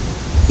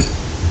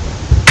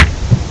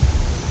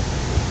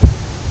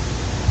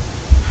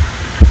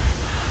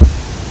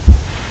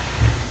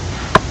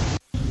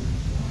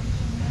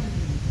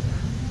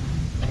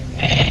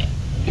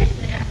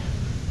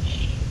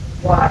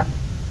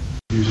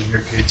 Using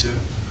your K2?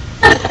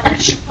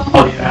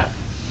 Oh, yeah.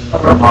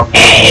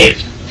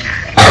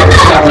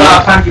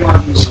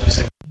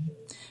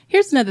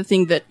 Here's another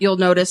thing that you'll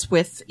notice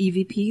with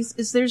EVPs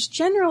is there's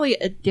generally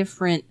a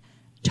different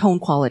tone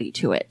quality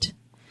to it.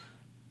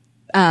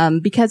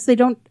 Because they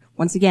don't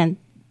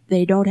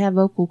have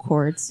vocal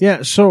cords.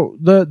 Yeah. So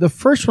the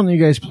first one that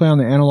you guys play on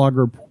the analog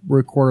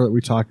recorder that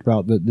we talked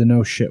about, the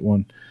no shit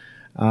one,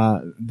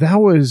 that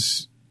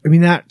was I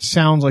mean, that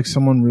sounds like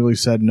someone really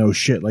said no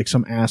shit, like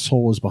some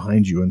asshole was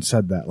behind you and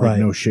said that, like, Right.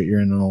 no shit,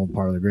 you're in an old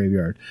part of the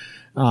graveyard.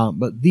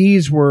 But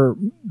these were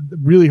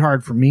really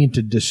hard for me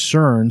to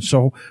discern.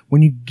 So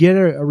when you get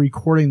a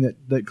recording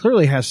that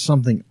clearly has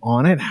something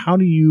on it, how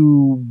do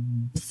you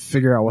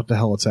figure out what the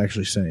hell it's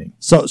actually saying?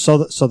 So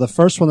the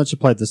first one that you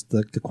played,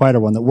 the quieter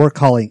one that we're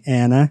calling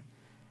Anna,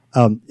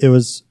 it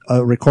was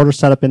a recorder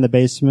set up in the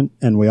basement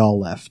and we all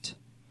left.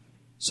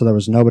 So there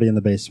was nobody in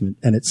the basement,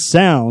 and it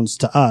sounds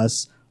to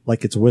us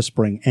like it's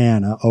whispering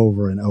Anna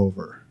over and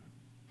over.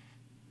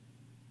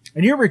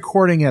 And you're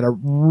recording at a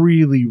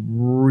really,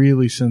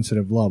 really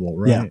sensitive level,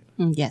 right?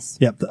 Yeah. Yes.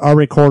 Yep. Our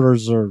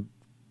recorders are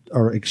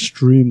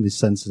extremely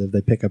sensitive.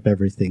 They pick up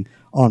everything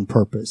on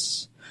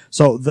purpose.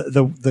 So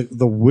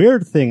the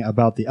weird thing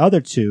about the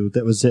other two,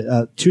 that was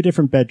two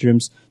different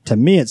bedrooms, to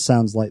me it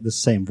sounds like the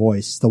same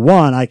voice. The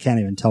one, I can't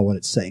even tell what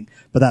it's saying.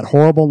 But that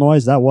horrible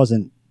noise, that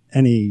wasn't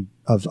any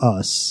of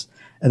us.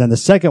 And then the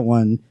second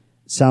one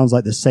sounds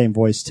like the same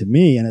voice to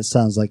me, and it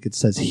sounds like it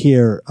says,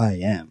 "Here I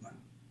am."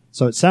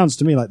 So it sounds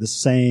to me like the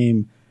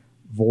same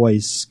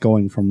voice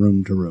going from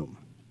room to room.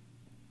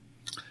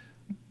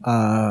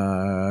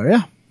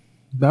 Yeah.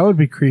 That would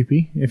be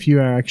creepy if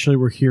you actually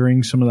were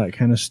hearing some of that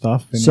kind of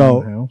stuff in your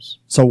own house.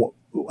 So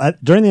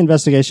during the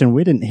investigation,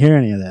 we didn't hear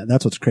any of that.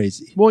 That's what's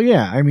crazy. Well,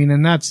 yeah. I mean,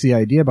 and that's the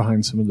idea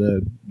behind some of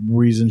the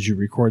reasons you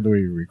record the way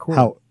you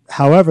record.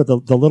 However,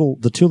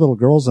 the two little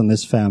girls in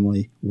this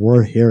family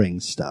were hearing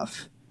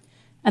stuff.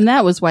 And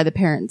that was why the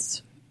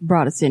parents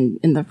brought us in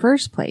the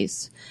first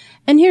place.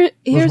 And here's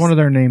Was one of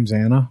their names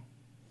Anna?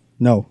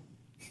 No.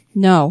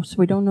 No, so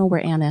we don't know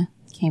where Anna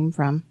came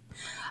from.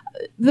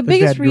 The dead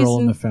biggest girl reason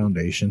in the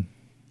foundation.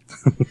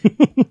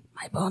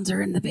 my bones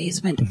are in the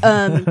basement.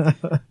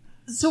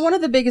 So one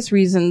of the biggest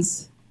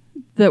reasons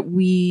that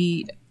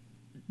we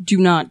do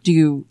not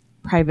do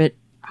private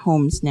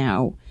homes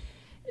now,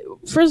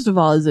 first of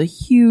all, is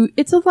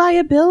it's a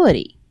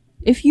liability.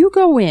 If you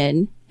go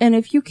in and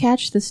if you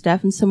catch this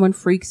stuff and someone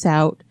freaks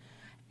out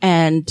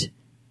and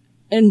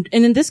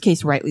in this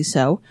case, rightly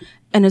so,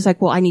 and is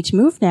like, well, I need to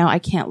move now. I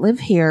can't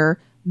live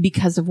here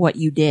because of what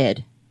you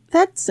did.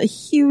 That's a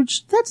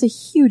huge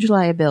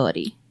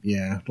liability.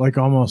 Yeah, like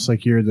almost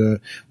like you're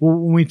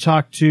when we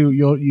talk to,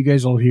 you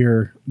guys will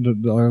hear,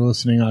 our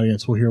listening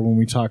audience will hear when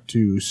we talk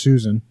to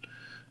Susan.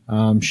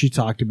 She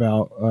talked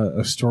about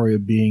a story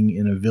of being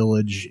in a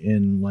village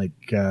in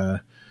like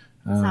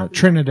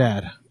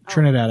Trinidad.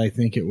 Trinidad, I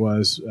think it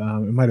was.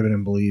 It might have been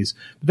in Belize.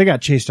 But they got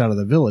chased out of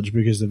the village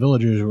because the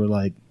villagers were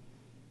like,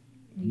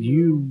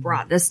 you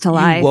brought this to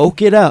life. You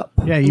woke it up.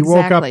 Yeah, you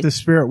woke up the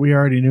spirit we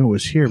already knew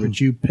was here, but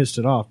you pissed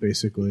it off,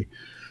 basically.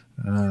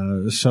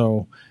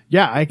 So,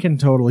 yeah, I can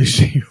totally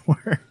see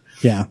where.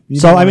 Yeah. You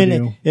So, know I what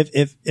mean,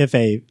 if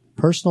a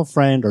personal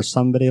friend or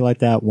somebody like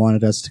that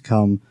wanted us to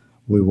come,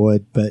 we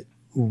would. But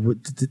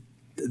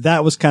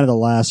that was kind of the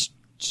last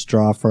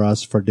straw for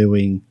us for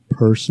doing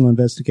personal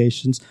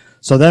investigations.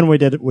 So then we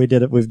did it.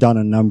 We've done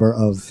a number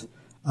of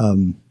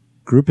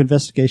group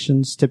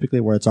investigations, typically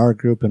where it's our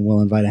group and we'll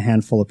invite a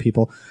handful of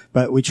people.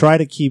 But we try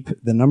to keep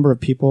the number of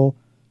people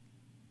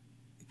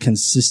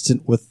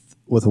consistent with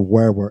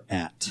where we're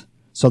at.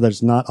 So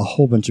there's not a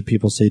whole bunch of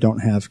people, so you don't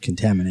have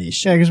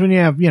contamination. Yeah, because when you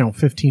have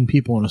 15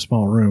 people in a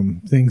small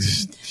room,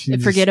 things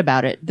Forget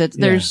about it.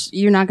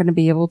 You're not going to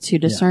be able to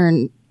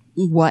discern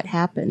what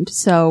happened.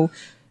 So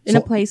in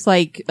a place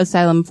like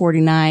Asylum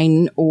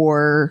 49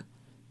 or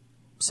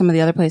some of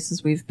the other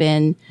places we've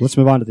been. Let's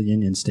move on to the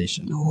Union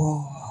Station.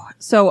 Oh,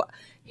 so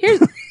here's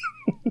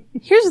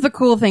the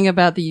cool thing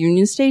about the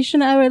Union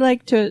Station. I would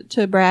like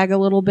to brag a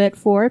little bit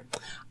for.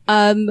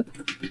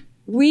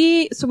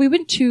 We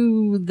went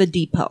to the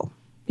depot,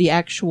 the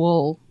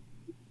actual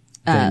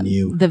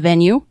the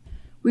venue.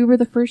 We were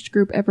the first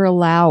group ever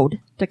allowed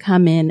to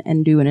come in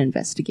and do an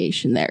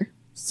investigation there.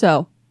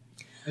 So,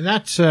 and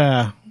that's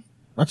an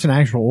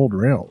actual old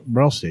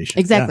rail station.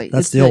 Exactly. Yeah,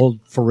 that's the old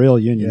for real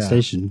Union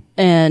Station.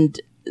 And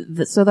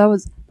so that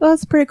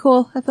was pretty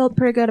cool. I felt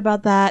pretty good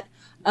about that.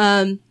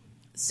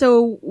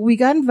 So we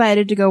got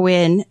invited to go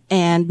in,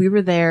 and we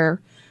were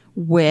there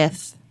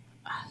with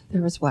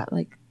there was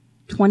like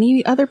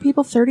 20 other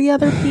people, 30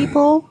 other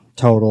people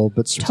total,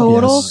 but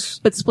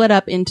split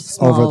up into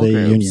small over the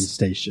groups. Union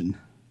Station.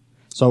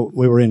 So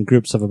we were in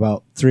groups of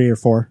about 3 or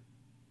 4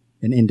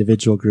 in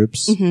individual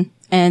groups. Mm-hmm.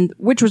 And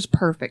which was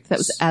perfect. That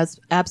was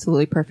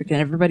absolutely perfect. And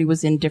everybody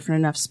was in different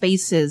enough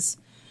spaces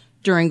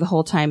during the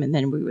whole time. And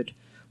then we would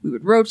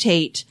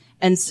rotate.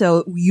 And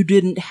so you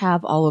didn't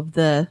have all of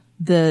the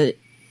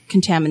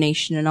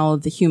contamination and all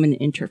of the human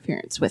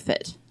interference with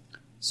it.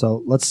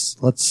 So let's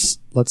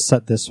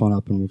set this one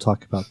up and we'll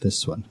talk about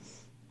this one.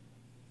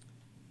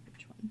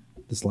 Which one?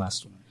 This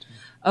last one.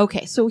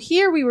 Okay. So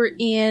here we were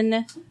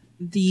in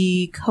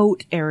the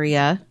coat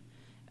area,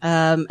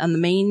 on the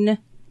main,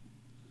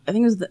 I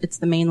think it's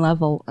the main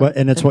level.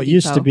 And it's what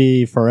used to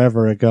be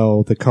forever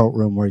ago, the coat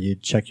room where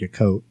you'd check your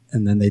coat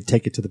and then they'd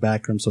take it to the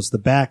back room. So it's the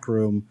back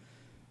room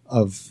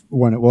of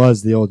when it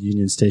was the old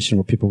Union Station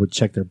where people would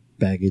check their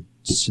baggage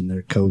and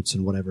their coats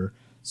and whatever.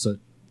 So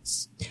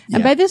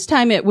And by this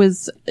time it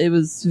was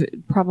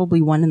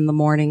probably 1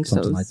 a.m, so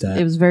Something like that.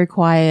 it was very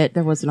quiet.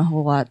 There wasn't a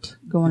whole lot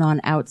going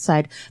on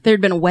outside. There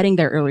had been a wedding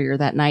there earlier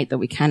that night that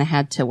we kind of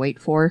had to wait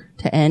for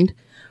to end,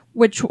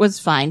 which was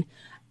fine.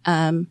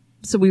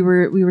 So we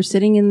were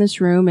sitting in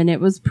this room and it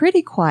was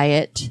pretty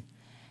quiet,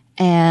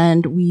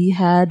 and we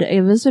had a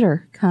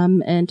visitor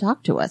come and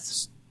talk to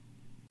us.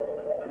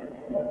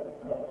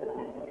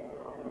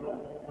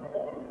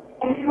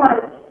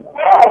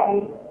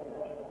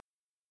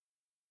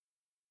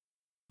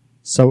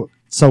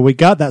 So we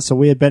got that. So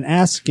we had been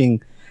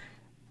asking,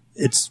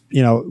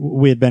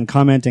 we had been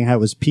commenting how it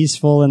was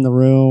peaceful in the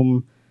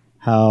room,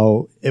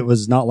 how it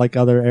was not like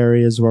other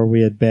areas where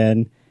we had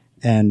been.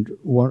 And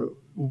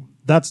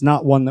that's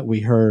not one that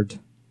we heard.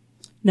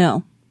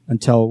 No.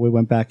 Until we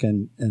went back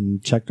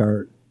and checked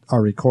our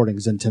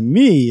recordings. And to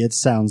me, it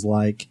sounds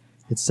like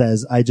it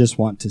says, I just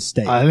want to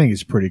stay. I think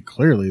it's pretty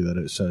clearly that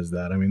it says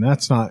that. I mean,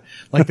 that's not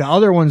like the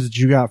other ones that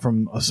you got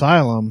from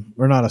Asylum,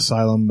 or not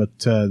Asylum, but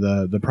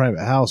the private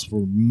house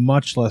were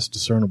much less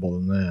discernible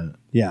than that.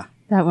 Yeah.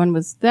 That one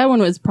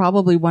was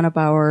probably one of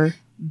our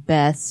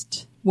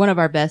best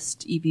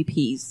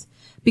EVPs,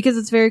 because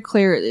it's very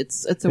clear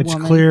it's a woman. It's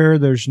clear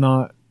there's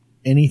not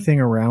anything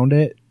around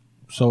it,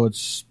 so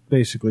it's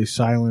basically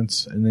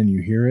silence, and then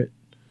you hear it.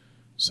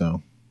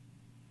 So,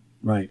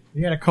 right.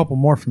 You had a couple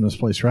more from this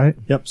place, right?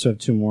 Yep. So I have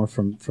 2 more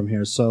from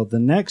here. So the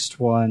next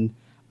one,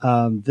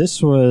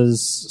 this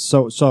was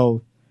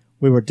so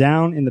we were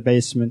down in the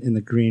basement in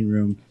the green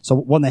room. So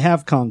when they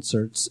have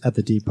concerts at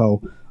the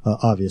depot,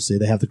 obviously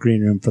they have the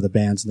green room for the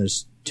bands, and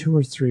there's 2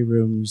 or 3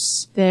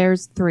 rooms.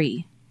 There's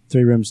 3.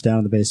 3 rooms down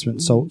in the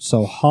basement.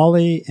 So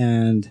Holly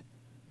and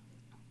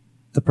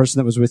the person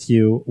that was with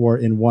you were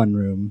in one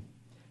room,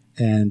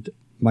 and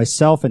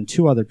myself and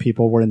 2 other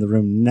people were in the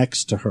room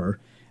next to her,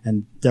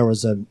 and there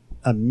was a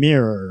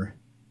mirror.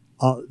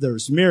 There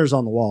was mirrors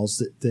on the walls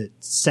that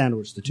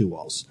sandwiched the 2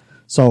 walls.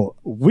 So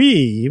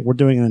we were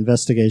doing an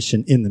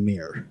investigation in the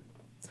mirror.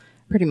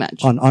 Pretty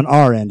much. On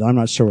our end. I'm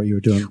not sure what you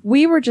were doing.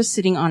 We were just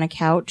sitting on a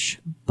couch,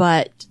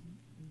 but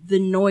the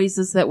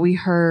noises that we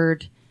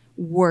heard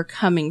were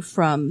coming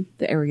from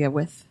the area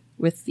with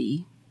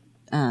the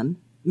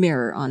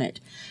mirror on it.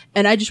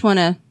 And I just want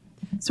to,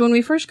 so when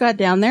we first got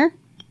down there,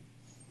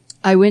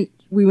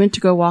 we went to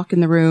go walk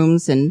in the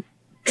rooms and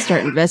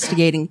start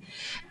investigating.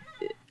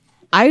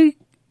 I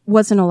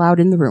wasn't allowed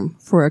in the room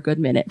for a good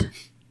minute.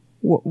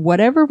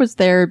 Whatever was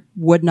there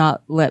would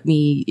not let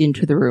me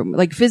into the room.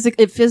 Like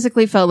it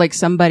physically felt like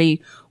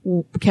somebody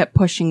kept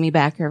pushing me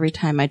back every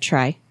time I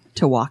try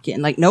to walk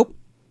in. Like, nope,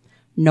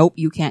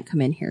 you can't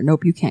come in here.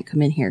 Nope, you can't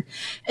come in here.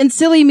 And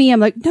silly me, I'm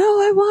like, no,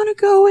 I want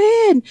to go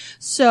in.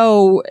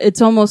 So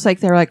it's almost like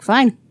they're like,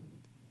 fine,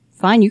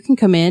 you can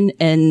come in.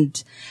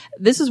 And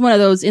this is one of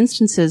those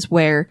instances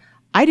where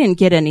I didn't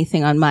get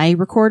anything on my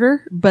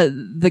recorder, but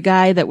the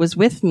guy that was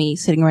with me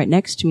sitting right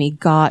next to me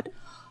got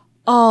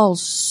all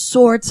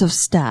sorts of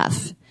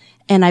stuff.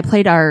 And I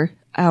played our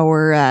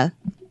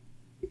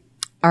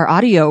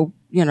audio,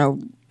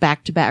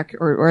 back to back,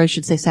 or I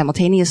should say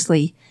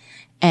simultaneously.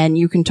 And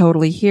you can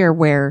totally hear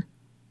where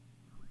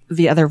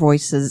the other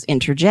voices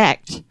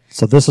interject.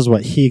 So this is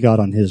what he got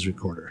on his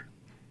recorder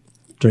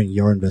during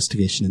your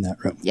investigation in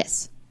that room.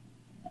 Yes.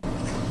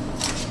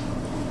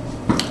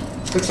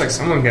 Looks like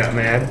someone got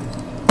mad.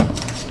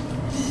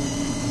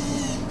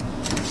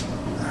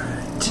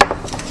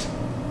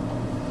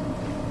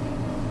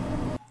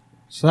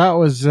 So that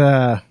was,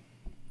 that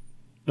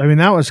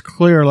was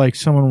clear, like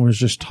someone was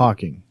just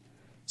talking.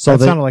 So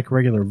that sounded like a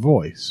regular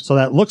voice. So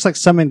that looks like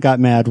someone got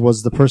mad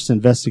was the person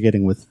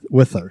investigating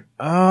with her.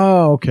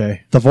 Oh,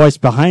 okay. The voice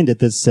behind it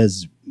that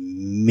says,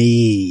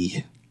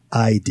 me,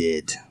 I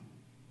did.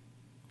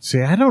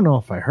 See, I don't know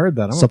if I heard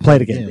that. So play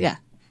it again. Yeah.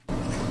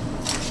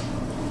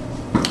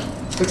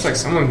 Looks like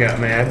someone got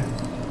mad.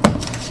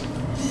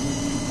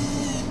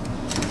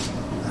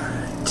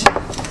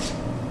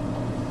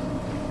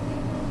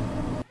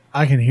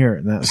 I can hear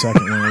it in that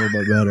second one a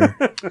little bit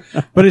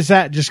better. But is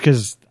that just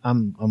because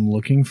I'm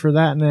looking for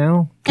that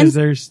now? And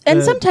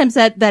sometimes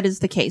that is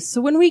the case. So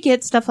when we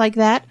get stuff like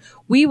that,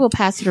 we will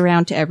pass it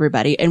around to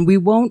everybody, and we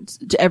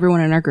won't to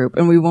everyone in our group,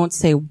 and we won't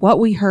say what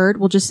we heard.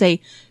 We'll just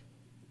say,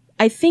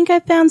 I think I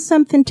found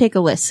something. Take a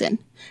listen,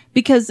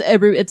 because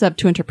it's up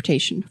to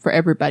interpretation for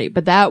everybody.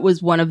 But that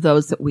was one of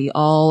those that we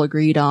all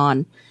agreed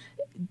on.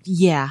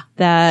 Yeah,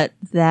 that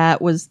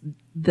was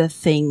the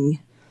thing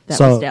that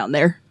was down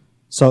there.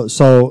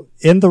 So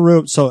in the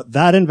room, so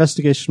that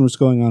investigation was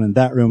going on in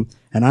that room,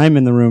 and I'm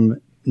in the room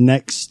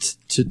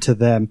next to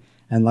them.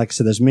 And like I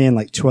said, there's me and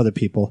like 2 other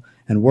people,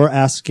 and we're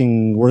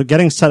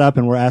getting set up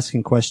and we're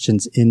asking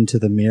questions into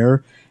the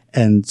mirror.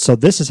 And so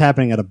this is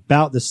happening at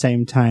about the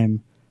same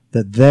time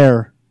that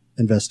their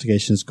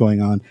investigation is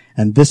going on.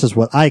 And this is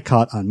what I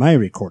caught on my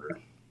recorder.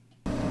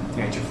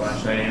 Got your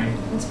flashlight, Amy?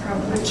 It's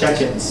probably.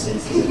 Check it and see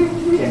if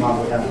it came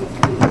on with that.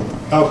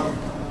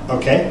 Oh,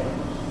 okay.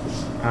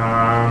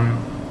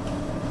 I'm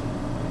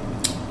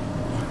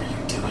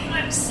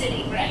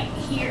sitting right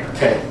here.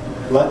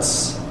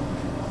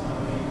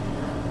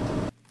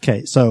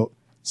 Okay, so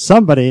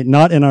Somebody,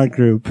 not in our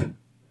group,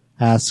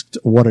 asked,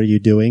 "What are you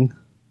doing?"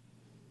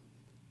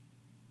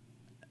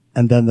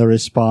 And then the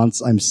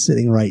response, "I'm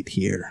sitting right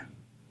here."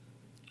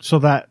 So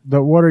that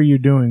the "what are you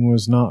doing"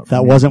 was not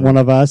That wasn't one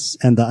of us,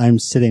 and the "I'm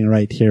sitting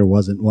right here"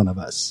 wasn't one of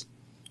us.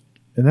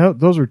 And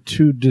those are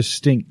two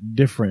distinct,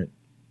 different,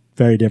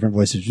 very different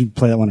voices. You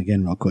play that one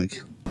again real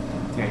quick.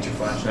 Can't your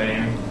flashlight,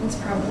 Amy? It's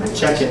probably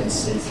Check it and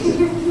see if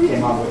it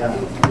came on.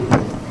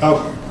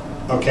 Oh,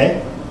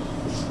 okay.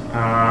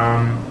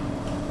 I'm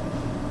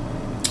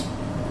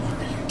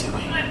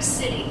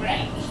sitting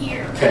right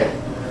here. Okay,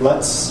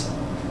 let's.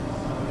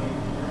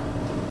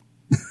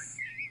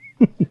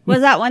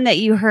 Was that one that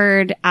you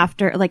heard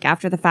after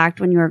the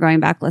fact when you were going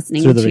back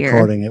listening Through the to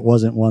recording? It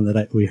wasn't one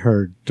that we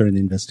heard during the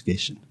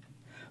investigation.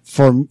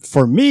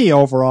 For me,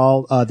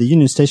 overall, the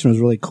Union Station was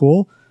really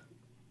cool.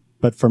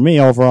 But for me,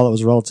 overall, it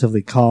was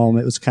relatively calm.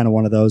 It was kind of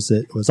one of those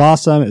that was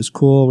awesome. It was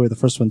cool. We were the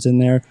first ones in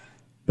there.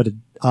 But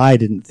I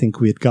didn't think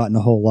we had gotten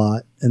a whole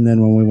lot. And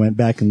then when we went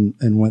back and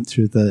went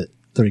through the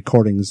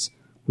recordings,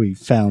 we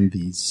found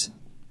these.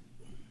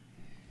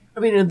 I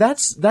mean, and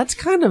that's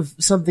kind of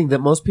something that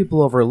most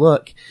people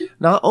overlook.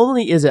 Not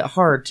only is it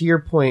hard, to your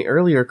point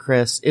earlier,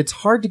 Chris, it's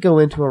hard to go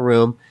into a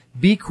room,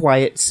 be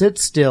quiet, sit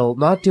still,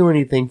 not do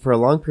anything for a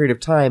long period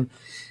of time.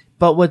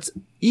 But what's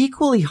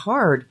equally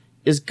hard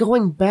is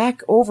going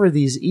back over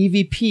these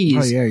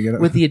EVPs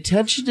with the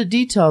attention to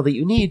detail that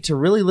you need to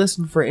really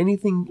listen for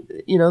anything,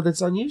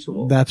 that's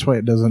unusual. That's why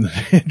it doesn't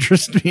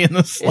interest me in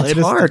the slightest.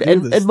 It's hard.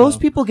 And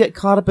most people get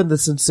caught up in the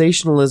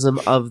sensationalism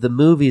of the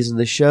movies and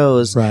the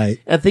shows. Right.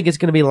 And think it's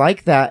going to be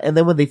like that. And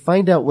then when they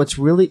find out what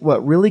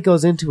really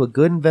goes into a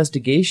good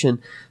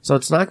investigation, so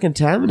it's not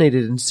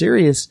contaminated and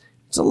serious,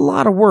 it's a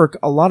lot of work,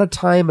 a lot of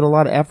time, and a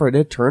lot of effort.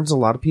 It turns a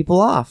lot of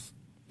people off.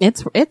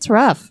 It's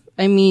rough.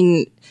 I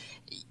mean,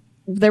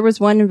 there was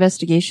one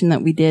investigation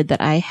that we did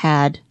that I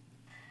had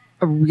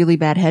a really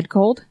bad head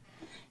cold.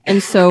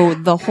 And so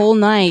the whole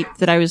night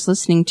that I was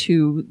listening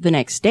to the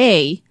next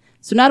day,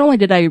 so not only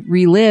did I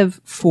relive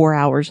 4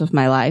 hours of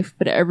my life,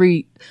 but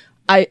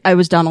I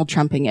was Donald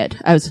Trumping it.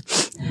 I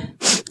was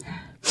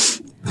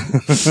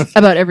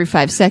about every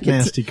 5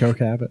 seconds. Nasty coke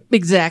habit.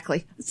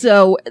 Exactly.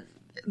 So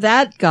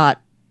that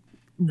got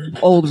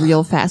old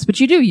real fast, but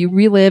you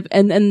relive,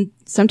 and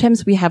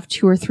sometimes we have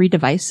 2 or 3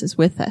 devices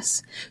with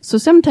us. So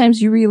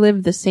sometimes you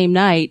relive the same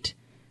night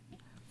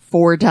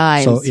 4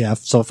 times. So yeah,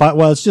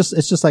 it's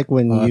just like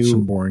when that's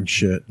some boring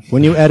shit.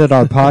 When you edit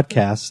our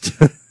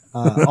podcast,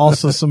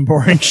 also some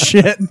boring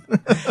shit.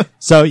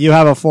 So you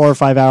have a 4 or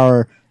 5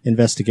 hour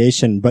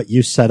investigation, but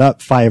you set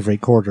up 5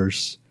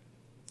 recorders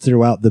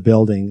throughout the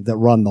building that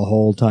run the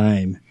whole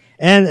time.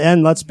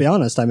 And let's be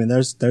honest, I mean,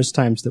 there's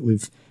times that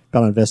we've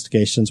on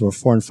investigations were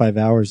 4 and 5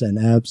 hours and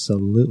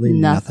absolutely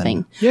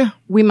nothing. Yeah.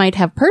 We might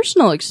have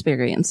personal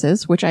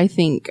experiences, which I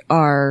think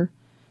are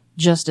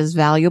just as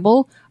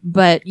valuable,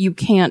 but you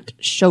can't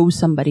show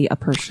somebody a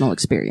personal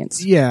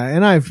experience. Yeah.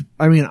 And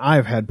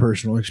I've had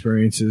personal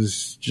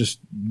experiences just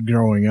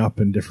growing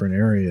up in different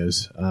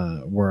areas,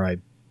 where I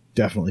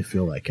definitely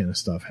feel that kind of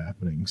stuff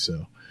happening.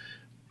 So,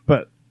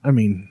 but I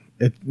mean,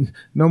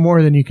 no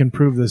more than you can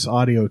prove this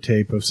audio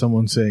tape of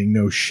someone saying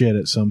no shit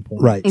at some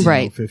point.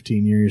 Right.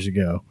 15 years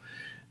ago.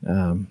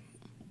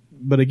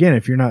 But again,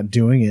 if you're not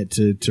doing it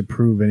to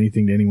prove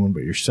anything to anyone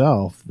but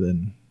yourself,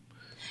 then,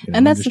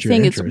 and that's the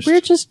thing.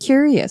 We're just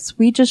curious.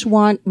 We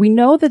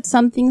know that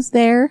something's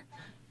there,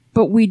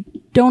 but we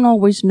don't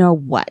always know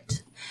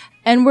what.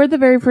 And we're the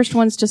very first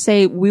ones to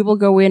say we will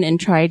go in and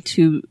try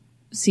to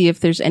see if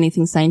there's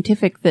anything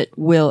scientific that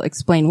will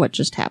explain what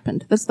just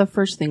happened. That's the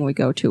first thing we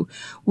go to.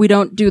 We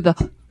don't do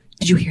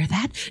did you hear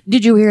that?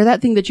 Did you hear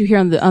that thing that you hear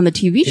on the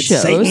TV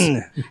shows?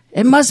 Satan.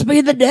 It must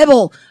be the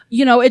devil.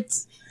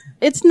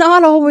 It's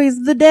not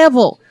always the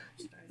devil.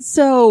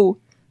 So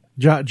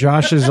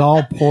Josh is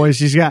all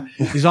poised. He's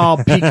all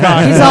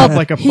peacock. He's all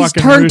like a he's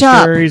fucking turned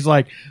rooster. up. He's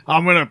like,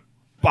 I'm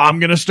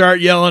gonna start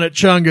yelling at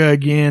Chunga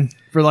again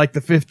for like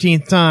the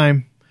 15th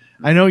time.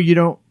 I know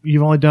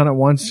you've only done it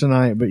once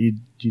tonight, but you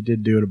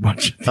did do it a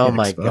bunch of times. Oh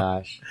my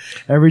gosh.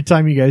 Every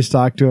time you guys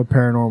talk to a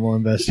paranormal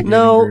investigating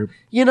group.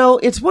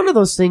 It's one of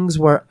those things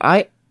where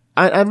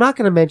I'm not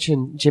going to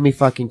mention Jimmy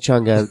fucking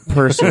Chunga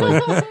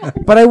personally,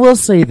 but I will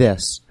say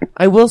this.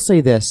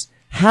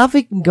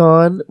 Having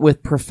gone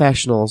with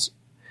professionals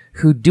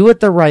who do it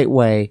the right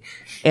way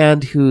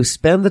and who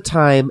spend the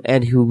time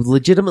and who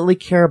legitimately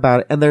care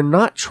about it, and they're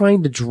not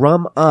trying to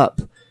drum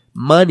up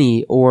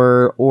money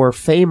or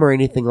fame or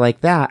anything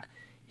like that,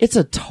 it's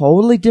a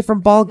totally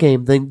different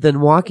ballgame than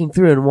walking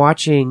through and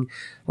watching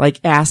like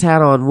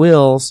asshat on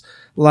wheels,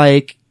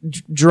 like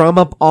drum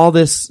up all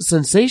this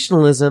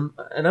sensationalism.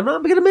 And I'm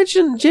not going to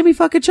mention Jimmy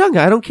fucking Chunga.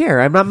 I don't care.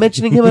 I'm not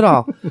mentioning him at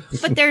all.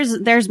 But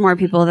there's more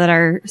people that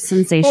are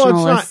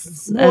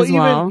sensationalists as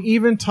well.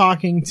 Even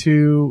talking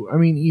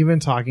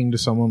to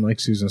someone like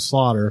Susan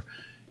Slaughter,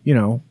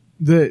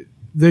 the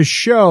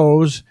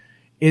shows,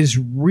 as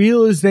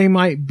real as they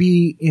might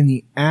be in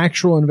the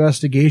actual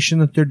investigation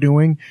that they're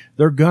doing,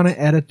 they're going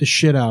to edit the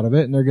shit out of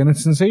it and they're going to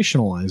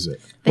sensationalize it.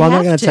 They're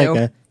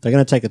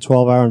going to take a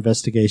 12-hour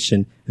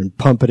investigation and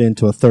pump it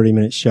into a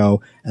 30-minute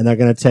show, and they're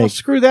going to take. Well,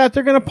 screw that.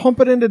 They're going to pump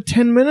it into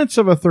 10 minutes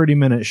of a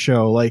 30-minute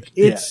show. Like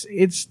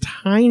it's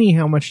tiny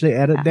how much they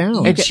edit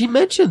down. And she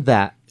mentioned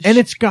that. And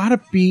it's got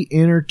to be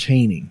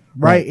entertaining,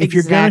 right? If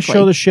you're going to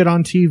show the shit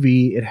on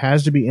TV, it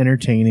has to be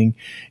entertaining.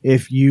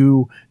 If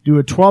you do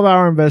a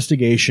 12-hour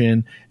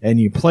investigation and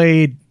you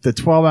played the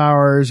 12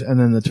 hours and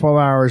then the 12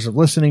 hours of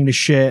listening to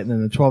shit and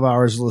then the 12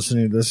 hours of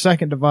listening to the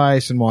second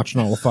device and watching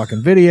all the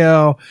fucking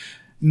video,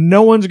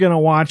 no one's going to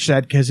watch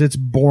that because it's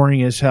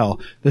boring as hell.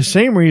 The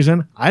same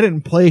reason I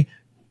didn't play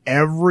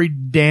every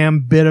damn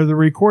bit of the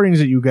recordings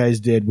that you guys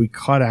did. We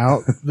cut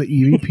out the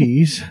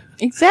EVPs.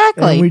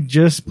 Exactly. And we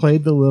just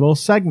played the little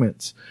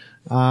segments.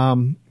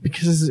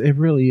 Because it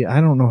really, I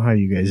don't know how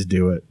you guys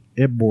do it.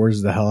 It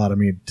bores the hell out of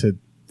me to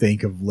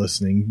think of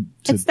listening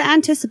to. It's the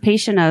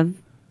anticipation of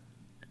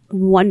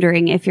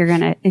wondering if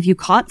you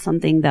caught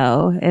something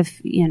though. If,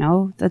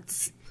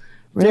 that's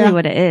really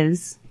what it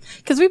is.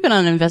 Because we've been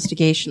on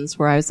investigations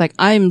where I was like,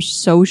 I'm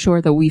so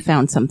sure that we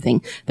found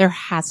something. There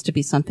has to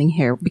be something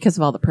here because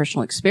of all the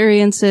personal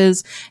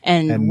experiences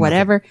and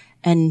whatever,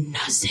 and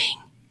nothing.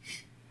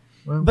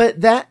 Well, but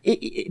that,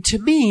 to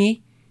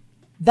me,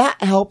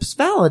 that helps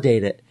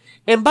validate it.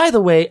 And by the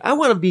way, I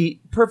want to be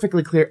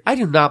perfectly clear. I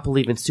do not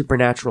believe in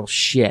supernatural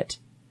shit.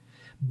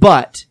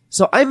 But,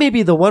 so I may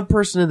be the one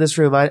person in this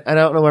room, I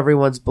don't know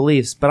everyone's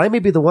beliefs, but I may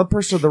be the one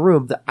person in the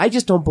room that I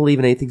just don't believe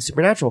in anything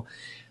supernatural.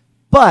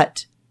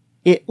 But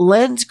it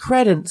lends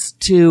credence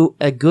to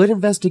a good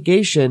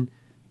investigation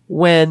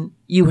when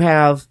you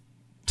have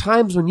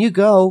times when you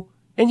go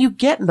and you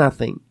get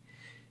nothing.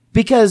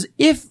 Because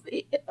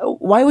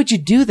why would you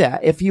do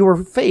that if you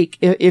were fake,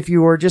 if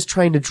you were just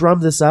trying to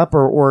drum this up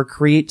or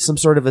create some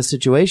sort of a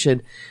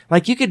situation?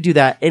 Like, you could do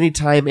that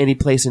anytime, any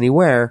place,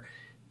 anywhere.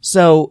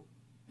 So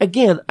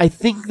again, I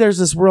think there's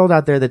this world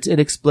out there that's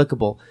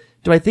inexplicable.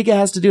 Do I think it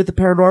has to do with the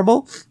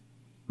paranormal?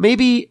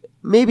 Maybe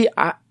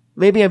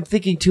I'm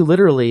thinking too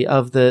literally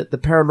of the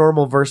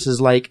paranormal versus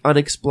like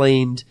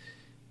unexplained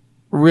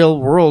real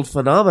world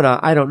phenomena.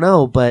 I don't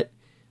know, but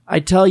I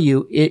tell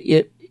you,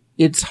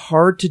 it's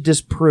hard to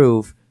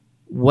disprove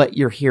what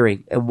you're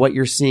hearing and what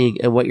you're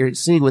seeing and what you're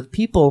seeing with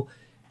people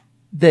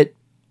that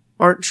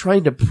aren't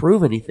trying to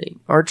prove anything,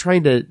 aren't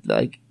trying to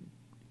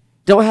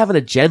don't have an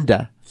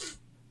agenda.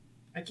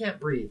 I can't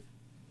breathe.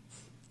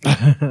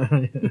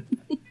 I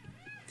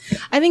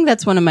think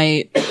that's one of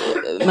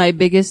my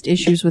biggest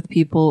issues with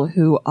people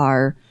who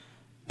are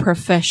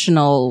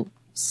professional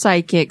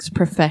psychics,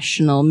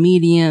 professional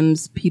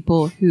mediums,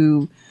 people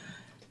who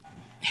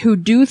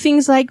do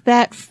things like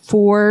that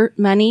for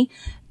money.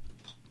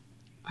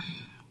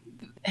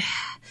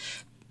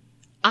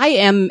 I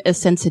am a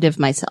sensitive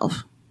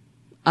myself.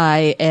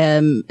 I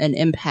am an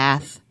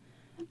empath.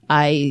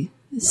 I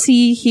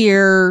see,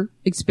 hear,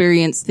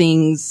 experience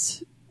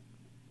things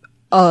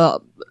a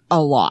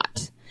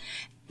lot.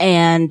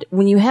 And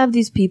when you have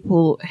these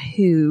people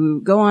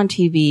who go on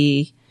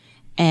TV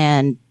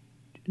and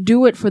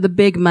do it for the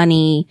big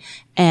money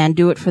and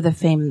do it for the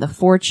fame and the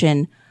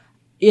fortune,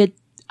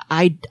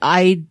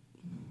 I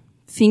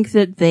think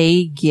that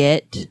they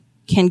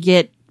can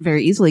get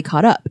very easily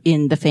caught up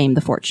in the fame,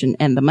 the fortune,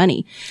 and the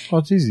money.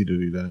 Well, it's easy to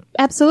do that.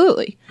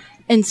 Absolutely.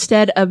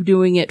 Instead of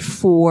doing it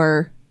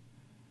for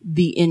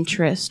the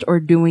interest or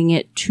doing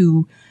it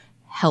to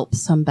help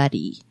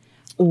somebody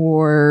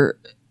or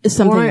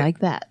something like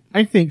that.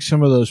 I think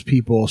some of those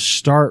people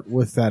start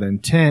with that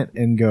intent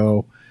and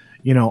go,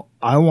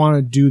 I want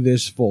to do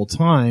this full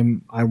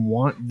time. I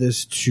want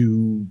this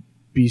to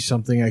be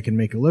something I can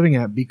make a living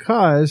at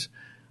because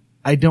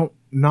I don't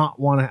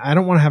want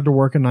to have to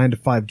work a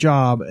 9-to-5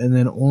 job and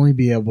then only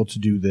be able to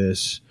do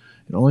this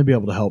and only be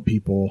able to help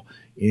people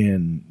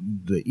in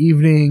the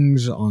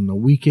evenings, on the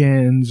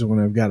weekends, when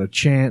I've got a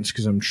chance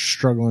because I'm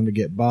struggling to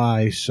get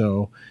by.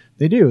 So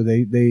they do.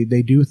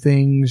 They do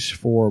things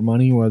for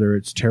money, whether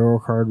it's tarot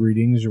card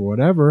readings or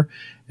whatever.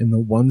 And the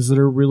ones that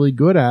are really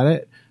good at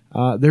it,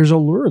 there's a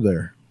lure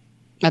there.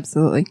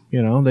 Absolutely.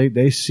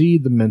 They see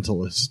the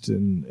mentalist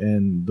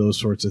and those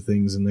sorts of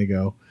things and they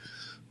go,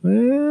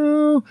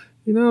 well,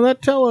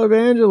 that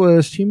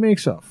televangelist, he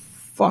makes a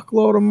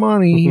fuckload of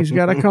money. He's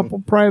got a couple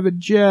private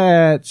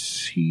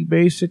jets. He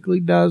basically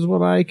does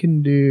what I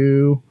can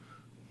do.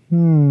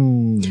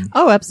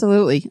 Oh,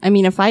 absolutely. I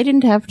mean, if I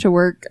didn't have to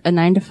work a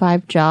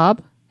 9-to-5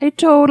 job, I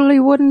totally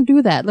wouldn't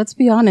do that. Let's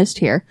be honest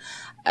here.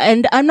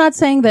 And I'm not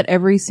saying that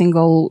every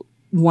single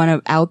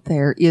one out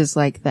there is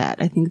like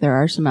that. I think there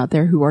are some out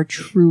there who are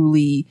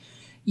truly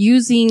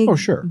using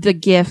the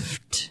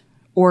gift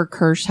or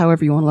curse,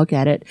 however you want to look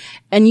at it,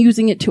 and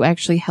using it to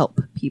actually help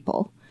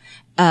people.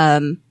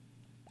 I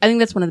think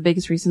that's one of the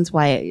biggest reasons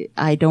why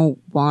I don't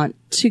want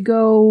to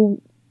go.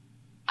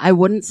 I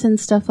wouldn't send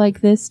stuff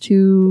like this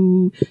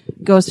to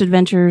Ghost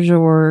Adventures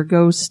or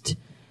Ghost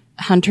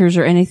Hunters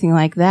or anything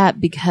like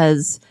that,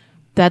 because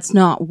that's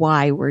not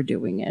why we're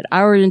doing it.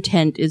 Our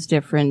intent is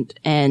different,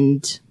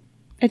 and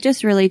it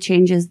just really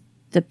changes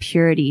the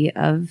purity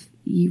of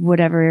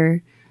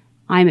whatever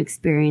I'm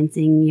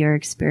experiencing, you're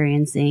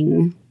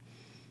experiencing,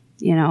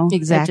 you know.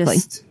 Exactly.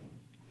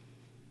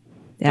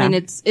 Yeah. And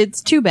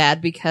it's too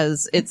bad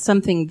because it's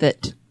something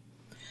that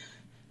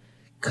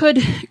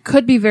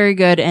could be very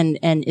good and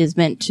is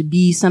meant to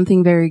be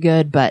something very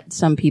good, but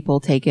some people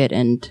take it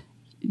and,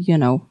 you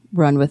know,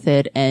 run with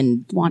it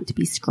and want to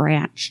be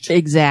scratched.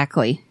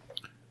 Exactly.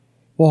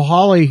 Well,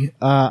 Holly,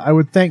 I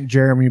would thank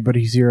Jeremy, but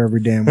he's here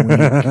every damn week.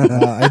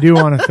 I do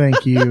want to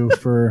thank you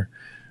for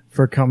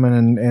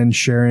coming and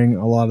sharing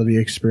a lot of the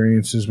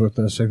experiences with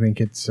us. I think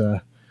it's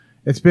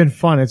been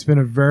fun. It's been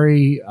a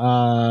very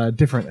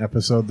different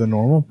episode than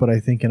normal, but I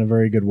think in a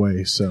very good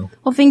way. So,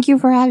 well, thank you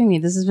for having me.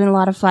 This has been a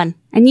lot of fun.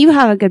 And you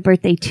have a good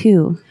birthday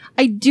too.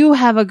 I do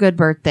have a good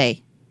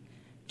birthday.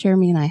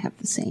 Jeremy and I have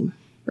the same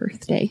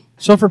birthday.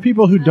 So for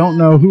people who don't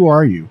know, who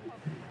are you?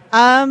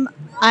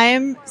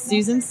 I'm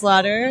Susan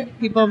Slaughter.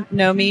 People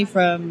know me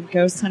from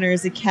Ghost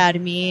Hunters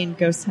Academy and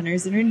Ghost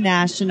Hunters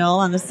International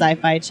on the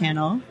Sci-Fi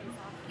Channel.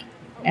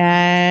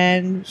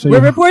 And So we're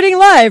you- reporting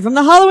live from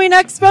the Halloween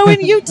Expo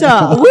in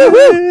Utah.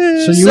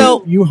 Woo-hoo!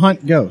 So you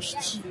hunt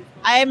ghosts.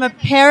 I am a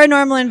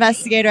paranormal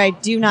investigator. I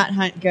do not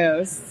hunt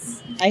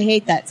ghosts. I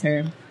hate that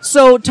term.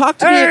 So talk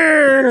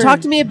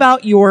to me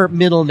about your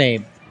middle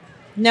name.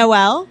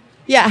 Noelle?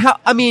 Yeah,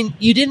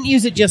 you didn't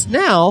use it just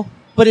now,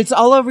 but it's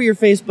all over your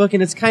Facebook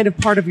and it's kind of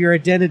part of your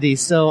identity,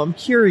 so I'm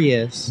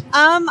curious.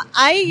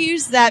 I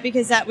used that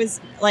because that was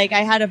like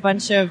I had a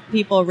bunch of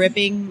people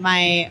ripping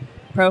my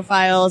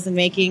profiles and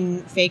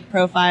making fake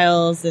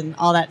profiles and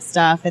all that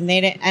stuff, and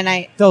they didn't.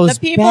 And Those the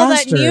people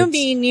bastards. that knew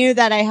me knew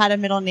that I had a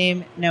middle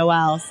name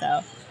Noelle,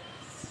 so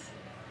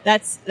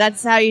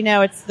that's how you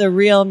know it's the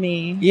real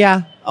me.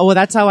 Yeah. Oh, well,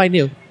 that's how I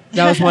knew.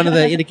 That was one of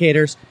the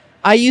indicators.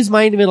 I use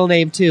my middle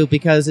name too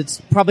because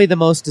it's probably the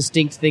most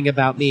distinct thing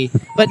about me.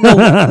 But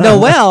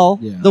Noelle,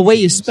 the way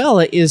you spell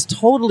it is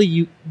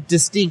totally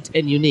distinct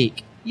and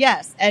unique.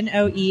 Yes,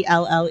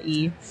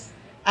 Noelle.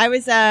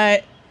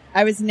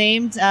 I was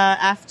named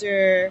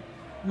after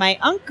my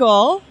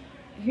uncle,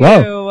 who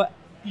Whoa.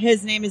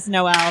 his name is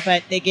Noel,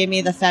 but they gave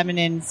me the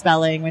feminine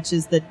spelling, which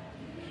is the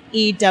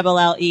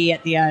E-double-L-E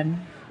at the end.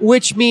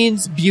 Which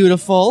means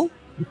beautiful.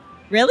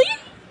 Really?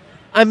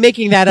 I'm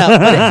making that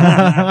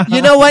up. But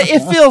you know what?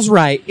 It feels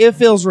right. It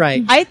feels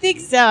right. I think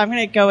so. I'm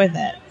going to go with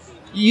it.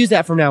 Use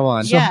that from now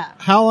on. So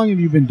how long have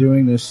you been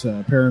doing this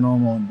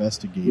paranormal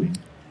investigating?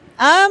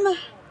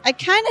 I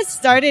kind of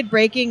started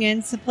breaking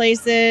into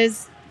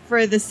places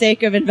for the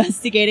sake of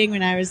investigating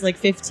when I was like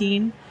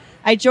 15.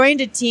 I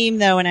joined a team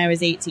though when I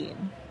was 18.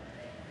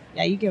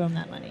 Yeah, you give them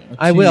that money.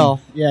 I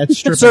will. Yeah, it's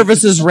stripping.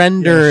 Services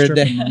rendered.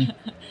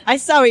 I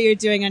saw what you're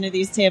doing under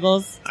these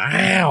tables.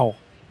 Ow.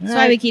 That's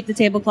why we keep the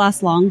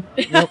tablecloths long.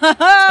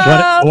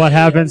 What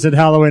happens at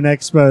Halloween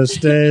Expo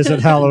stays at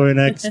Halloween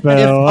Expo.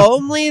 If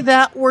only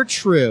that were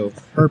true.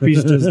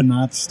 Herpes does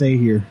not stay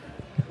here.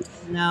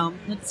 No,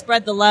 let's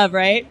spread the love,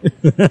 right?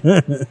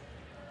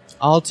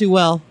 All too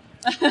well.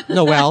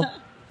 Noelle.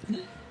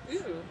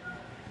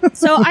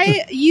 So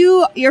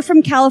you're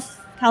from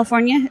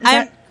California?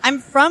 I'm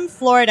from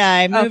Florida.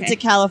 I moved Okay. to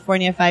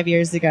California 5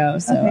 years ago.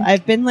 So Okay.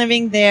 I've been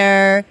living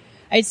there.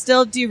 I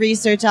still do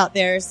research out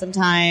there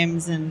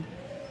sometimes. And,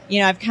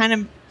 I've kind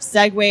of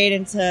segued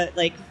into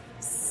like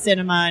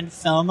cinema and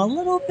film a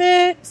little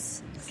bit.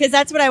 Because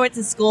that's what I went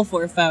to school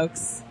for,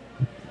 folks.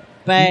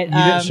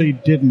 But So you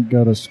didn't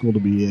go to school to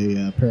be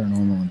a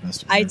paranormal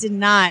investigator? I did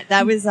not.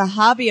 That was a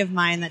hobby of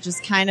mine that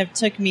just kind of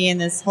took me in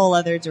this whole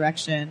other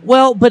direction.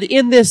 Well, but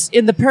in the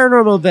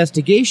paranormal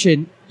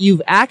investigation,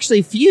 you've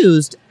actually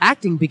fused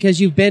acting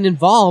because you've been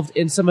involved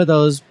in some of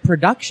those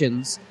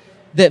productions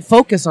that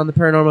focus on the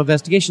paranormal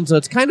investigation. So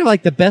it's kind of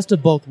like the best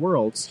of both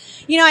worlds.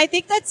 I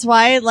think that's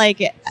why,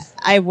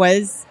 I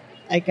was,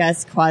 I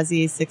guess,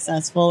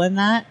 quasi-successful in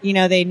that.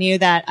 They knew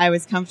that I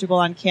was comfortable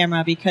on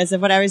camera because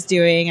of what I was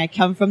doing. I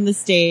come from the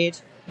stage.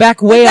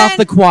 Back way off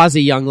the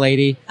quasi, young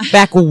lady.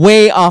 Back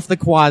way off the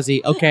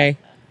quasi, okay?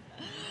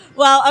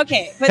 Well,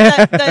 okay.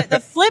 But the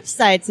flip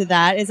side to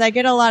that is I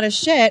get a lot of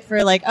shit for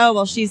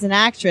she's an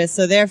actress,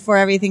 so therefore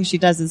everything she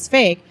does is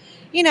fake.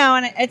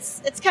 And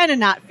it's kind of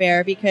not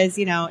fair because,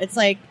 it's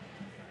like,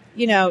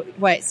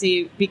 what? So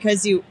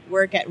because you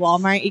work at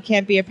Walmart, you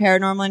can't be a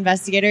paranormal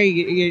investigator.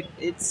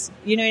 It's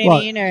you know what I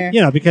mean?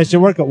 Or because you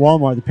work at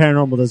Walmart, the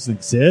paranormal doesn't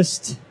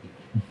exist.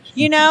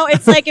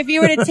 it's like if you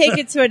were to take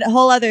it to a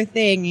whole other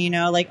thing,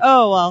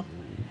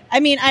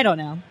 I don't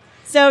know.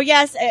 So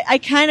yes, I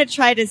kind of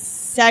try to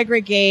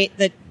segregate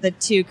the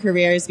two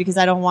careers because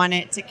I don't want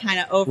it to kind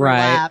of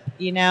overlap.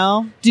 Do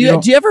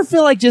you ever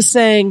feel like just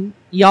saying,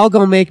 "Y'all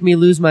gonna make me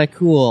lose my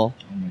cool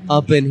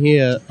up in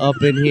here"?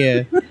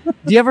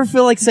 Do you ever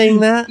feel like saying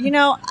that?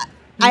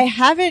 I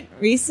haven't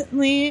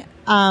recently,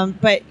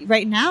 but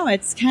right now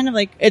it's kind of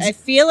like I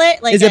feel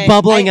it. Like is it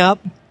bubbling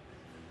up?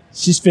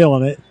 She's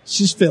feeling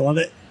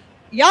it.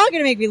 Y'all are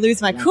gonna make me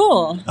lose my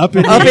cool. Up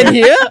in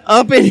here.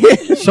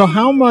 So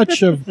how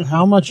much of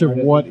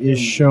what is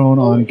shown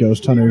on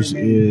Ghost Hunters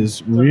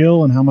is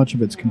real, and how much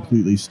of it's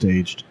completely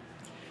staged?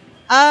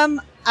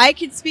 I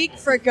could speak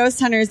for Ghost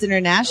Hunters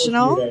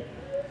International,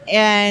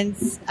 and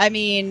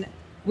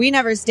we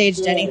never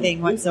staged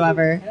anything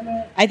whatsoever.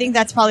 I think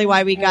that's probably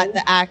why we got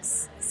the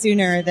axe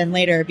sooner than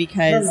later,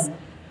 because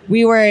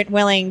we weren't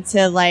willing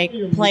to like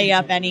play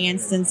up any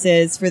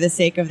instances for the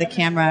sake of the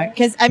camera.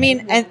 Because I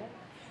mean, and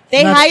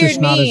they That's hired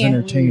just not as me.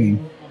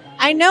 entertaining.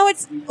 I know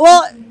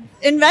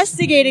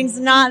investigating's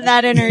not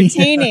that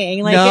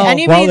entertaining. Like No.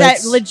 anybody Well, that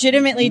it's-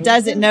 legitimately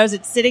does it knows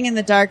it's sitting in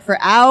the dark for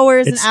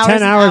hours It's and hours 10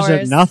 and hours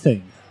hours of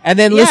nothing. And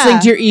then Yeah. listening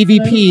to your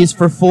EVPs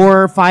for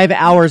 4 or 5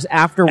 hours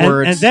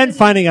afterwards. And then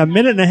finding a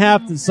minute and a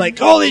half that's like,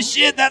 holy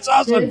shit, that's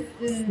awesome.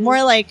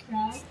 More like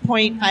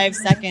 0.5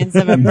 seconds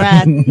of a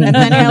breath, and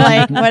then you're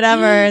like,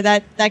 whatever.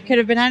 That could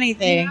have been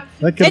anything.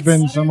 That could have It's-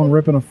 been someone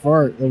ripping a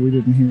fart that we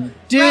didn't hear.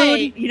 dude,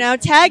 Right, you know,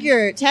 tag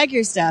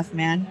your stuff,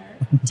 man.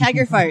 Tag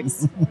your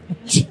farts.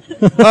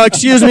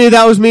 excuse me,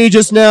 that was me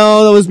just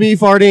now. That was me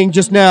farting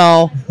just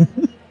now.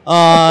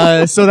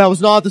 So that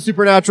was not the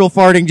supernatural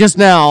farting just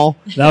now.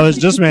 That was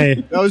just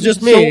me. That was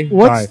just me. So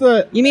what's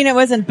the? You mean it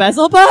wasn't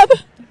Beelzebub?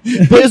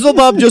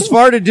 Beelzebub just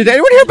farted. Did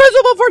anyone hear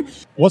Beelzebub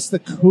fart? What's the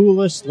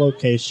coolest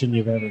location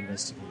you've ever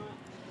investigated?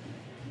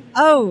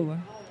 Oh,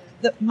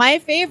 my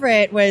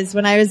favorite was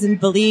when I was in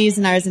Belize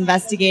and I was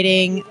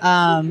investigating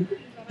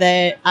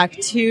the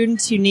Actun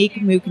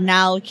Tunik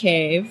Muknal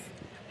cave.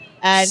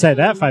 And Say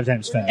that 5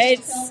 times fast.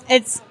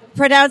 It's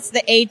pronounced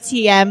the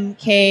ATM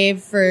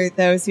cave for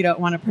those who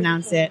don't want to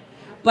pronounce it.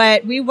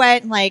 But we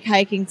went like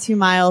hiking 2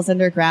 miles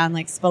underground,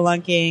 like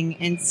spelunking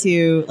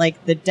into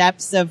like the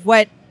depths of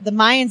what the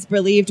Mayans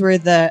believed were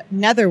the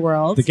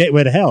netherworld. The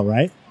gateway to hell,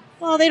 right?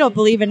 Well, they don't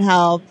believe in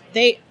hell.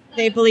 They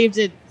believed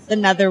it the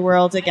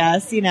netherworld, I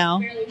guess. You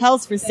know,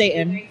 hell's for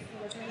Satan,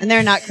 and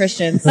they're not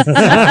Christians.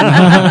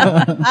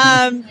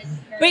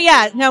 But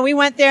yeah, no, we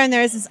went there and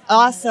there's this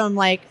awesome,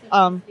 like,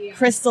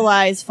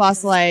 crystallized,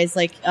 fossilized,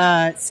 like,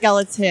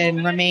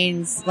 skeleton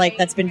remains, like,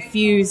 that's been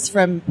fused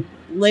from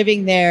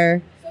living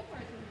there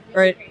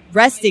or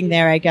resting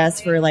there, I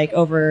guess, for like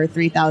over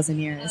 3,000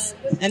 years.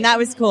 And that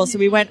was cool. So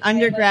we went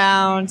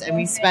underground and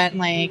we spent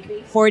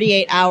like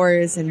 48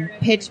 hours in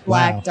pitch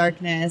black Wow.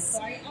 darkness,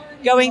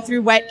 going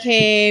through wet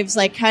caves,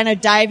 like kind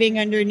of diving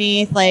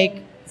underneath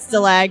like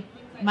stalagmites.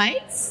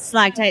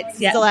 Stalactites,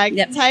 yeah.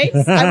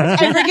 Stalactites.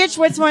 I forget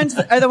which ones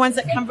are the ones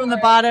that come from the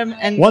bottom,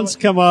 and One's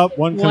come up,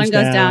 one comes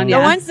goes down, the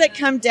yeah. ones that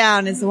come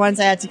down is the ones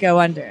I had to go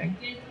under.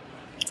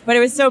 But it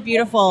was so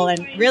beautiful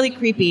and really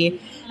creepy.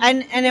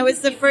 And it was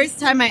the first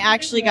time I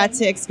actually got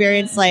to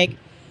experience, like,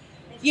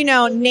 you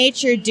know,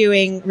 nature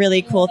doing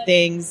really cool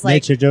things. Like,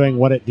 Nature doing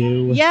what it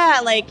do.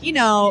 yeah, like, you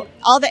know,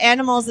 all the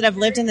animals that have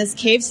lived in this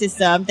cave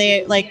system,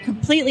 they like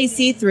completely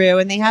see through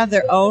and they have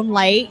their own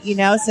light, you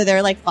know, so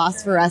they're like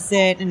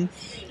phosphorescent and,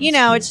 you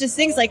know, it's just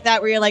things like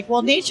that where you're like,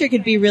 well, nature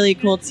could be really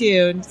cool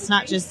too. And it's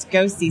not just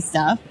ghosty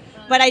stuff.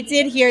 But I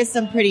did hear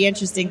some pretty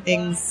interesting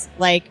things,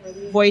 like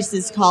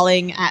voices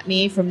calling at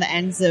me from the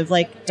ends of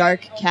like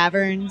dark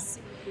caverns.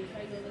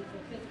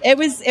 It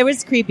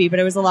was creepy, but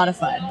it was a lot of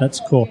fun. That's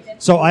cool.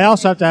 So I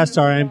also have to ask,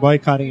 sorry, I'm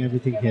boycotting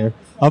everything here.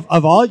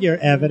 Of all your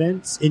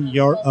evidence, in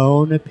your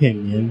own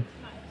opinion,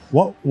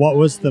 what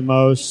was the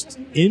most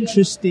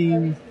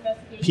interesting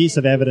piece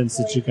of evidence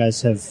that you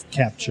guys have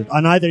captured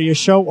on either your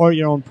show or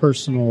your own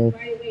personal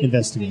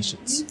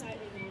investigations?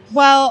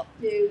 Well,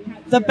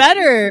 the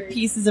better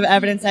pieces of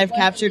evidence I've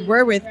captured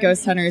were with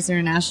Ghost Hunters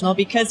International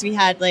because we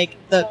had like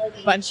the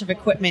bunch of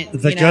equipment.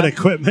 The you know? good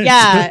equipment.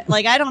 Yeah,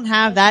 like I don't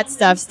have that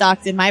stuff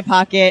stocked in my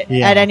pocket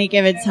Yeah. at any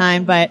given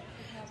time, but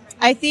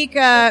I think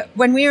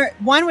when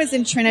one was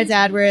in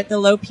Trinidad, we're at the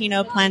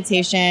Lopino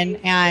plantation,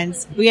 and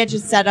we had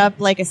just set up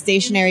like a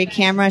stationary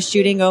camera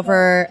shooting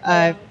over,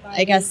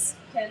 I guess,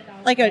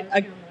 like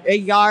a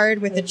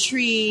yard with a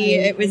tree.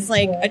 It was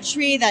like a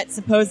tree that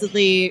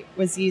supposedly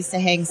was used to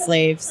hang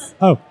slaves.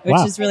 Oh, which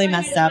wow. is really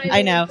messed up.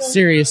 I know.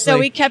 Seriously. So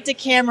we kept a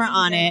camera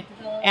on it.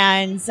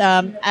 And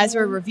as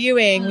we're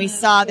reviewing, we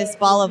saw this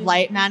ball of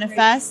light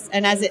manifest.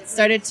 And as it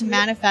started to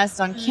manifest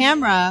on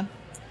camera,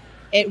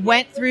 it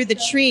went through the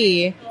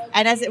tree.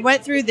 And as it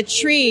went through the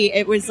tree,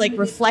 it was like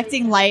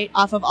reflecting light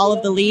off of all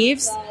of the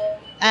leaves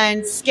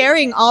and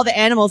scaring all the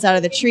animals out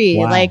of the tree.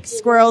 Wow. Like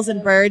squirrels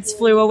and birds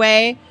flew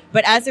away.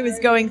 But as it was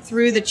going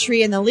through the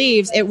tree and the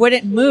leaves, it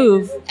wouldn't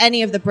move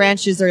any of the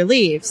branches or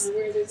leaves.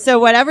 So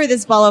whatever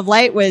this ball of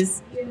light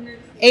was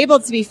able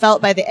to be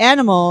felt by the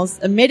animals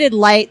emitted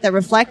light that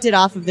reflected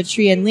off of the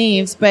tree and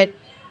leaves, but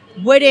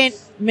wouldn't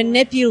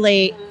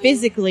manipulate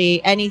physically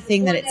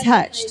anything that it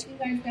touched.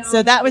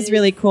 So that was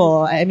really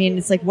cool. I mean,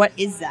 it's like, what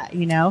is that,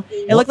 you know?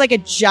 It looked like a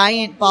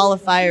giant ball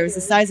of fire. It was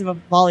the size of a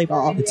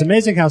volleyball. It's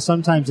amazing how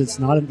sometimes it's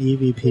not an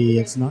EVP,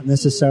 it's not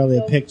necessarily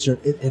a picture.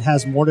 It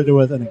has more to do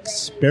with an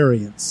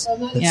experience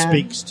that Yeah.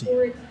 speaks to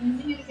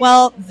you.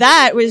 Well,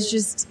 that was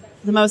just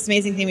the most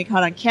amazing thing we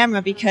caught on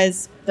camera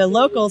because the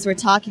locals were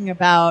talking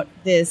about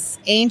this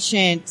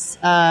ancient,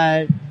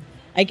 I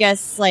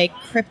guess, like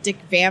cryptic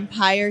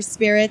vampire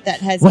spirit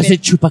that has Was been...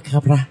 it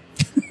Chupacabra?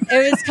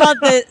 It was called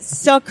the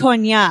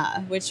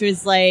Sokonya, which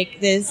was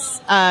like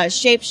this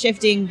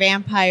shape-shifting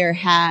vampire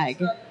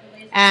hag.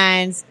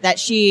 And that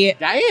she...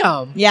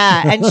 Damn!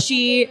 Yeah, and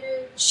she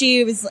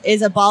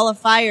is a ball of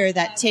fire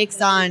that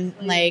takes on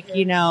like,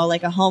 you know,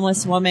 like a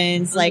homeless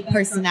woman's like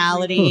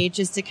personality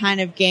just to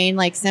kind of gain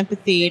like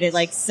sympathy, to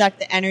like suck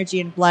the energy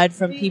and blood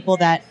from people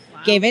that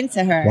gave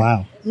into her.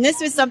 Wow. And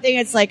this was something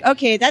it's like,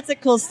 okay, that's a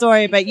cool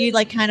story, but you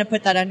like kind of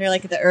put that under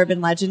like the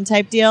urban legend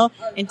type deal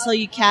until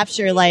you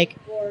capture like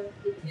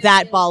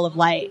that ball of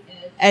light.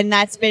 And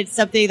that's been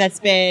something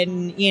that's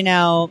been, you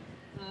know,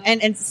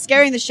 and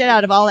scaring the shit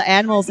out of all the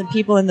animals and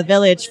people in the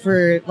village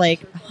for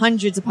like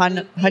hundreds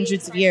upon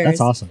hundreds of years. That's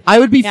awesome. I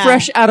would be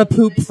fresh out of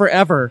poop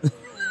forever.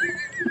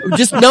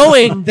 Just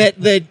knowing that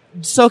the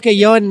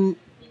Sokeyoan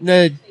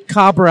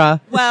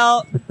Cabra.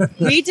 Well,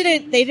 they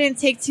didn't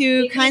take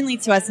too kindly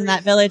to us in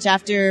that village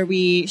after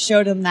we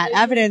showed them that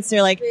evidence.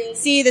 They're like,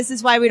 see, this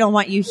is why we don't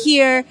want you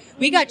here.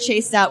 We got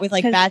chased out with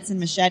like bats and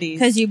machetes.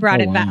 Because you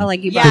brought it back,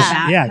 like you brought yeah. it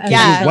back. Yeah, 'cause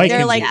Yeah, you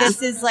they're like, awakened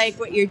this is like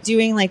what you're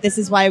doing. Like, this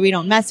is why we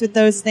don't mess with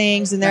those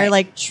things. And they're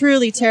like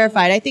truly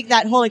terrified. I think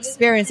that whole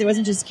experience, it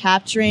wasn't just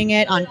capturing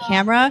it on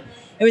camera.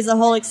 It was the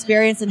whole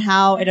experience and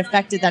how it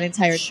affected that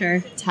entire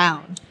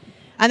town.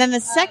 And then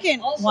the second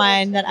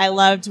one that I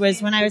loved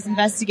was when I was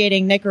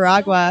investigating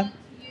Nicaragua.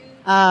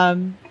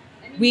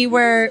 We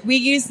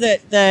used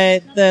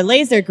the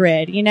laser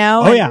grid, you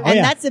know? And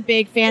that's a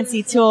big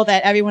fancy tool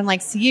that everyone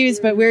likes to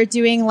use, but we're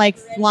doing like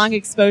long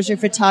exposure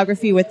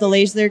photography with the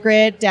laser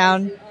grid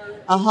down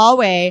a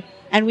hallway,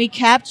 and we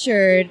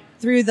captured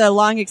through the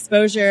long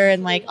exposure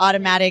and like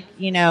automatic,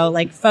 you know,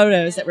 like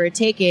photos that we're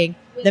taking,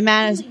 the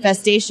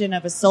manifestation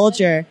of a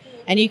soldier.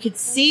 And you could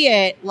see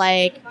it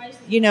like,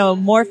 you know,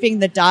 morphing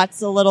the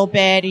dots a little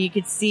bit, and you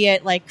could see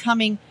it like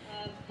coming,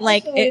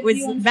 like it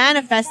was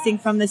manifesting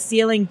from the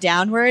ceiling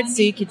downwards.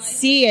 So you could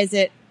see as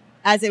it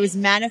was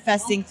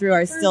manifesting through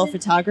our still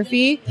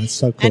photography. That's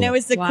so cool. And it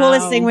was the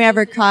coolest thing we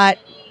ever caught.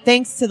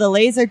 Thanks to the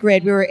laser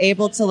grid, we were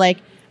able to like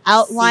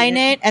outline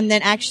it and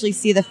then actually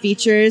see the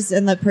features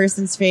in the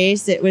person's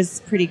face. It was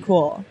pretty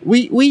cool.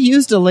 We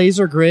used a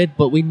laser grid,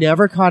 but we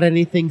never caught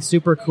anything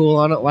super cool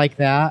on it like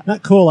that.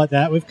 Not cool like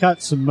that. We've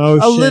caught some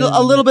motion.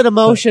 A little bit of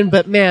motion,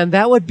 but man,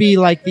 that would be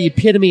like the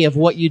epitome of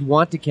what you'd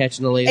want to catch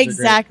in a laser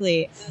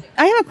Exactly. grid.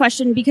 I have a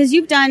question because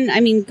you've done,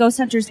 Ghost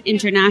Hunters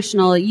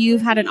International.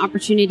 You've had an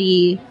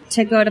opportunity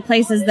to go to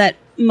places that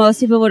most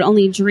people would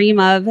only dream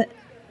of.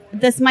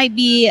 This might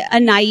be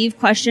a naive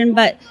question,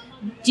 but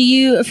do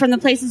you, from the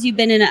places you've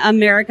been in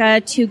America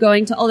to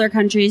going to older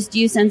countries, do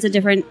you sense a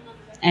different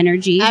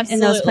energy in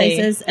those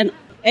places? And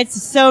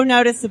it's so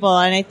noticeable.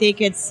 And I think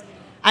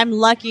I'm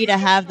lucky to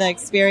have the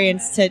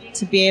experience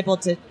to be able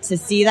to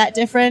see that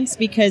difference,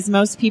 because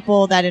most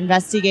people that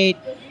investigate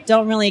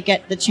don't really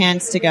get the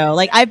chance to go.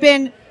 Like, I've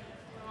been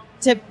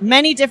to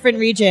many different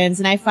regions,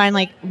 and I find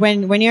like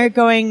when you're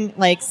going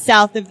like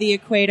south of the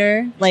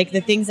equator, like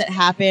the things that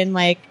happen,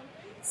 like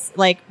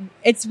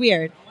it's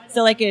weird.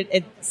 So like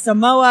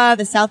Samoa,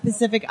 the South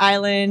Pacific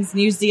Islands,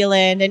 New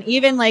Zealand, and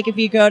even like if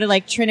you go to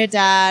like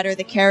Trinidad or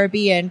the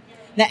Caribbean,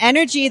 the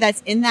energy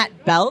that's in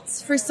that belt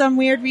for some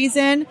weird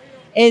reason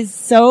is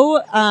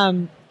so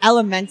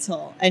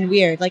elemental and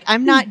weird. Like,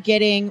 I'm not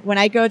getting, when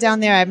I go down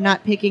there, I'm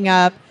not picking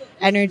up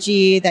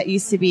energy that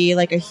used to be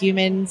like a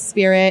human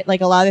spirit. Like,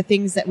 a lot of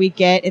things that we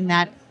get in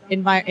that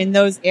in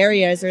those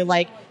areas are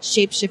like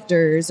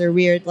shapeshifters or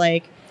weird,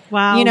 like,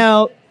 you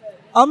know,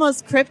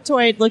 almost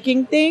cryptoid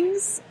looking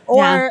things,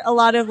 or a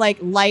lot of like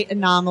light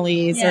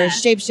anomalies or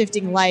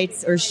shape-shifting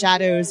lights or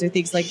shadows or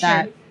things like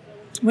that.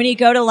 When you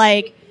go to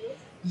like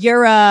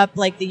Europe,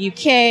 like the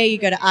UK, you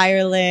go to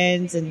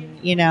Ireland, and,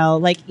 you know,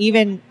 like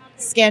even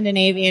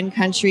Scandinavian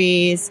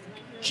countries,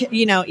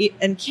 you know,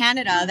 and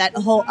Canada, that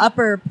whole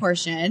upper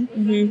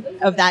portion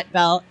of that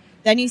belt,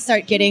 then you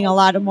start getting a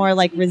lot of more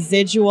like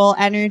residual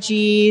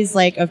energies,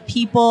 like of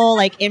people,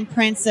 like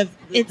imprints of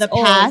the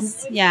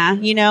past,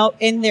 you know,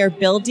 in their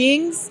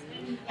buildings.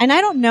 And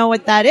I don't know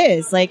what that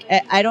is. Like,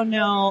 I don't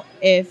know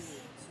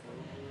if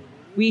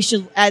we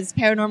should, as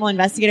paranormal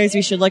investigators,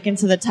 we should look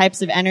into the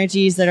types of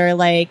energies that are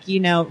like,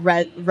 you know,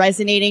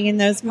 resonating in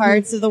those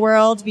parts of the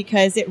world,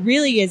 because it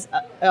really is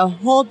a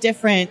whole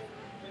different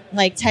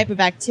like type of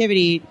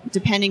activity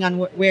depending on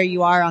where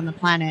you are on the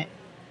planet.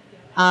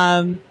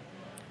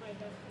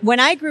 When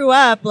I grew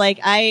up, like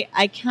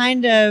I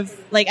kind of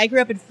like, I grew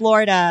up in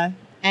Florida,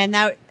 and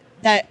that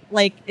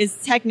like is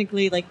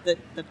technically like the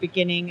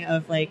beginning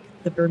of like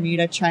the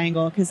Bermuda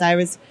Triangle, because I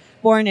was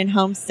born in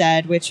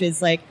Homestead, which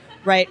is like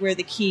right where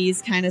the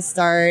Keys kind of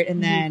start,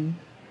 and then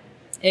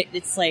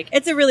it's like,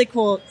 it's a really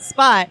cool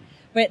spot.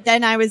 But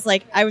then I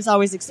was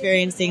always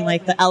experiencing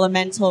like the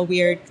elemental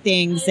weird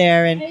things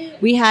there, and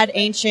we had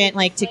ancient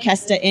like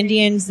Tequesta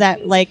Indians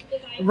that like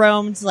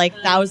roamed like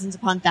thousands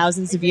upon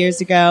thousands of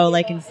years ago,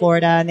 like in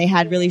Florida, and they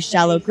had really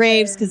shallow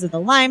graves because of the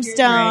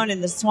limestone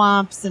and the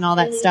swamps and all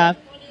that stuff.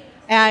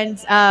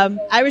 And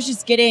I was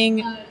just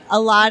getting a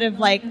lot of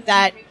like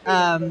that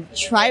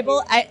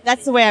tribal,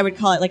 that's the way I would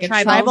call it, like a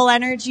tribal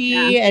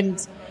energy,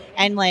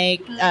 and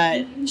like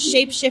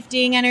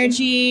shape-shifting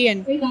energy.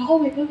 And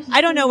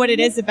I don't know what it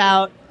is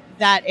about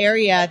that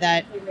area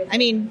that, I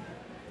mean,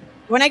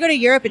 when I go to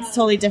Europe, it's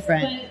totally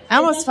different. I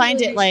almost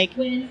find it like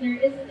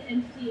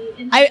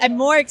I'm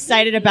more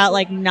excited about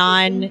like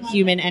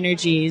non-human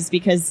energies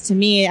because to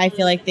me, I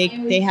feel like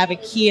they have a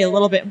key a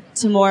little bit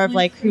to more of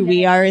like who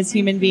we are as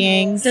human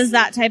beings. Does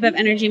that type of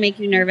energy make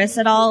you nervous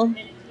at all?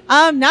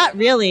 Not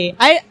really.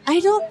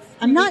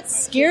 I'm not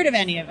scared of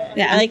any of it.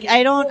 Yeah. Like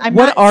I'm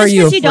What not, are just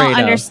you 'cause afraid don't of?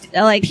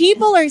 understand. Like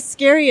people are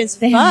scary as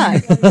fuck.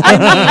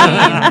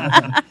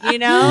 I mean, you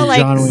know, like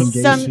John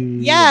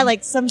Wayne Gacy.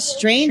 like some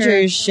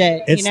strangers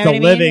shit. It's you know the what I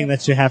mean? living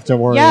that you have to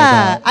worry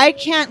Yeah, about. I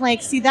can't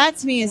like see that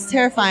to me is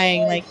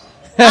terrifying. Like,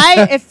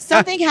 if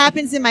something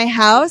happens in my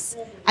house,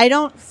 I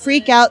don't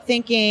freak out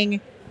thinking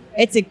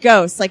it's a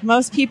ghost. Like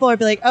most people are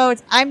be like,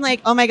 I'm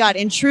like, oh my god,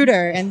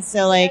 intruder, and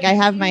so like I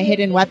have my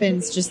hidden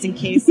weapons just in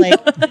case, like,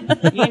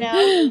 you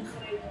know.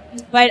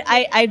 But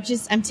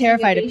I'm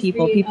terrified of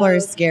people. People are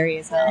scary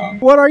as hell.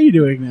 What are you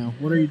doing now?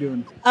 What are you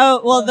doing?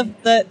 Oh, well,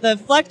 the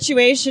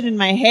fluctuation in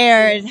my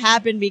hair, it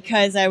happened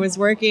because I was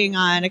working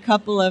on a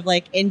couple of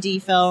like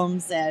indie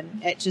films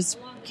and it just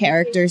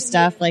character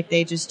stuff. Like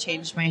they just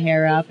changed my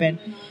hair up, and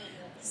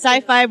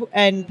Sci-Fi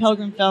and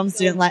Pilgrim Films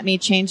didn't let me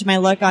change my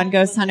look on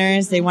Ghost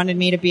Hunters. They wanted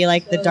me to be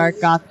like the dark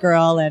goth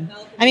girl. And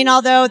I mean,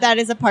 although that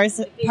is a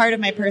part of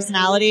my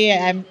personality,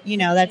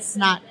 that's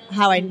not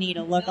how I need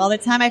to look all the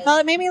time. I felt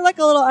it made me look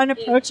a little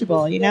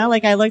unapproachable,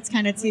 like I looked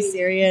kind of too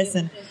serious.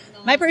 And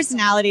my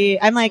personality,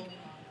 I'm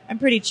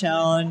pretty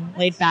chill and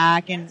laid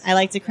back, and I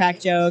like to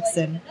crack jokes,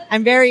 and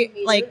I'm very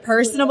like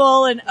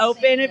personable and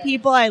open to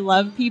people. I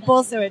love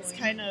people. So it's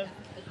kind of,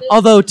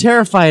 Although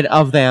terrified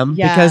of them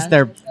Yeah. because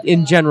they're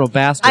in general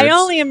bastards. I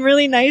only am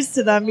really nice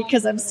to them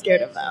because I'm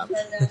scared of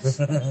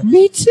them.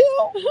 Me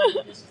too.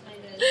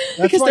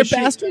 Because they're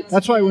bastards.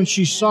 That's why when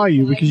she saw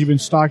you, because you've been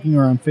stalking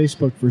her on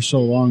Facebook for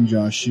so long,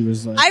 Josh, she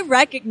was like, I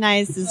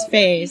recognized his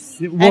face,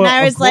 Well, and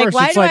I was of like, course,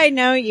 "Why it's do like- I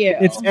know you?"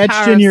 it's etched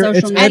Power in of your,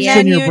 social it's media. etched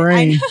in your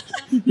brain.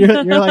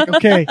 You're like,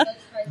 okay,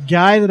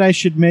 guy that I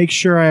should make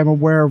sure I am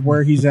aware of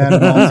where he's at all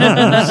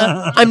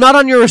times. I'm not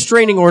on your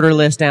restraining order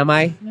list, am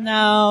I?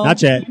 No,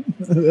 Not yet.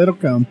 It'll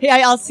come. Yeah,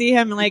 I'll see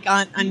him like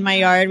on my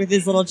yard with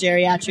his little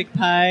geriatric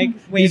pug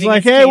waving He's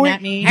like, his hey, cane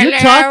at me.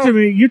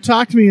 you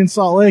talked to me in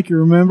Salt Lake, you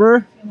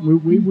remember?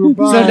 We were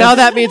buds. So now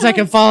that means I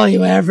can follow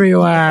you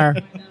everywhere.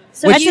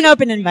 So That's an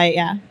open invite,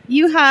 yeah.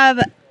 you have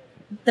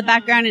the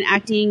background in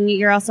acting.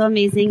 You're also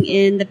amazing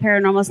in the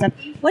paranormal stuff.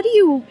 What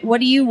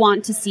do you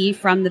want to see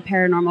from the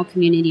paranormal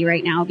community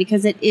right now?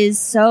 Because it is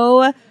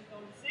so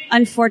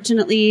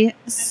unfortunately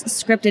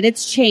scripted.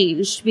 It's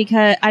changed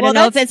because I don't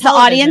know if that's it's the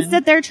television. audience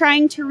that they're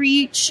trying to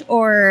reach,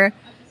 or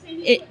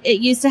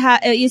it used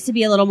to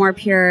be a little more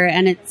pure,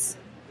 and it's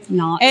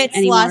not It's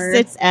anymore. lost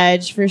its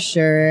edge for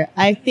sure.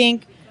 I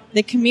think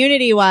the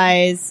community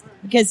wise,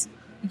 because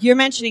you're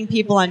mentioning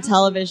people on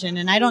television,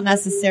 and I don't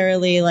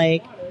necessarily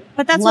like.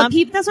 But that's lump-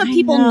 what I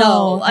people know,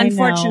 know. I know.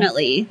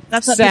 Unfortunately,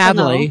 that's what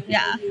Sadly. people know.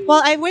 Yeah.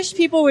 Well, I wish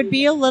people would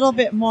be a little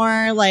bit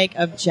more like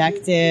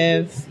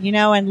objective,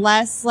 and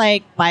less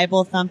like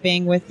Bible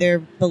thumping with their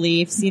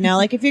beliefs,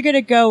 like if you're going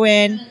to go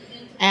in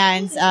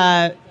and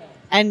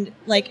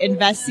like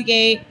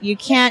investigate, you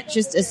can't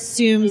just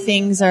assume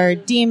things are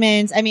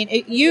demons. I mean,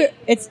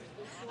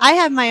 I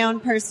have my own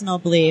personal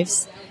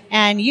beliefs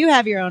and you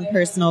have your own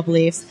personal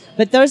beliefs,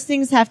 but those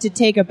things have to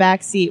take a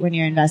back seat when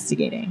you're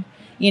investigating.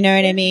 You know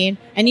what I mean?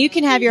 And you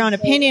can have your own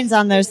opinions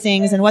on those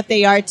things and what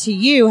they are to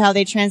you, how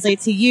they translate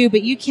to you,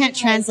 but you can't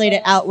translate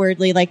it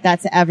outwardly like that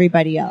to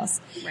everybody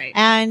else. Right.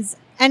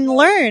 And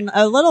learn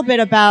a little bit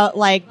about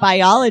like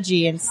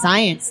biology and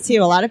science too.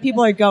 A lot of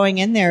people are going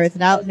in there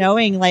without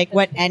knowing like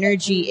what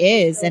energy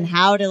is and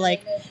how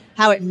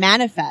it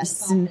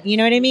manifests. And you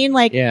know what I mean?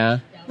 Like, Yeah.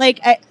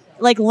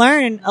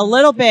 learn a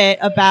little bit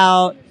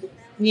about,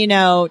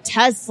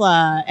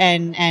 Tesla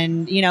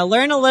and,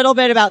 learn a little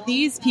bit about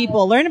these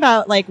people, learn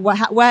about like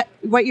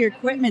what your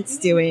equipment's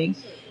doing,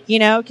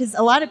 cause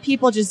a lot of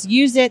people just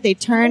use it. They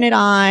turn it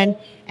on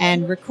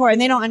and record,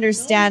 and they don't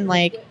understand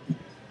like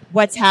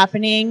what's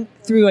happening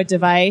through a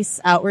device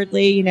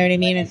outwardly. You know what I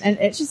mean? And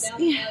it just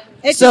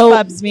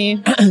bubs me.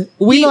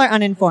 People are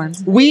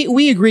uninformed.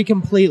 We agree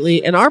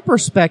completely. And our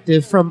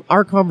perspective from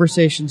our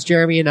conversations,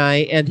 Jeremy and I,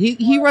 and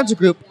he runs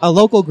a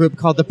local group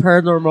called the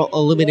Paranormal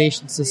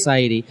Illumination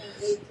Society.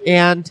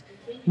 And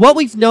what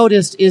we've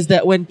noticed is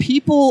that when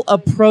people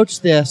approach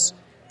this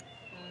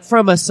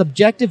from a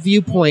subjective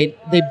viewpoint,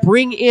 they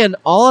bring in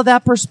all of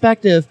that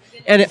perspective,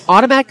 and it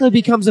automatically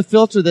becomes a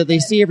filter that they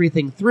see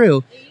everything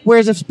through.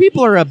 Whereas if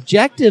people are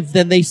objective,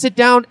 then they sit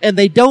down and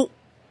they don't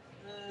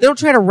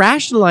try to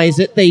rationalize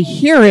it. They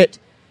hear it,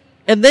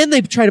 and then they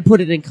try to put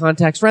it in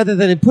context rather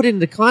than put it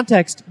into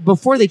context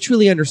before they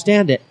truly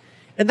understand it.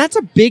 And that's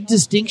a big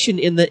distinction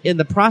in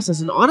the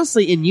process. And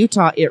honestly, in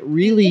Utah,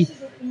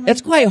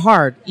 it's quite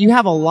hard. You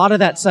have a lot of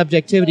that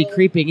subjectivity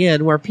creeping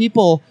in where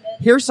people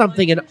hear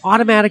something and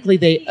automatically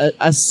they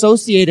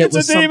associate it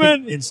with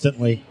something.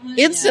 Instantly.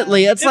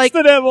 It's like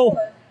the devil.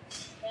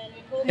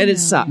 And it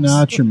sucks.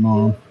 No, it's your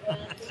mom.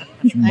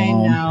 It's your I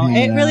mom know.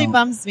 hanging It really out.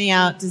 bums me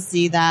out to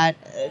see that,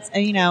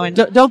 and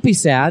Don't be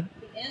sad.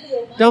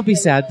 Don't be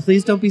sad.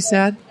 Please don't be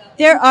sad.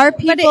 there are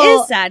people, but it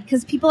is sad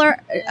because people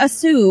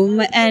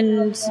assume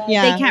and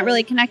Yeah. they can't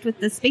really connect with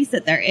the space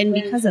that they're in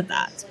because of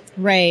that.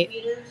 Right.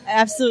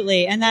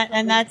 Absolutely. And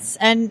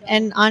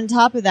on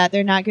top of that,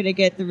 they're not going to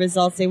get the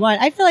results they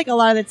want. I feel like a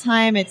lot of the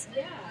time it's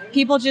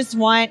people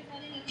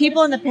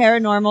in the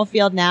paranormal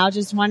field now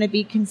just want to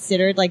be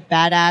considered like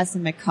badass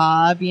and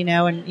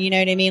macabre, and you know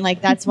what I mean?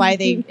 Like that's why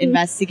they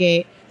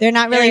investigate. They're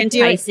not really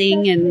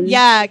enticing and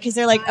because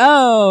they're like,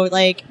 oh,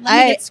 like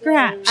I get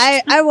scratched.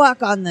 I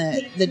walk on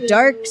the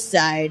dark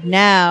side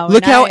now.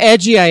 Look how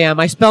edgy I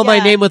am. I spell my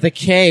name with a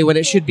K when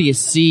it should be a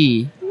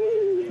C.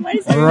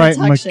 All right,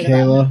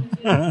 Michaela.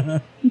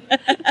 I'm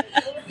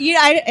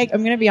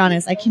going to be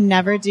honest. I can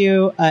never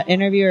do an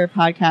interview or a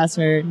podcast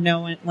where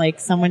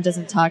someone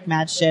doesn't talk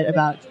mad shit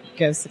about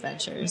ghost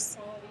adventures.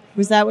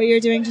 Was that what you were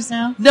doing just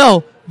now?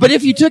 No, but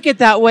if you took it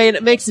that way and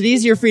it makes it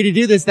easier for you to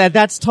do this,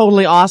 that's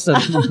totally awesome.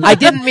 I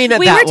didn't mean it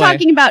we that way. were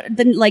talking about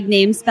the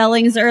name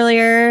spellings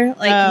earlier,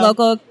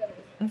 local.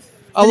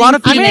 A lot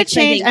of people. I'm going to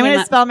change. I'm going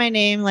to spell my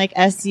name like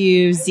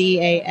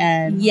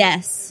Suzan.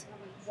 Yes,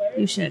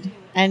 you should.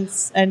 And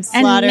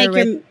slaughter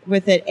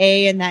with an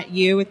A and that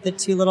U with the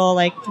two little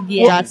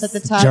dots at the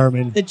top.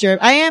 German.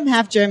 I am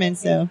half German,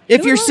 so.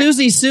 If you're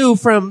Susie Sue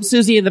from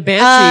Susie and the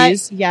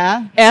Banshees,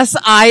 yeah.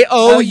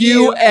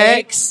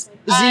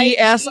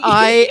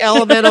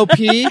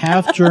 SIOUXZSILMNOP.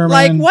 Half German.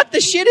 Like, what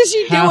the shit is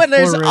he doing?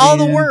 There's all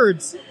the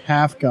words.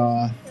 Half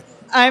goth.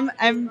 I'm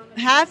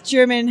half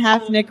German,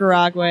 half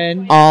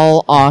Nicaraguan.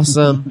 All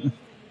awesome.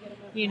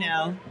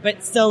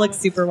 But still looks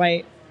super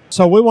white.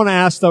 So we want to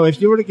ask, though,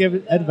 if you were to give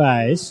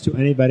advice to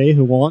anybody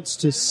who wants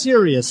to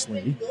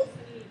seriously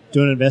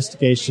do an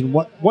investigation,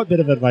 what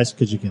bit of advice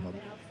could you give them?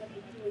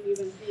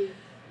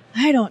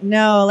 I don't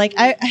know.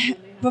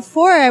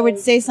 Before I would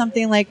say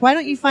something like, why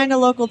don't you find a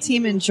local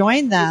team and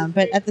join them?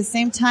 But at the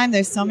same time,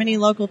 there's so many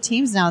local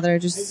teams now that are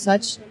just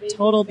such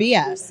total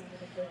BS.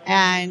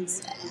 And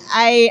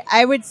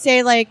I would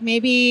say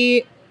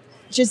maybe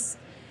just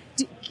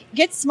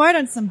get smart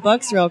on some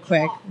books real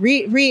quick.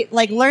 Read,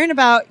 learn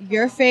about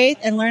your faith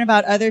and learn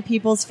about other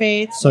people's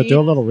faith. So do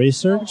a little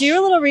research. Do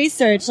a little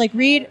research.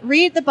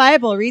 Read the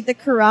Bible, read the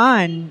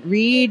Quran,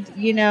 read,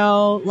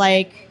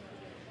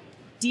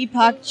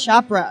 Deepak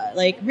Chopra.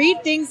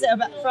 Read things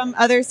from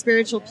other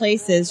spiritual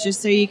places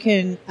just so you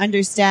can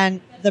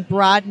understand the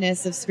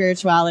broadness of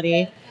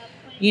spirituality,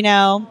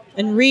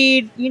 and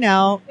read,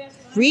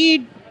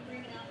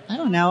 I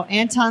don't know,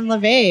 Anton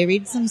LaVey.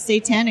 Read some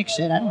satanic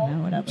shit. I don't know,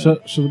 whatever. So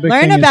the big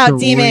learn thing about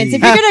is to demons. read.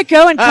 If you're going to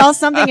go and call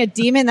something a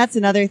demon, that's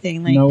another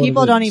thing. Know what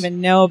people it don't is.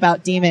 even know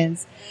about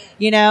demons,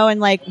 and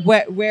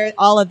where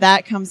all of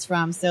that comes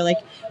from. So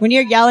when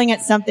you're yelling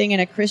at something in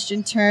a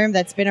Christian term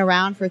that's been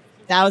around for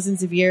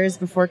thousands of years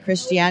before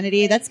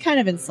Christianity, that's kind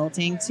of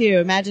insulting too.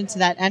 Imagine to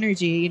that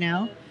energy,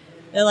 They're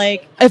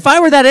if I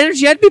were that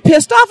energy, I'd be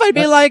pissed off. I'd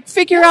be like,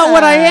 figure out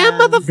what I am,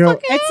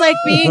 motherfucker. It's like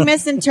being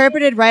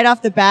misinterpreted right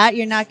off the bat.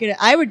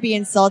 I would be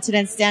insulted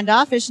and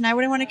standoffish, and I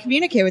wouldn't want to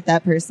communicate with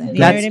that person. You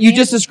know what I mean? You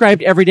just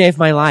described every day of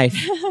my life.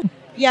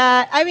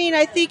 Yeah,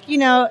 I think,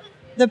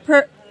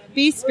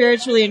 be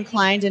spiritually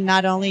inclined and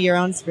not only your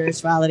own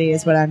spirituality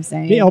is what I'm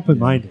saying. Be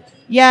open-minded.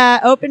 Yeah,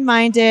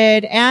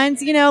 open-minded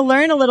and,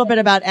 learn a little bit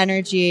about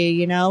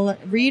energy,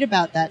 read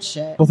about that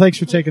shit. Well, thanks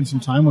for taking some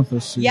time with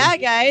us, Susan. Yeah,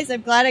 guys,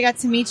 I'm glad I got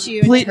to meet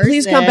you in person.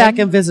 Please come back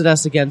and visit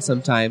us again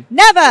sometime.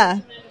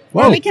 Never!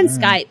 Or we can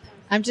Skype.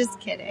 I'm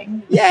just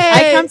kidding. Yay!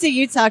 I come to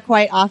Utah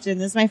quite often.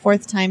 This is my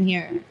 4th time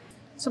here.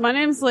 So my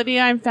name is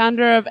Lydia. I'm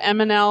founder of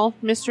M&L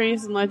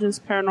Mysteries and Legends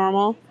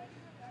Paranormal.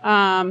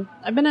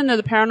 I've been into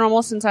the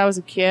paranormal since I was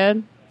a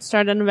kid.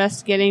 Started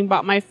investigating,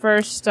 bought my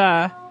first,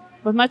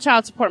 with my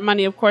child support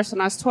money, of course,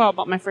 when I was 12,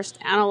 bought my first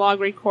analog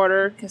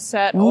recorder,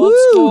 cassette, old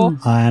school.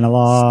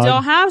 Analog.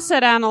 Still have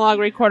said analog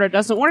recorder.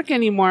 Doesn't work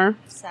anymore,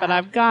 but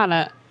I've got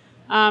it.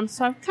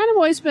 So I've kind of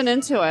always been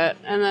into it.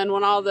 And then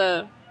when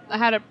I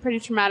had a pretty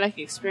traumatic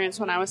experience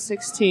when I was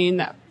 16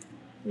 that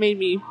made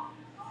me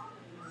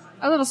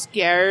a little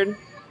scared.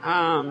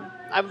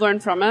 I've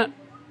learned from it.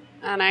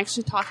 And I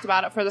actually talked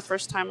about it for the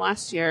first time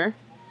last year.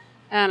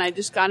 And I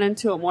just got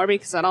into it more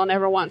because I don't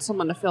ever want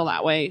someone to feel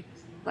that way.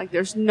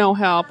 There's no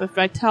help. If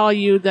I tell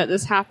you that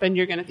this happened,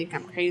 you're going to think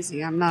I'm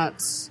crazy. I'm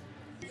nuts.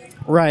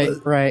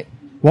 Right.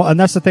 Well, and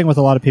that's the thing with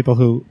a lot of people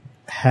who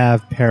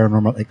have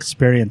paranormal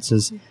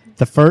experiences.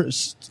 The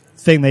first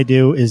thing they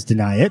do is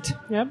deny it.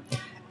 Yep.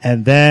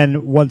 And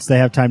then once they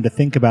have time to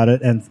think about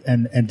it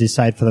and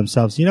decide for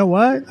themselves, you know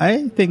what?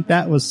 I think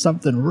that was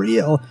something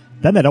real.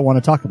 Then they don't want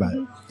to talk about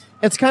it.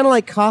 It's kind of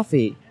like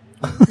coffee.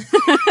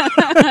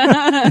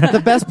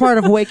 The best part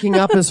of waking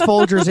up is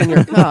Folgers in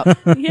your cup.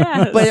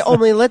 Yes. But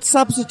only let's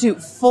substitute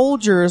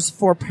Folgers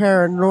for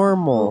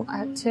paranormal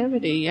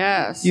activity.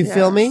 Yes. You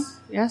feel me?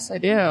 Yes, I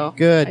do.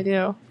 Good. I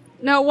do.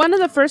 No, one of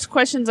the first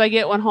questions I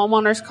get when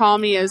homeowners call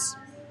me is,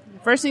 the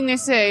first thing they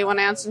say when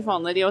I answer the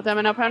phone, Lydia with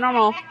M&L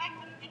Paranormal,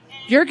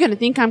 you're going to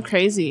think I'm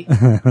crazy.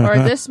 Or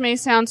this may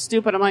sound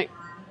stupid. I'm like,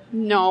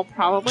 no,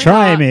 probably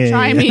Try not. me.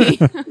 Try me.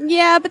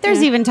 Yeah, but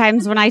there's even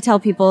times when I tell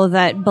people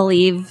that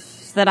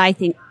believe that I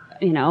think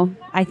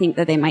I think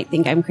that they might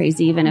think I'm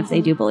crazy even if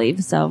they do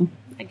believe. So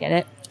I get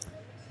it.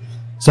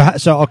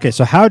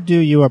 So how do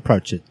you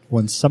approach it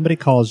when somebody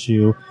calls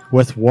you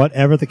with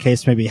whatever the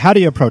case may be? How do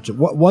you approach it?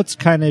 What's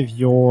kind of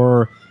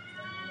your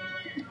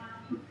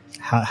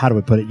how do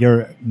we put it?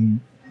 Your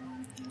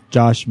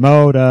Josh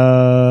mode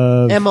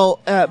of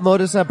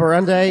modus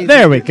operandi.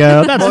 There we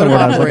go. That's the word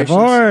I was looking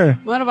for.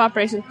 Mode of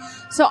operation.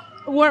 So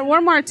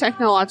we're more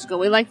technological.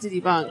 We like to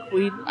debunk.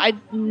 I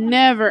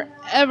never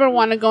ever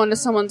want to go into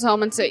someone's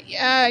home and say,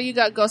 "Yeah, you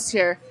got ghosts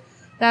here."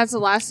 That's the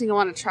last thing I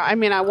want to try. I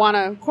mean, I want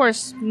to, of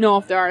course, know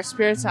if there are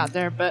spirits out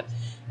there, but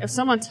if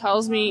someone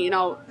tells me,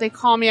 they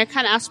call me, I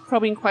kind of ask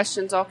probing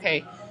questions.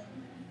 Okay,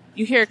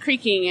 you hear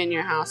creaking in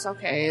your house.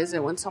 Okay, is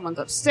it when someone's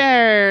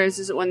upstairs?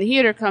 Is it when the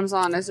heater comes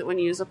on? Is it when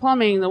you use the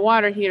plumbing, the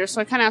water heater?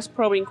 So I kind of ask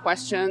probing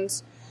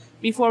questions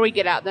before we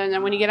get out there. And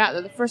then when you get out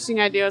there, the first thing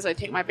I do is I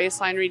take my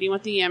baseline reading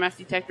with the EMF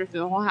detector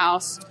through the whole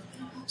house.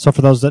 So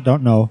for those that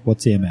don't know,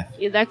 what's EMF?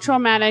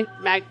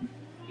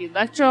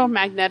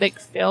 Electromagnetic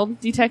field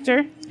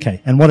detector.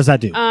 Okay, and what does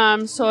that do?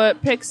 So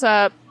it picks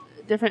up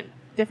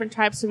different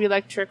types of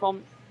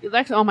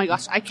oh my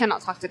gosh, I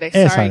cannot talk today.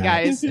 Sorry,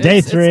 guys.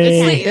 Day 3.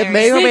 It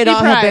may or may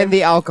not have been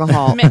the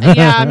alcohol.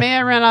 I may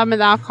have run out of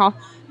the alcohol.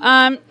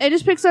 It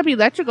just picks up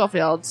electrical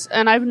fields,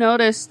 and I've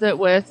noticed that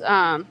with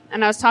and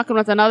I was talking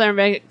with another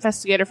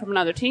investigator from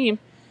another team.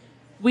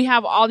 We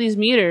have all these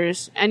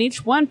meters, and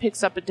each one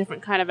picks up a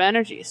different kind of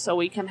energy. So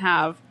we can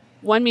have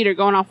one meter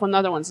going off when the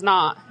other one's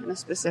not in a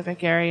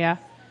specific area.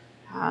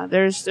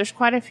 There's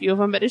quite a few of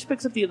them, but it just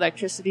picks up the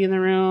electricity in the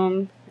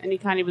room, any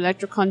kind of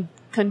electrical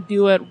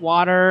conduit,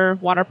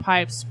 water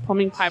pipes,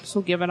 plumbing pipes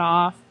will give it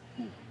off,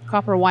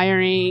 copper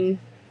wiring.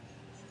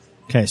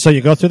 Okay, so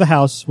you go through the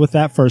house with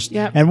that first.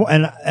 Yep.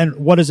 And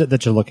what is it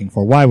that you're looking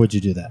for? Why would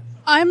you do that?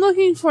 I'm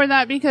looking for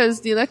that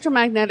because the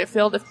electromagnetic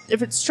field,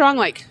 if it's strong,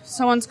 like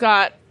someone's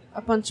got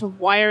a bunch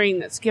of wiring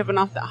that's giving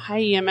off that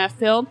high EMF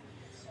field,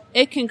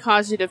 it can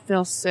cause you to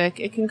feel sick.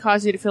 It can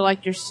cause you to feel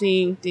like you're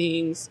seeing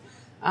things.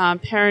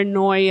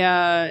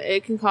 Paranoia.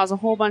 It can cause a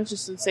whole bunch of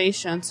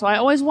sensations. So I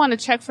always want to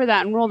check for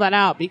that and rule that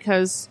out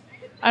because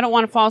I don't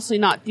want to falsely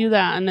not do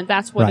that, and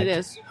that's what it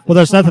is. Well,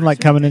 there's nothing like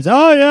coming in and say,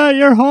 oh, yeah,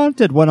 you're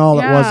haunted, when all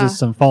it was is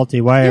some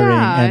faulty wiring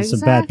and some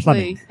bad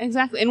plumbing.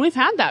 Exactly. And we've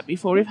had that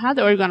before. We've had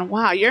that where we've gone,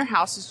 wow, your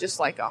house is just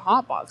like a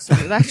hot box. So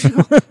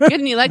get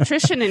an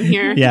electrician in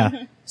here.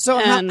 Yeah. So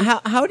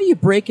how do you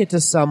break it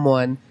to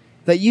someone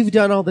that you've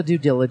done all the due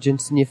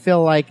diligence and you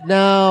feel like,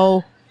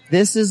 no,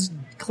 this is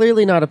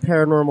clearly not a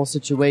paranormal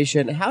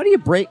situation. How do you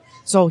break?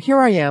 So here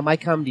I am. I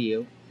come to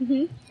you.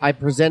 Mm-hmm. I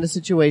present a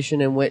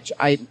situation in which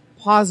I'm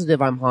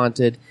positive I'm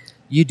haunted.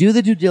 You do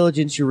the due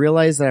diligence. You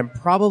realize that I'm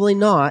probably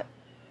not.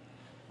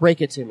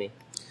 Break it to me.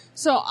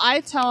 So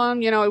I tell them,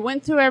 we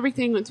went through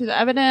everything, went through the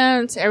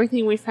evidence,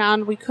 everything we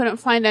found. We couldn't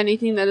find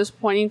anything that is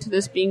pointing to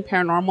this being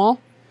paranormal.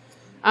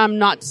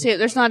 Not to say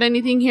there's not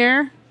anything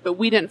here, but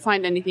we didn't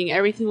find anything.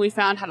 Everything we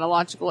found had a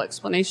logical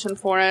explanation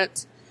for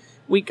it.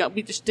 We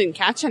just didn't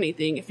catch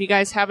anything. If you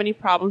guys have any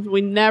problems, we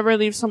never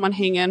leave someone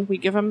hanging. We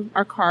give them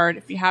our card.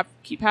 If you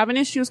keep having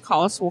issues,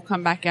 call us. We'll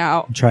come back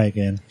out. Try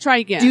again.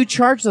 Do you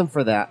charge them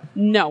for that?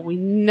 No, we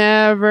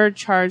never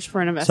charge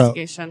for an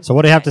investigation. So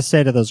what do you have to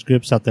say to those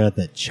groups out there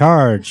that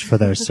charge for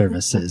their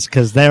services?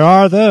 Because there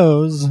are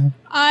those.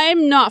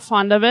 I'm not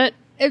fond of it.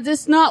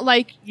 It's not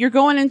like you're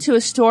going into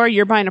a store,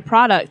 you're buying a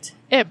product.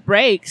 It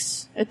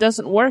breaks. It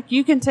doesn't work.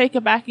 You can take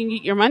it back and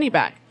get your money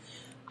back.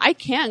 I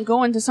can't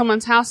go into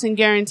someone's house and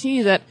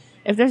guarantee that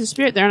if there's a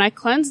spirit there and I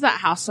cleanse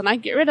that house and I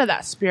get rid of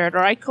that spirit, or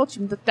I coach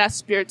them that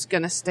spirit's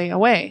going to stay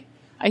away.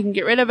 I can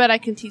get rid of it. I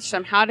can teach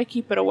them how to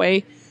keep it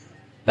away.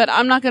 But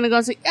I'm not going to go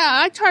and say, yeah,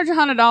 I charge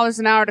 $100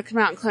 an hour to come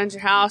out and cleanse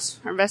your house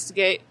or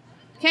investigate.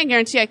 Can't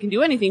guarantee I can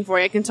do anything for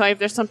you. I can tell you if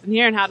there's something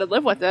here and how to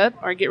live with it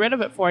or get rid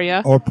of it for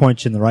you. Or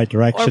point you in the right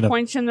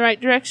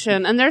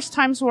direction. And there's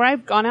times where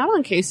I've gone out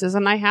on cases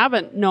and I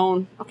haven't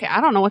known, okay,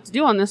 I don't know what to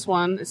do on this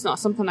one. It's not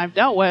something I've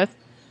dealt with.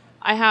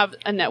 I have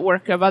a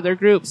network of other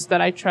groups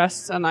that I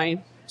trust, and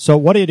I... So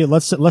what do you do?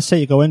 Let's say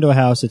you go into a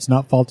house, it's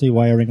not faulty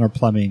wiring or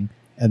plumbing,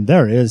 and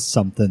there's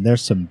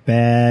some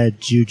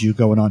bad juju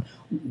going on.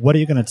 What are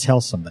you going to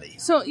tell somebody?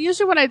 So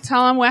usually what I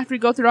tell them, after we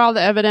go through all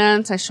the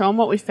evidence, I show them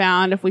what we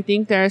found. If we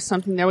think there is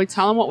something there, we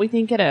tell them what we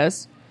think it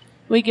is.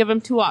 We give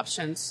them two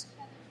options.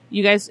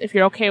 You guys, if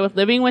you're okay with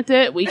living with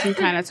it, we can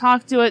kind of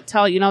talk to it,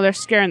 tell, they're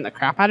scaring the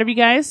crap out of you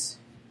guys.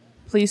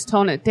 Please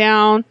tone it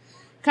down.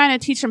 Kind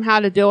of teach them how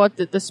to deal with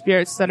the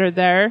spirits that are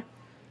there.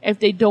 If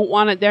they don't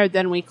want it there,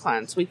 then we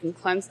cleanse. We can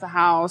cleanse the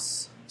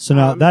house. So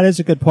now that is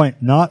a good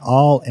point. Not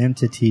all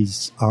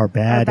entities are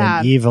bad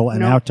and evil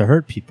and out to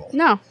hurt people.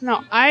 No.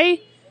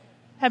 I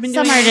have been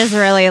Some are just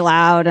really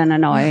loud and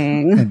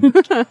annoying.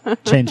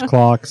 And change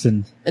clocks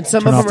and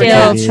some of them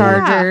are steal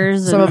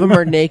chargers. Some of them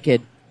are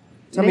naked.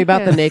 Tell me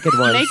about the naked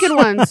ones. Naked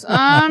ones.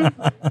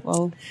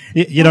 Well,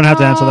 you don't have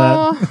to answer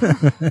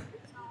that.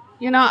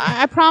 You know,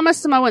 I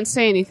promised them I wouldn't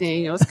say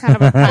anything. It was kind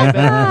of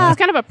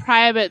a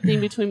private thing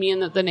between me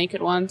and the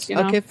naked ones. You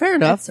know? Okay, fair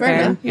enough.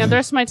 Fair enough. Yeah, the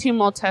rest of my team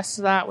will attest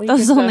to that.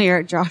 Those only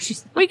are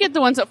Josh's. We get the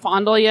ones that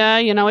fondle you.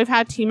 You know, we've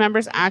had team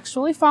members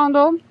actually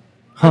fondle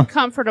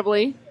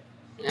uncomfortably,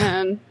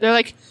 and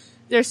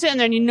they're sitting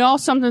there and you know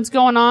something's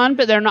going on,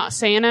 but they're not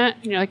saying it.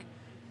 And you're like,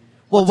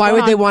 well, why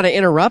would they want to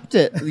interrupt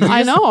it?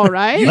 I know,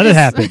 right? Let it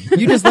happen.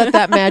 You just let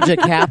that magic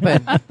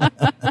happen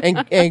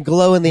and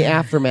glow in the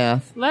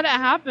aftermath. Let it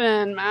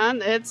happen,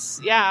 man.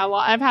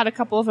 I've had a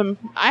couple of them.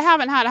 I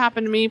haven't had it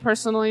happen to me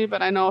personally,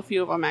 but I know a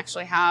few of them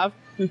actually have.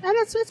 And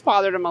it's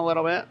bothered them a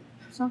little bit.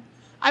 So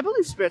I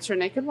believe spirits are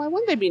naked. Why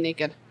wouldn't they be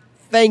naked?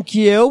 Thank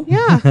you.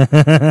 Yeah.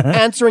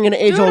 Answering an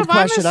age-old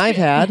question I've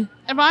had.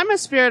 If I'm a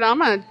spirit, I'm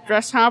going to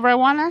dress however I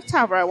want, act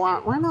however I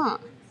want. Why not?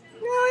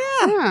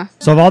 Oh, Yeah.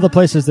 So of all the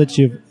places that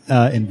you've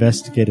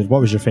investigated,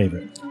 what was your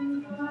favorite?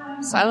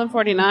 Silent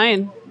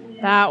 49.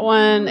 That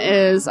one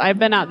is, I've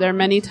been out there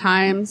many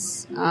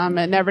times.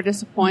 It never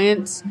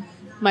disappoints.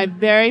 My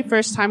very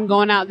first time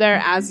going out there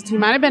as a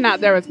team. I've been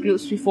out there with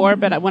groups before,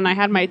 but when I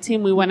had my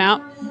team, we went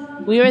out.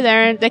 We were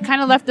there, and they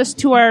kind of left us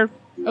to our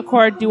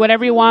accord. Do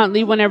whatever you want,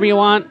 leave whenever you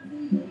want.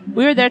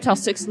 We were there till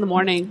 6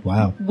 a.m.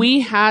 Wow. We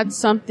had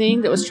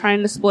something that was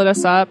trying to split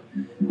us up.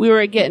 We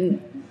were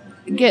getting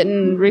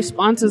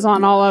responses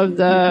on all of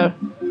the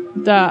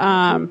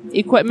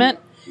equipment.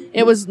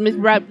 It was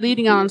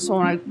leading us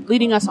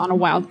on a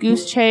wild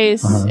goose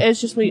chase. It's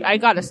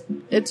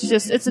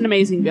just it's an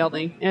amazing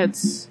building.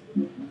 It's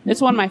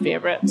one of my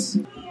favorites.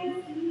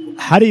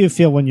 How do you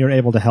feel when you're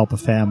able to help a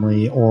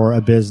family or a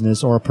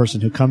business or a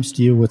person who comes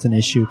to you with an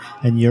issue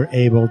and you're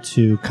able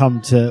to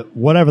come to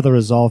whatever the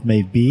resolve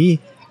may be?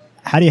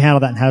 How do you handle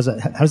that, and how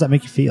does that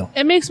make you feel?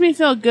 It makes me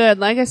feel good.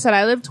 Like I said,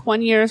 I lived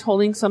 20 years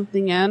holding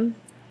something in.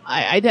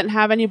 I didn't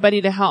have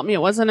anybody to help me.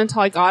 It wasn't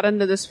until I got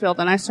into this field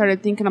and I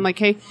started thinking, I'm like,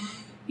 hey,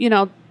 you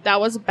know, that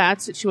was a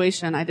bad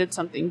situation. I did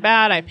something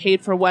bad. I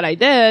paid for what I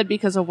did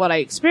because of what I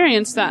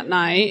experienced that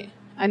night.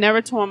 I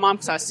never told my mom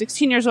because I was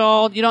 16 years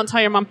old. You don't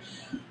tell your mom,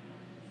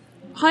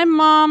 hi,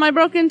 Mom, I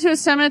broke into a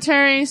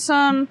cemetery.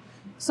 Some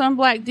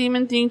black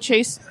demon thing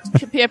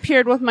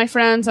appeared with my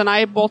friends and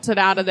I bolted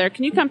out of there.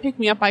 Can you come pick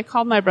me up? I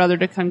called my brother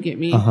to come get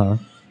me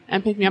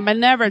and pick me up. I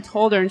never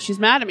told her, and she's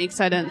mad at me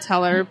because I didn't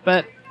tell her,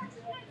 but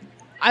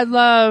I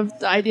love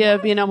the idea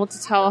of being able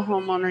to tell a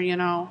homeowner, you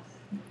know,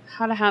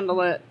 how to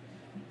handle it.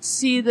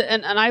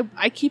 And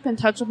I keep in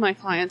touch with my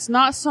clients,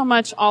 not so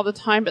much all the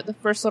time, but the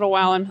first little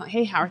while I'm like,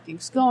 hey, how are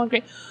things going?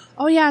 Great.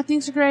 Oh yeah,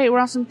 things are great. We're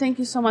awesome. Thank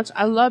you so much.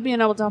 I love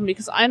being able to help them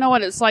because I know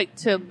what it's like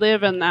to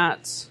live in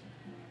that.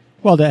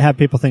 Well, to have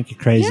people think you're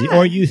crazy,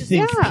 or you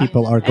think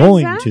people are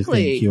going to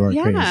think you are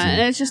crazy. Yeah,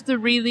 and it's just the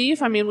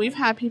relief. I mean, we've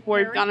had people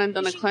where we've gone and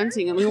done a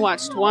cleansing, and we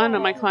watched one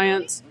of my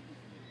clients.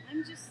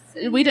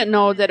 We didn't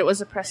know that it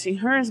was oppressing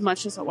her as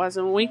much as it was.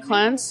 And when we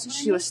cleansed,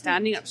 she was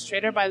standing up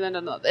straighter by the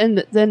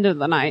end of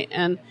the night.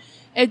 And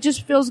it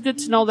just feels good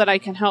to know that I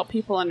can help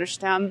people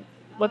understand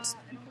what's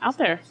out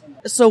there.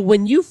 So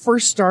when you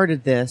first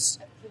started this,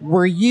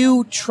 were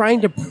you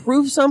trying to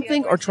prove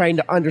something or trying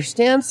to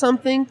understand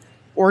something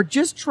or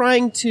just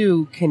trying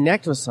to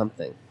connect with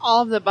something?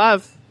 All of the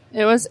above.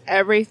 It was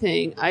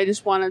everything. I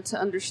just wanted to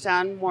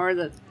understand more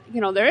that,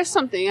 you know, there is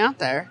something out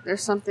there.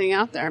 There's something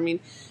out there. I mean,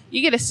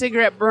 you get a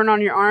cigarette burn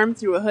on your arm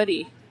through a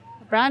hoodie,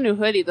 a brand new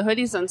hoodie. The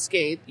hoodie's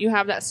unscathed. You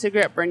have that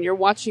cigarette burn. You're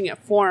watching it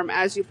form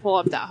as you pull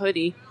up that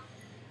hoodie.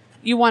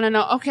 You want to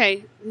know,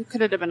 okay,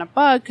 could it have been a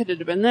bug? Could it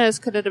have been this?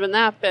 Could it have been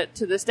that? But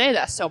to this day,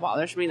 that still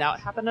bothers me. That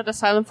happened at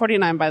Asylum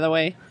 49, by the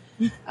way.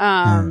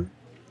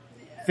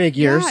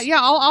 Figures. Yeah,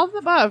 all of the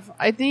above.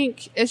 I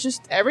think it's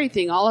just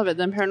everything, all of it.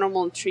 The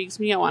paranormal intrigues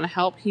me. I want to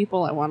help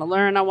people. I want to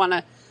learn. I want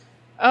to,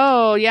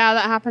 oh, yeah,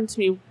 that happened to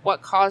me.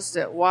 What caused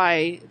it?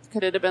 Why?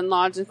 Could it have been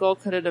logical?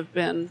 Could it have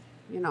been,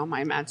 you know, my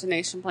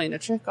imagination playing a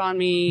trick on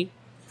me?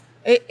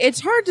 It's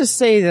hard to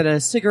say that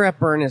a cigarette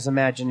burn is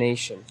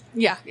imagination.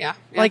 Yeah.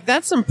 Like,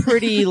 that's some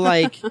pretty,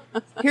 like,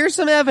 here's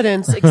some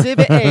evidence,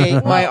 Exhibit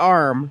A, my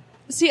arm.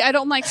 See, I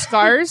don't like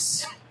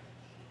scars,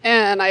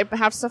 and I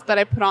have stuff that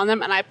I put on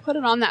them, and I put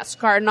it on that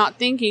scar not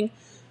thinking,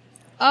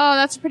 oh,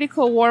 that's a pretty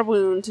cool war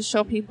wound to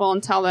show people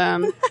and tell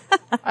them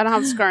I don't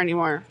have a scar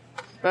anymore.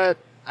 But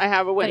I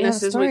have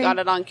witnesses. We got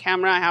it on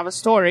camera. I have a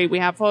story. We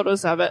have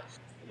photos of it.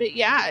 But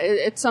yeah,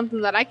 it's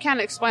something that I can't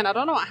explain. I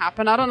don't know what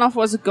happened. I don't know if it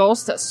was a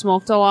ghost that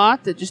smoked a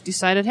lot that just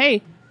decided,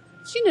 hey,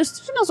 she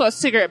knows what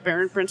cigarette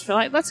burns feel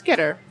like. Let's get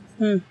her.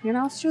 You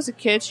know, she was a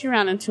kid. She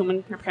ran into them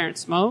when her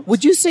parents smoked.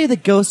 Would you say the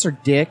ghosts are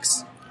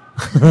dicks?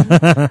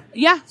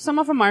 Yeah, some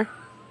of them are.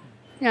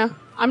 Yeah,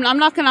 I'm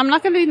not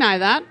gonna deny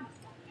that.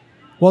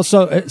 Well,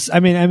 so it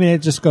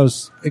just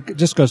goes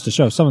to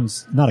show if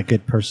someone's not a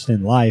good person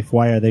in life,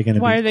 why are they going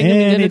to be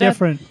any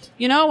different?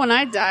 You know, when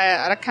I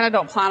die, I kind of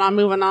don't plan on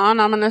moving on.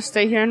 I'm going to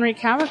stay here and wreak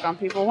havoc on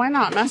people. Why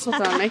not mess with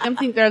them? Make them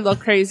think they're a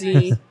little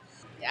crazy.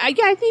 I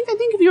think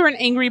if you were an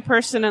angry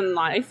person in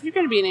life, you're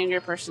going to be an angry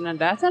person in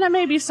death, and it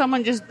may be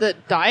someone just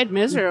that died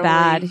miserably.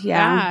 Bad,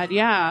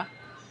 yeah.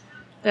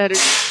 That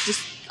is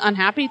just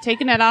unhappy,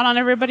 taking it out on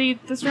everybody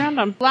that's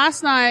random.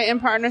 Last night, in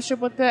partnership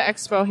with the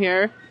expo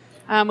here,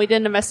 we did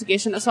an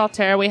investigation at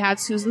Saltaire. We had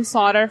Susan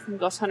Slaughter from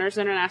Ghost Hunters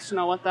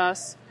International with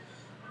us.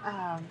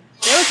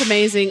 It was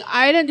amazing.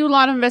 I didn't do a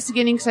lot of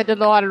investigating because I did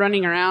a lot of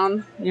running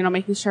around,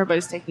 making sure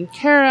everybody's taken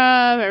care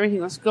of,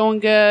 everything was going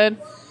good,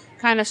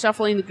 kind of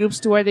shuffling the groups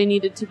to where they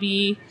needed to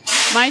be.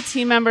 My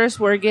team members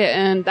were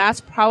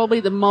that's probably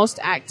the most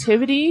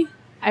activity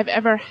I've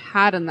ever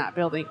had in that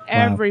building. Wow.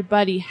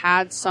 Everybody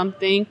had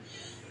something.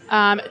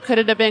 Could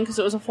it have been because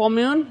it was a full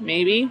moon?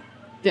 Maybe.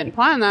 Didn't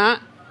plan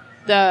that.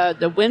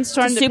 The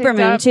windstorm,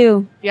 supermoon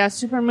too. Yeah,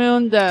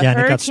 supermoon. It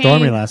got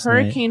stormy last night.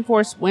 Hurricane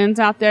force winds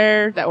out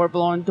there that were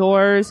blowing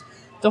doors.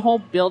 The whole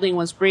building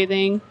was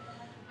breathing.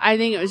 I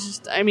think it was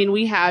just.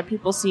 We had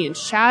people seeing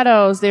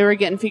shadows. They were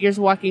getting figures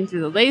walking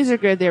through the laser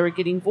grid. They were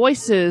getting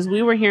voices.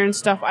 We were hearing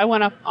stuff. I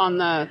went up on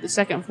the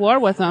second floor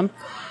with them,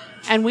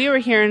 and we were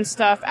hearing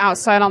stuff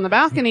outside on the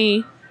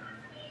balcony.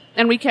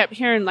 And we kept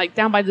hearing,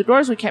 down by the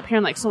doors, we kept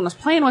hearing, someone was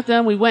playing with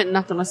them. We went and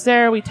nothing was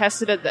there. We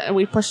tested it, and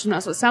we pushed them.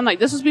 That's what it sounded like.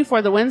 This was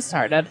before the wind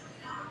started.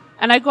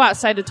 And I go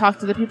outside to talk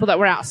to the people that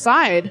were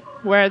outside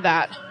where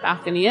that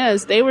balcony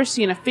is. They were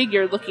seeing a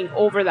figure looking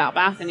over that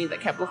balcony that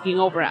kept looking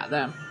over at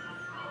them.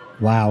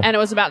 Wow. And it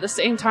was about the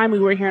same time we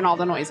were hearing all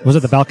the noises. Was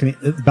it the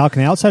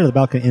balcony outside or the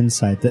balcony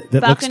inside? That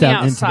looks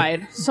down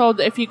outside. So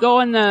if you go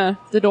in the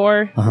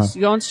door,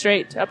 you're going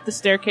straight up the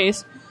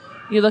staircase.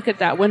 You look at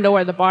that window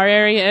where the bar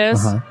area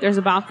is, there's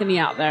a balcony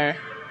out there.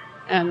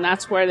 And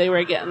that's where they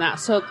were getting that.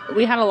 So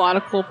we had a lot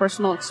of cool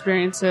personal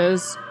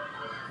experiences.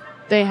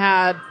 They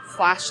had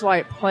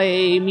flashlight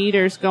play,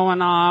 meters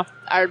going off.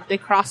 They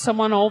crossed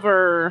someone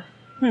over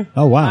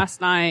last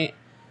night.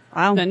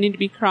 Wow. That need to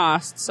be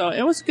crossed. So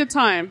it was a good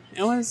time.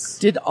 It was.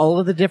 Did all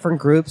of the different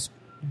groups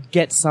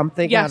get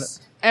something? Yes.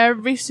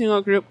 Every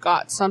single group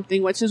got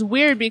something, which is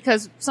weird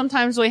because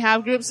sometimes we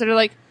have groups that are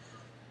like,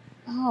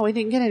 oh, we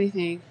didn't get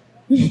anything.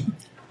 We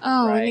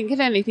didn't get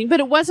anything.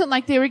 But it wasn't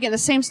like they were getting the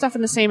same stuff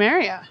in the same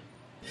area.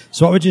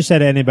 So what would you say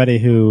to anybody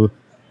who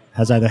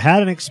has either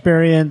had an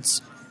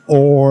experience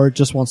or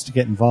just wants to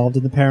get involved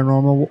in the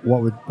paranormal?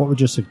 What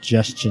would your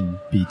suggestion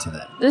be to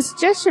them? The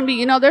suggestion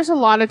be, there's a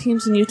lot of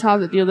teams in Utah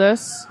that do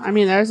this.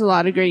 There's a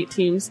lot of great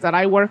teams that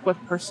I work with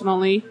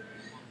personally.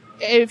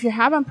 If you're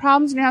having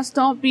problems in your house,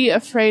 don't be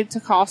afraid to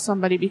call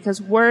somebody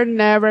because we're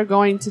never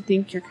going to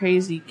think you're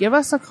crazy. Give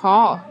us a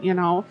call,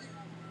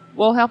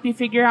 We'll help you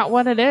figure out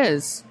what it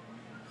is.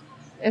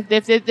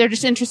 If they're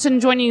just interested in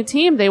joining a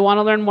team, they want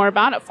to learn more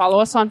about it, follow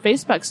us on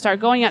Facebook.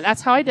 Start going out.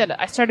 That's how I did it.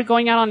 I started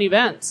going out on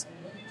events.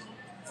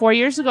 4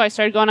 years ago, I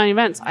started going on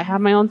events. I have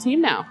my own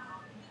team now.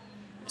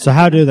 So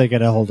how do they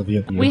get a hold of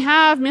you? We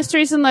have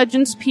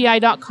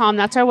mysteriesandlegendspi.com.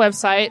 That's our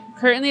website.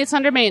 Currently, it's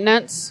under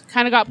maintenance.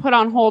 Kind of got put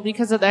on hold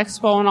because of the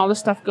expo and all the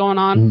stuff going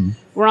on.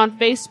 We're on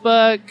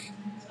Facebook.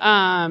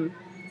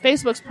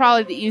 Facebook's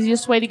probably the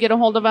easiest way to get a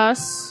hold of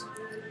us.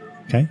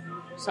 Okay.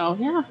 So,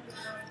 yeah.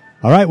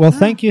 All right. Well,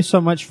 thank you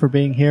so much for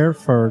being here,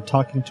 for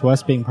talking to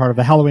us, being part of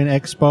the Halloween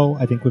Expo.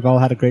 I think we've all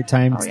had a great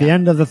time. It's the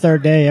end of the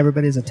third day.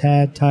 Everybody's a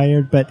tad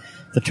tired, but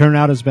the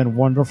turnout has been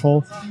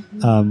wonderful.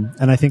 And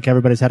I think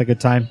everybody's had a good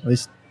time. At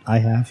least I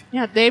have.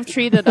 Yeah, they've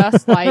treated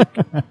us like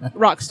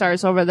rock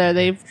stars over there.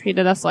 They've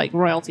treated us like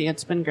royalty.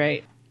 It's been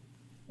great.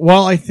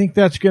 Well, I think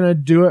that's going to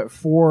do it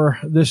for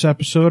this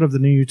episode of the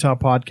New Utah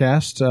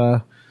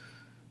Podcast.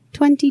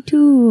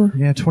 22.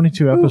 Yeah,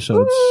 22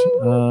 episodes.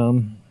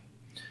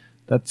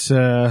 That's,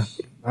 I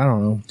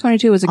don't know.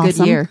 22 was a good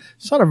year.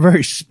 It's not a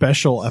very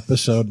special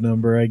episode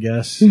number, I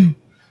guess.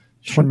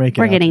 Should make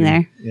it We're getting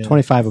there. Yeah.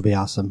 25 would be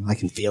awesome. I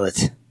can feel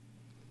it.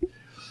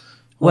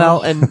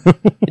 Well, and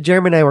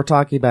Jeremy and I were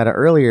talking about it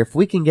earlier. If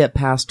we can get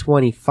past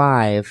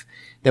 25,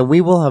 then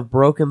we will have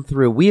broken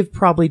through. We have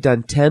probably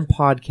done 10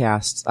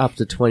 podcasts up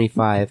to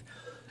 25.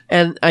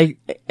 And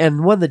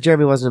one that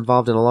Jeremy wasn't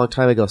involved in a long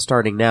time ago,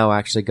 starting now,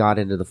 actually got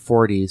into the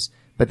 40s.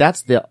 But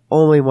that's the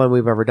only one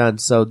we've ever done.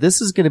 So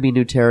this is going to be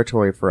new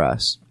territory for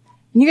us.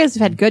 And you guys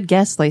have had good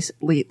guests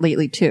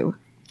lately too.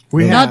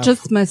 We Not have.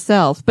 just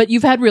myself, but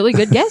you've had really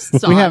good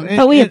guests on. We have,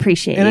 But we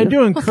appreciate and you. I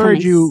do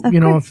encourage you, Of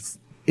you know, course.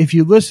 if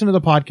you listen to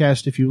the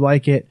podcast, if you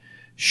like it,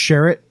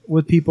 share it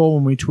with people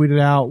when we tweet it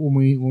out, when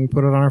we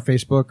put it on our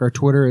Facebook. Our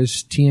Twitter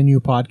is TNU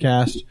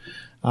Podcast.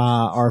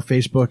 Our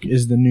Facebook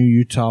is the New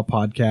Utah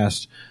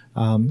Podcast.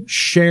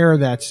 Share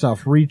that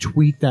stuff,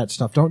 retweet that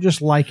stuff. Don't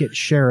just like it,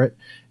 share it.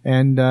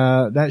 And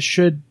that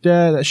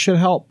should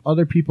help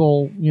other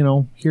people, you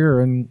know, hear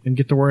and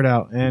get the word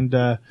out. And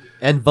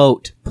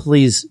vote.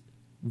 Please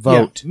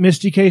vote. Yeah,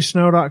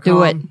 MistyKSnow.com.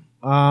 Do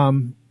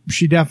it.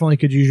 She definitely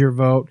could use your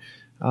vote.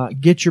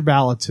 Get your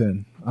ballots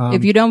in.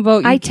 If you don't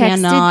vote, you I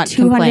cannot texted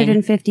complain.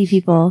 250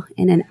 people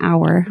in an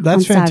hour. That's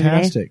on Saturday.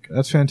 fantastic.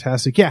 That's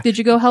fantastic. Yeah. Did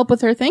you go help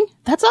with her thing?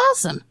 That's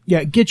awesome.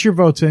 Yeah. Get your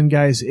votes in,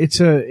 guys. It's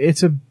a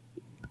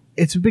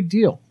big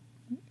deal.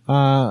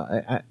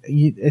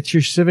 It's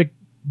your civic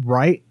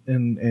right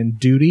and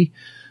duty.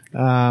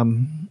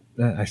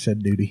 I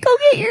said duty. Go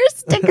get your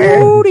sticker.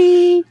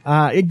 Duty.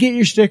 Get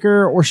your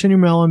sticker or send your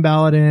mail-in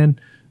ballot in.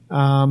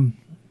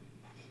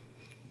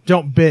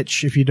 don't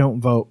bitch if you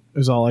don't vote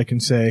is all I can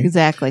say.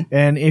 Exactly.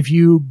 And if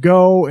you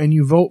go and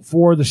you vote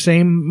for the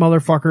same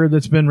motherfucker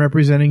that's been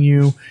representing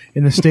you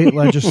in the state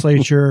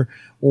legislature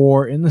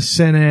or in the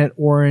Senate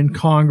or in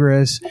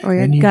Congress, Or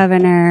your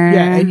governor.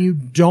 yeah, and you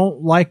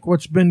don't like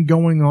what's been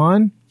going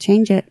on,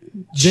 change it.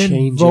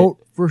 then vote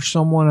for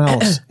someone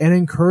else and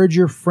encourage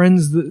your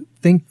friends that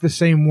think the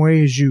same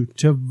way as you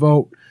to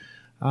vote.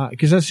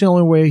 Because that's the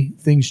only way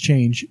things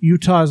change.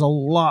 Utah is a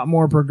lot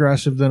more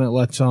progressive than it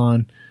lets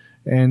on.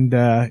 And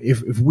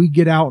if we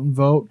get out and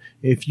vote,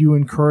 if you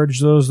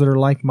encourage those that are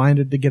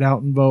like-minded to get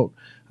out and vote,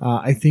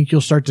 I think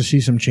you'll start to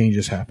see some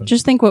changes happen.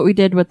 Just think what we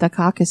did with the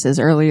caucuses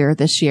earlier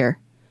this year.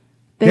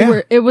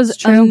 Yeah, It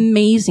was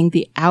amazing.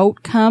 The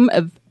outcome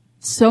of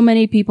so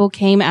many people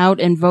came out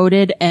and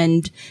voted,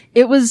 and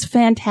it was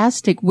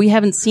fantastic. We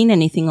haven't seen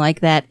anything like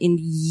that in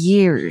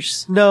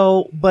years.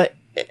 No, but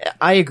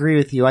I agree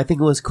with you. I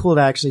think it was cool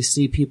to actually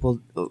see people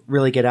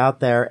really get out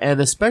there, and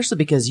especially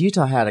because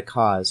Utah had a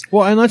cause.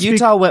 Well, and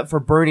Utah went for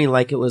Bernie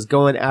like it was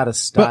going out of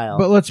style.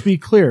 But let's be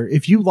clear.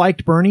 If you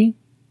liked Bernie,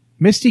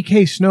 Misty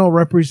K. Snow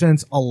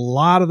represents a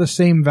lot of the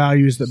same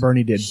values that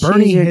Bernie did.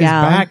 Bernie has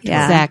backed her.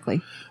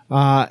 Exactly.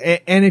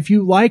 And if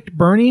you liked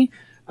Bernie,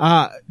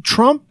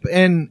 Trump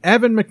and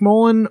Evan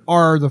McMullen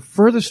are the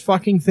furthest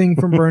fucking thing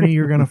from Bernie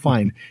you're going to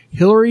find.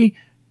 Hillary,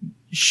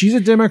 she's a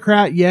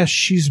Democrat. Yes,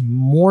 she's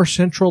more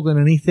central than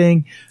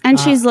anything. And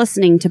she's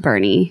listening to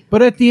Bernie.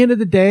 But at the end of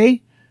the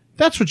day,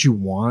 that's what you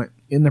want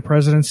in the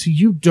presidency.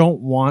 You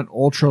don't want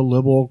ultra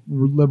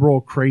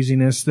liberal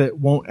craziness that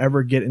won't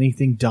ever get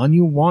anything done.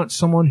 You want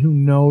someone who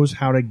knows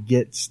how to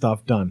get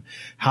stuff done,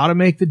 how to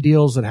make the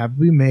deals that have to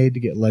be made to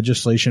get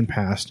legislation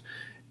passed.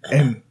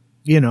 And,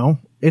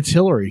 it's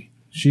Hillary.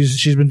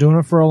 She's been doing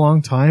it for a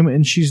long time,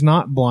 and she's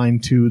not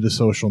blind to the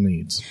social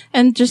needs.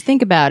 And just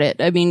think about it.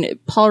 I mean,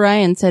 Paul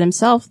Ryan said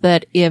himself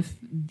that if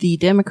the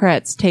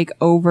Democrats take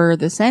over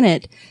the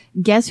Senate,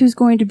 guess who's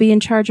going to be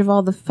in charge of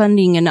all the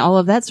funding and all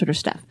of that sort of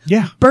stuff?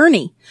 Yeah.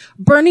 Bernie.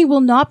 Bernie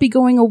will not be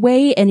going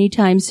away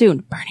anytime soon.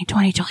 Bernie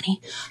 2020.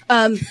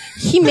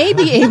 He may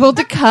be able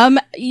to come.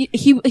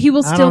 He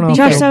will still be.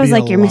 Josh, that was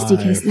like your Misty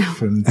case now.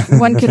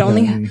 One could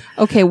only.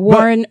 Okay,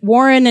 Warren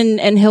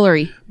and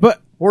Hillary.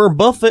 But Warren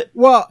Buffett.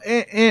 Well,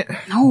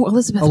 no,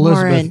 Elizabeth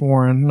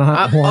Warren,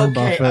 not Warren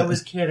Buffett. I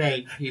was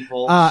kidding,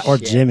 people. Or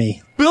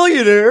Jimmy.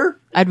 Billionaire.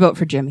 I'd vote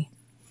for Jimmy.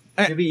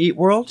 Jimmy Eat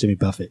World. Jimmy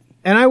Buffett.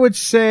 And I would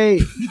say,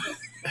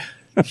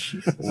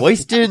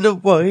 wasting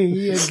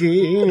away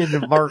again,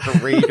 the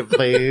margarita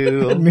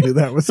bill. I knew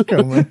that was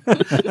coming.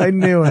 I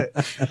knew it.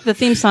 The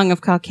theme song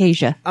of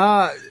Caucasia.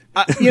 But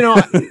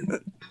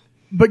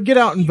get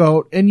out and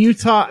vote, and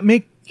Utah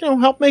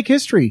help make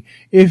history.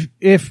 If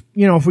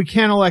we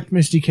can't elect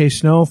Misty K.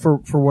 Snow for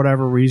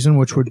whatever reason,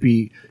 which would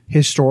be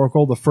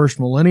historical, the first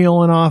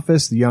millennial in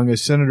office, the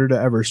youngest senator to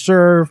ever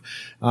serve,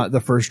 the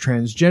first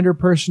transgender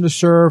person to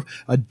serve,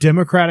 a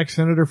Democratic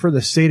senator for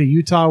the state of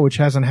Utah, which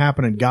hasn't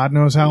happened in God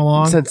knows how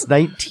long. Since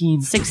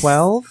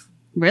 1912?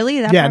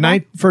 Really?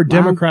 For a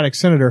Democratic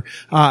senator.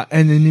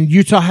 And then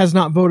Utah has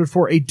not voted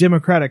for a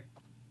Democratic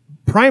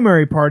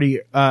primary party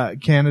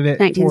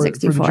candidate for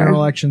the general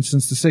election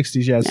since the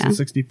 60s. Yeah, since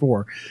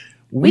 64.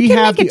 We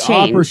have the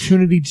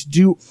opportunity to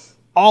do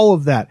all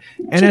of that.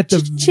 And at the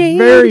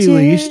very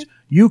least,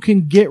 you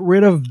can get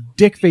rid of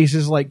dick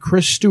faces like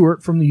Chris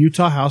Stewart from the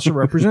Utah House of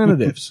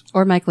Representatives.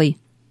 Or Mike Lee.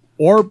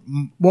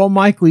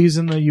 Mike Lee's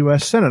in the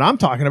U.S. Senate. I'm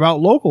talking about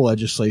local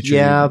legislature.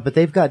 Yeah, but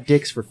they've got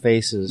dicks for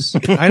faces.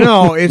 I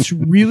know. It's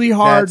really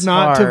hard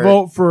to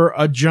vote for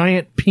a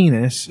giant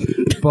penis,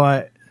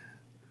 but...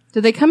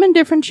 Do they come in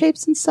different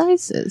shapes and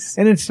sizes?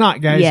 And it's not,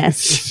 guys.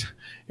 Yes.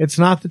 It's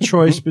not the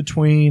choice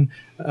between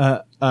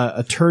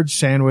a turd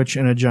sandwich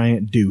and a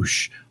giant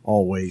douche,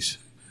 always.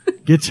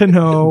 Get to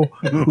know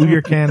who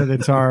your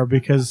candidates are,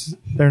 because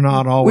they're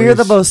not always... We're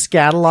the most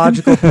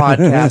scatological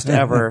podcast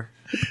ever.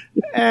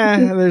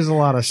 There's a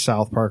lot of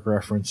South Park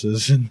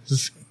references in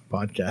this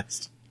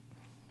podcast.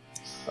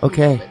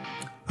 Okay.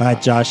 All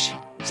right, Josh.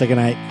 Say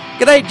goodnight.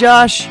 Good night,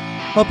 Josh.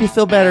 Hope you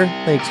feel better.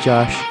 Thanks,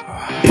 Josh.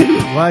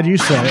 Glad you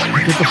said it.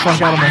 Get the fuck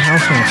out of my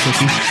house now,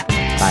 Cookie.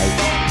 Bye.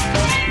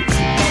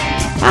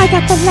 I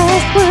got the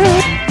last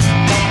word.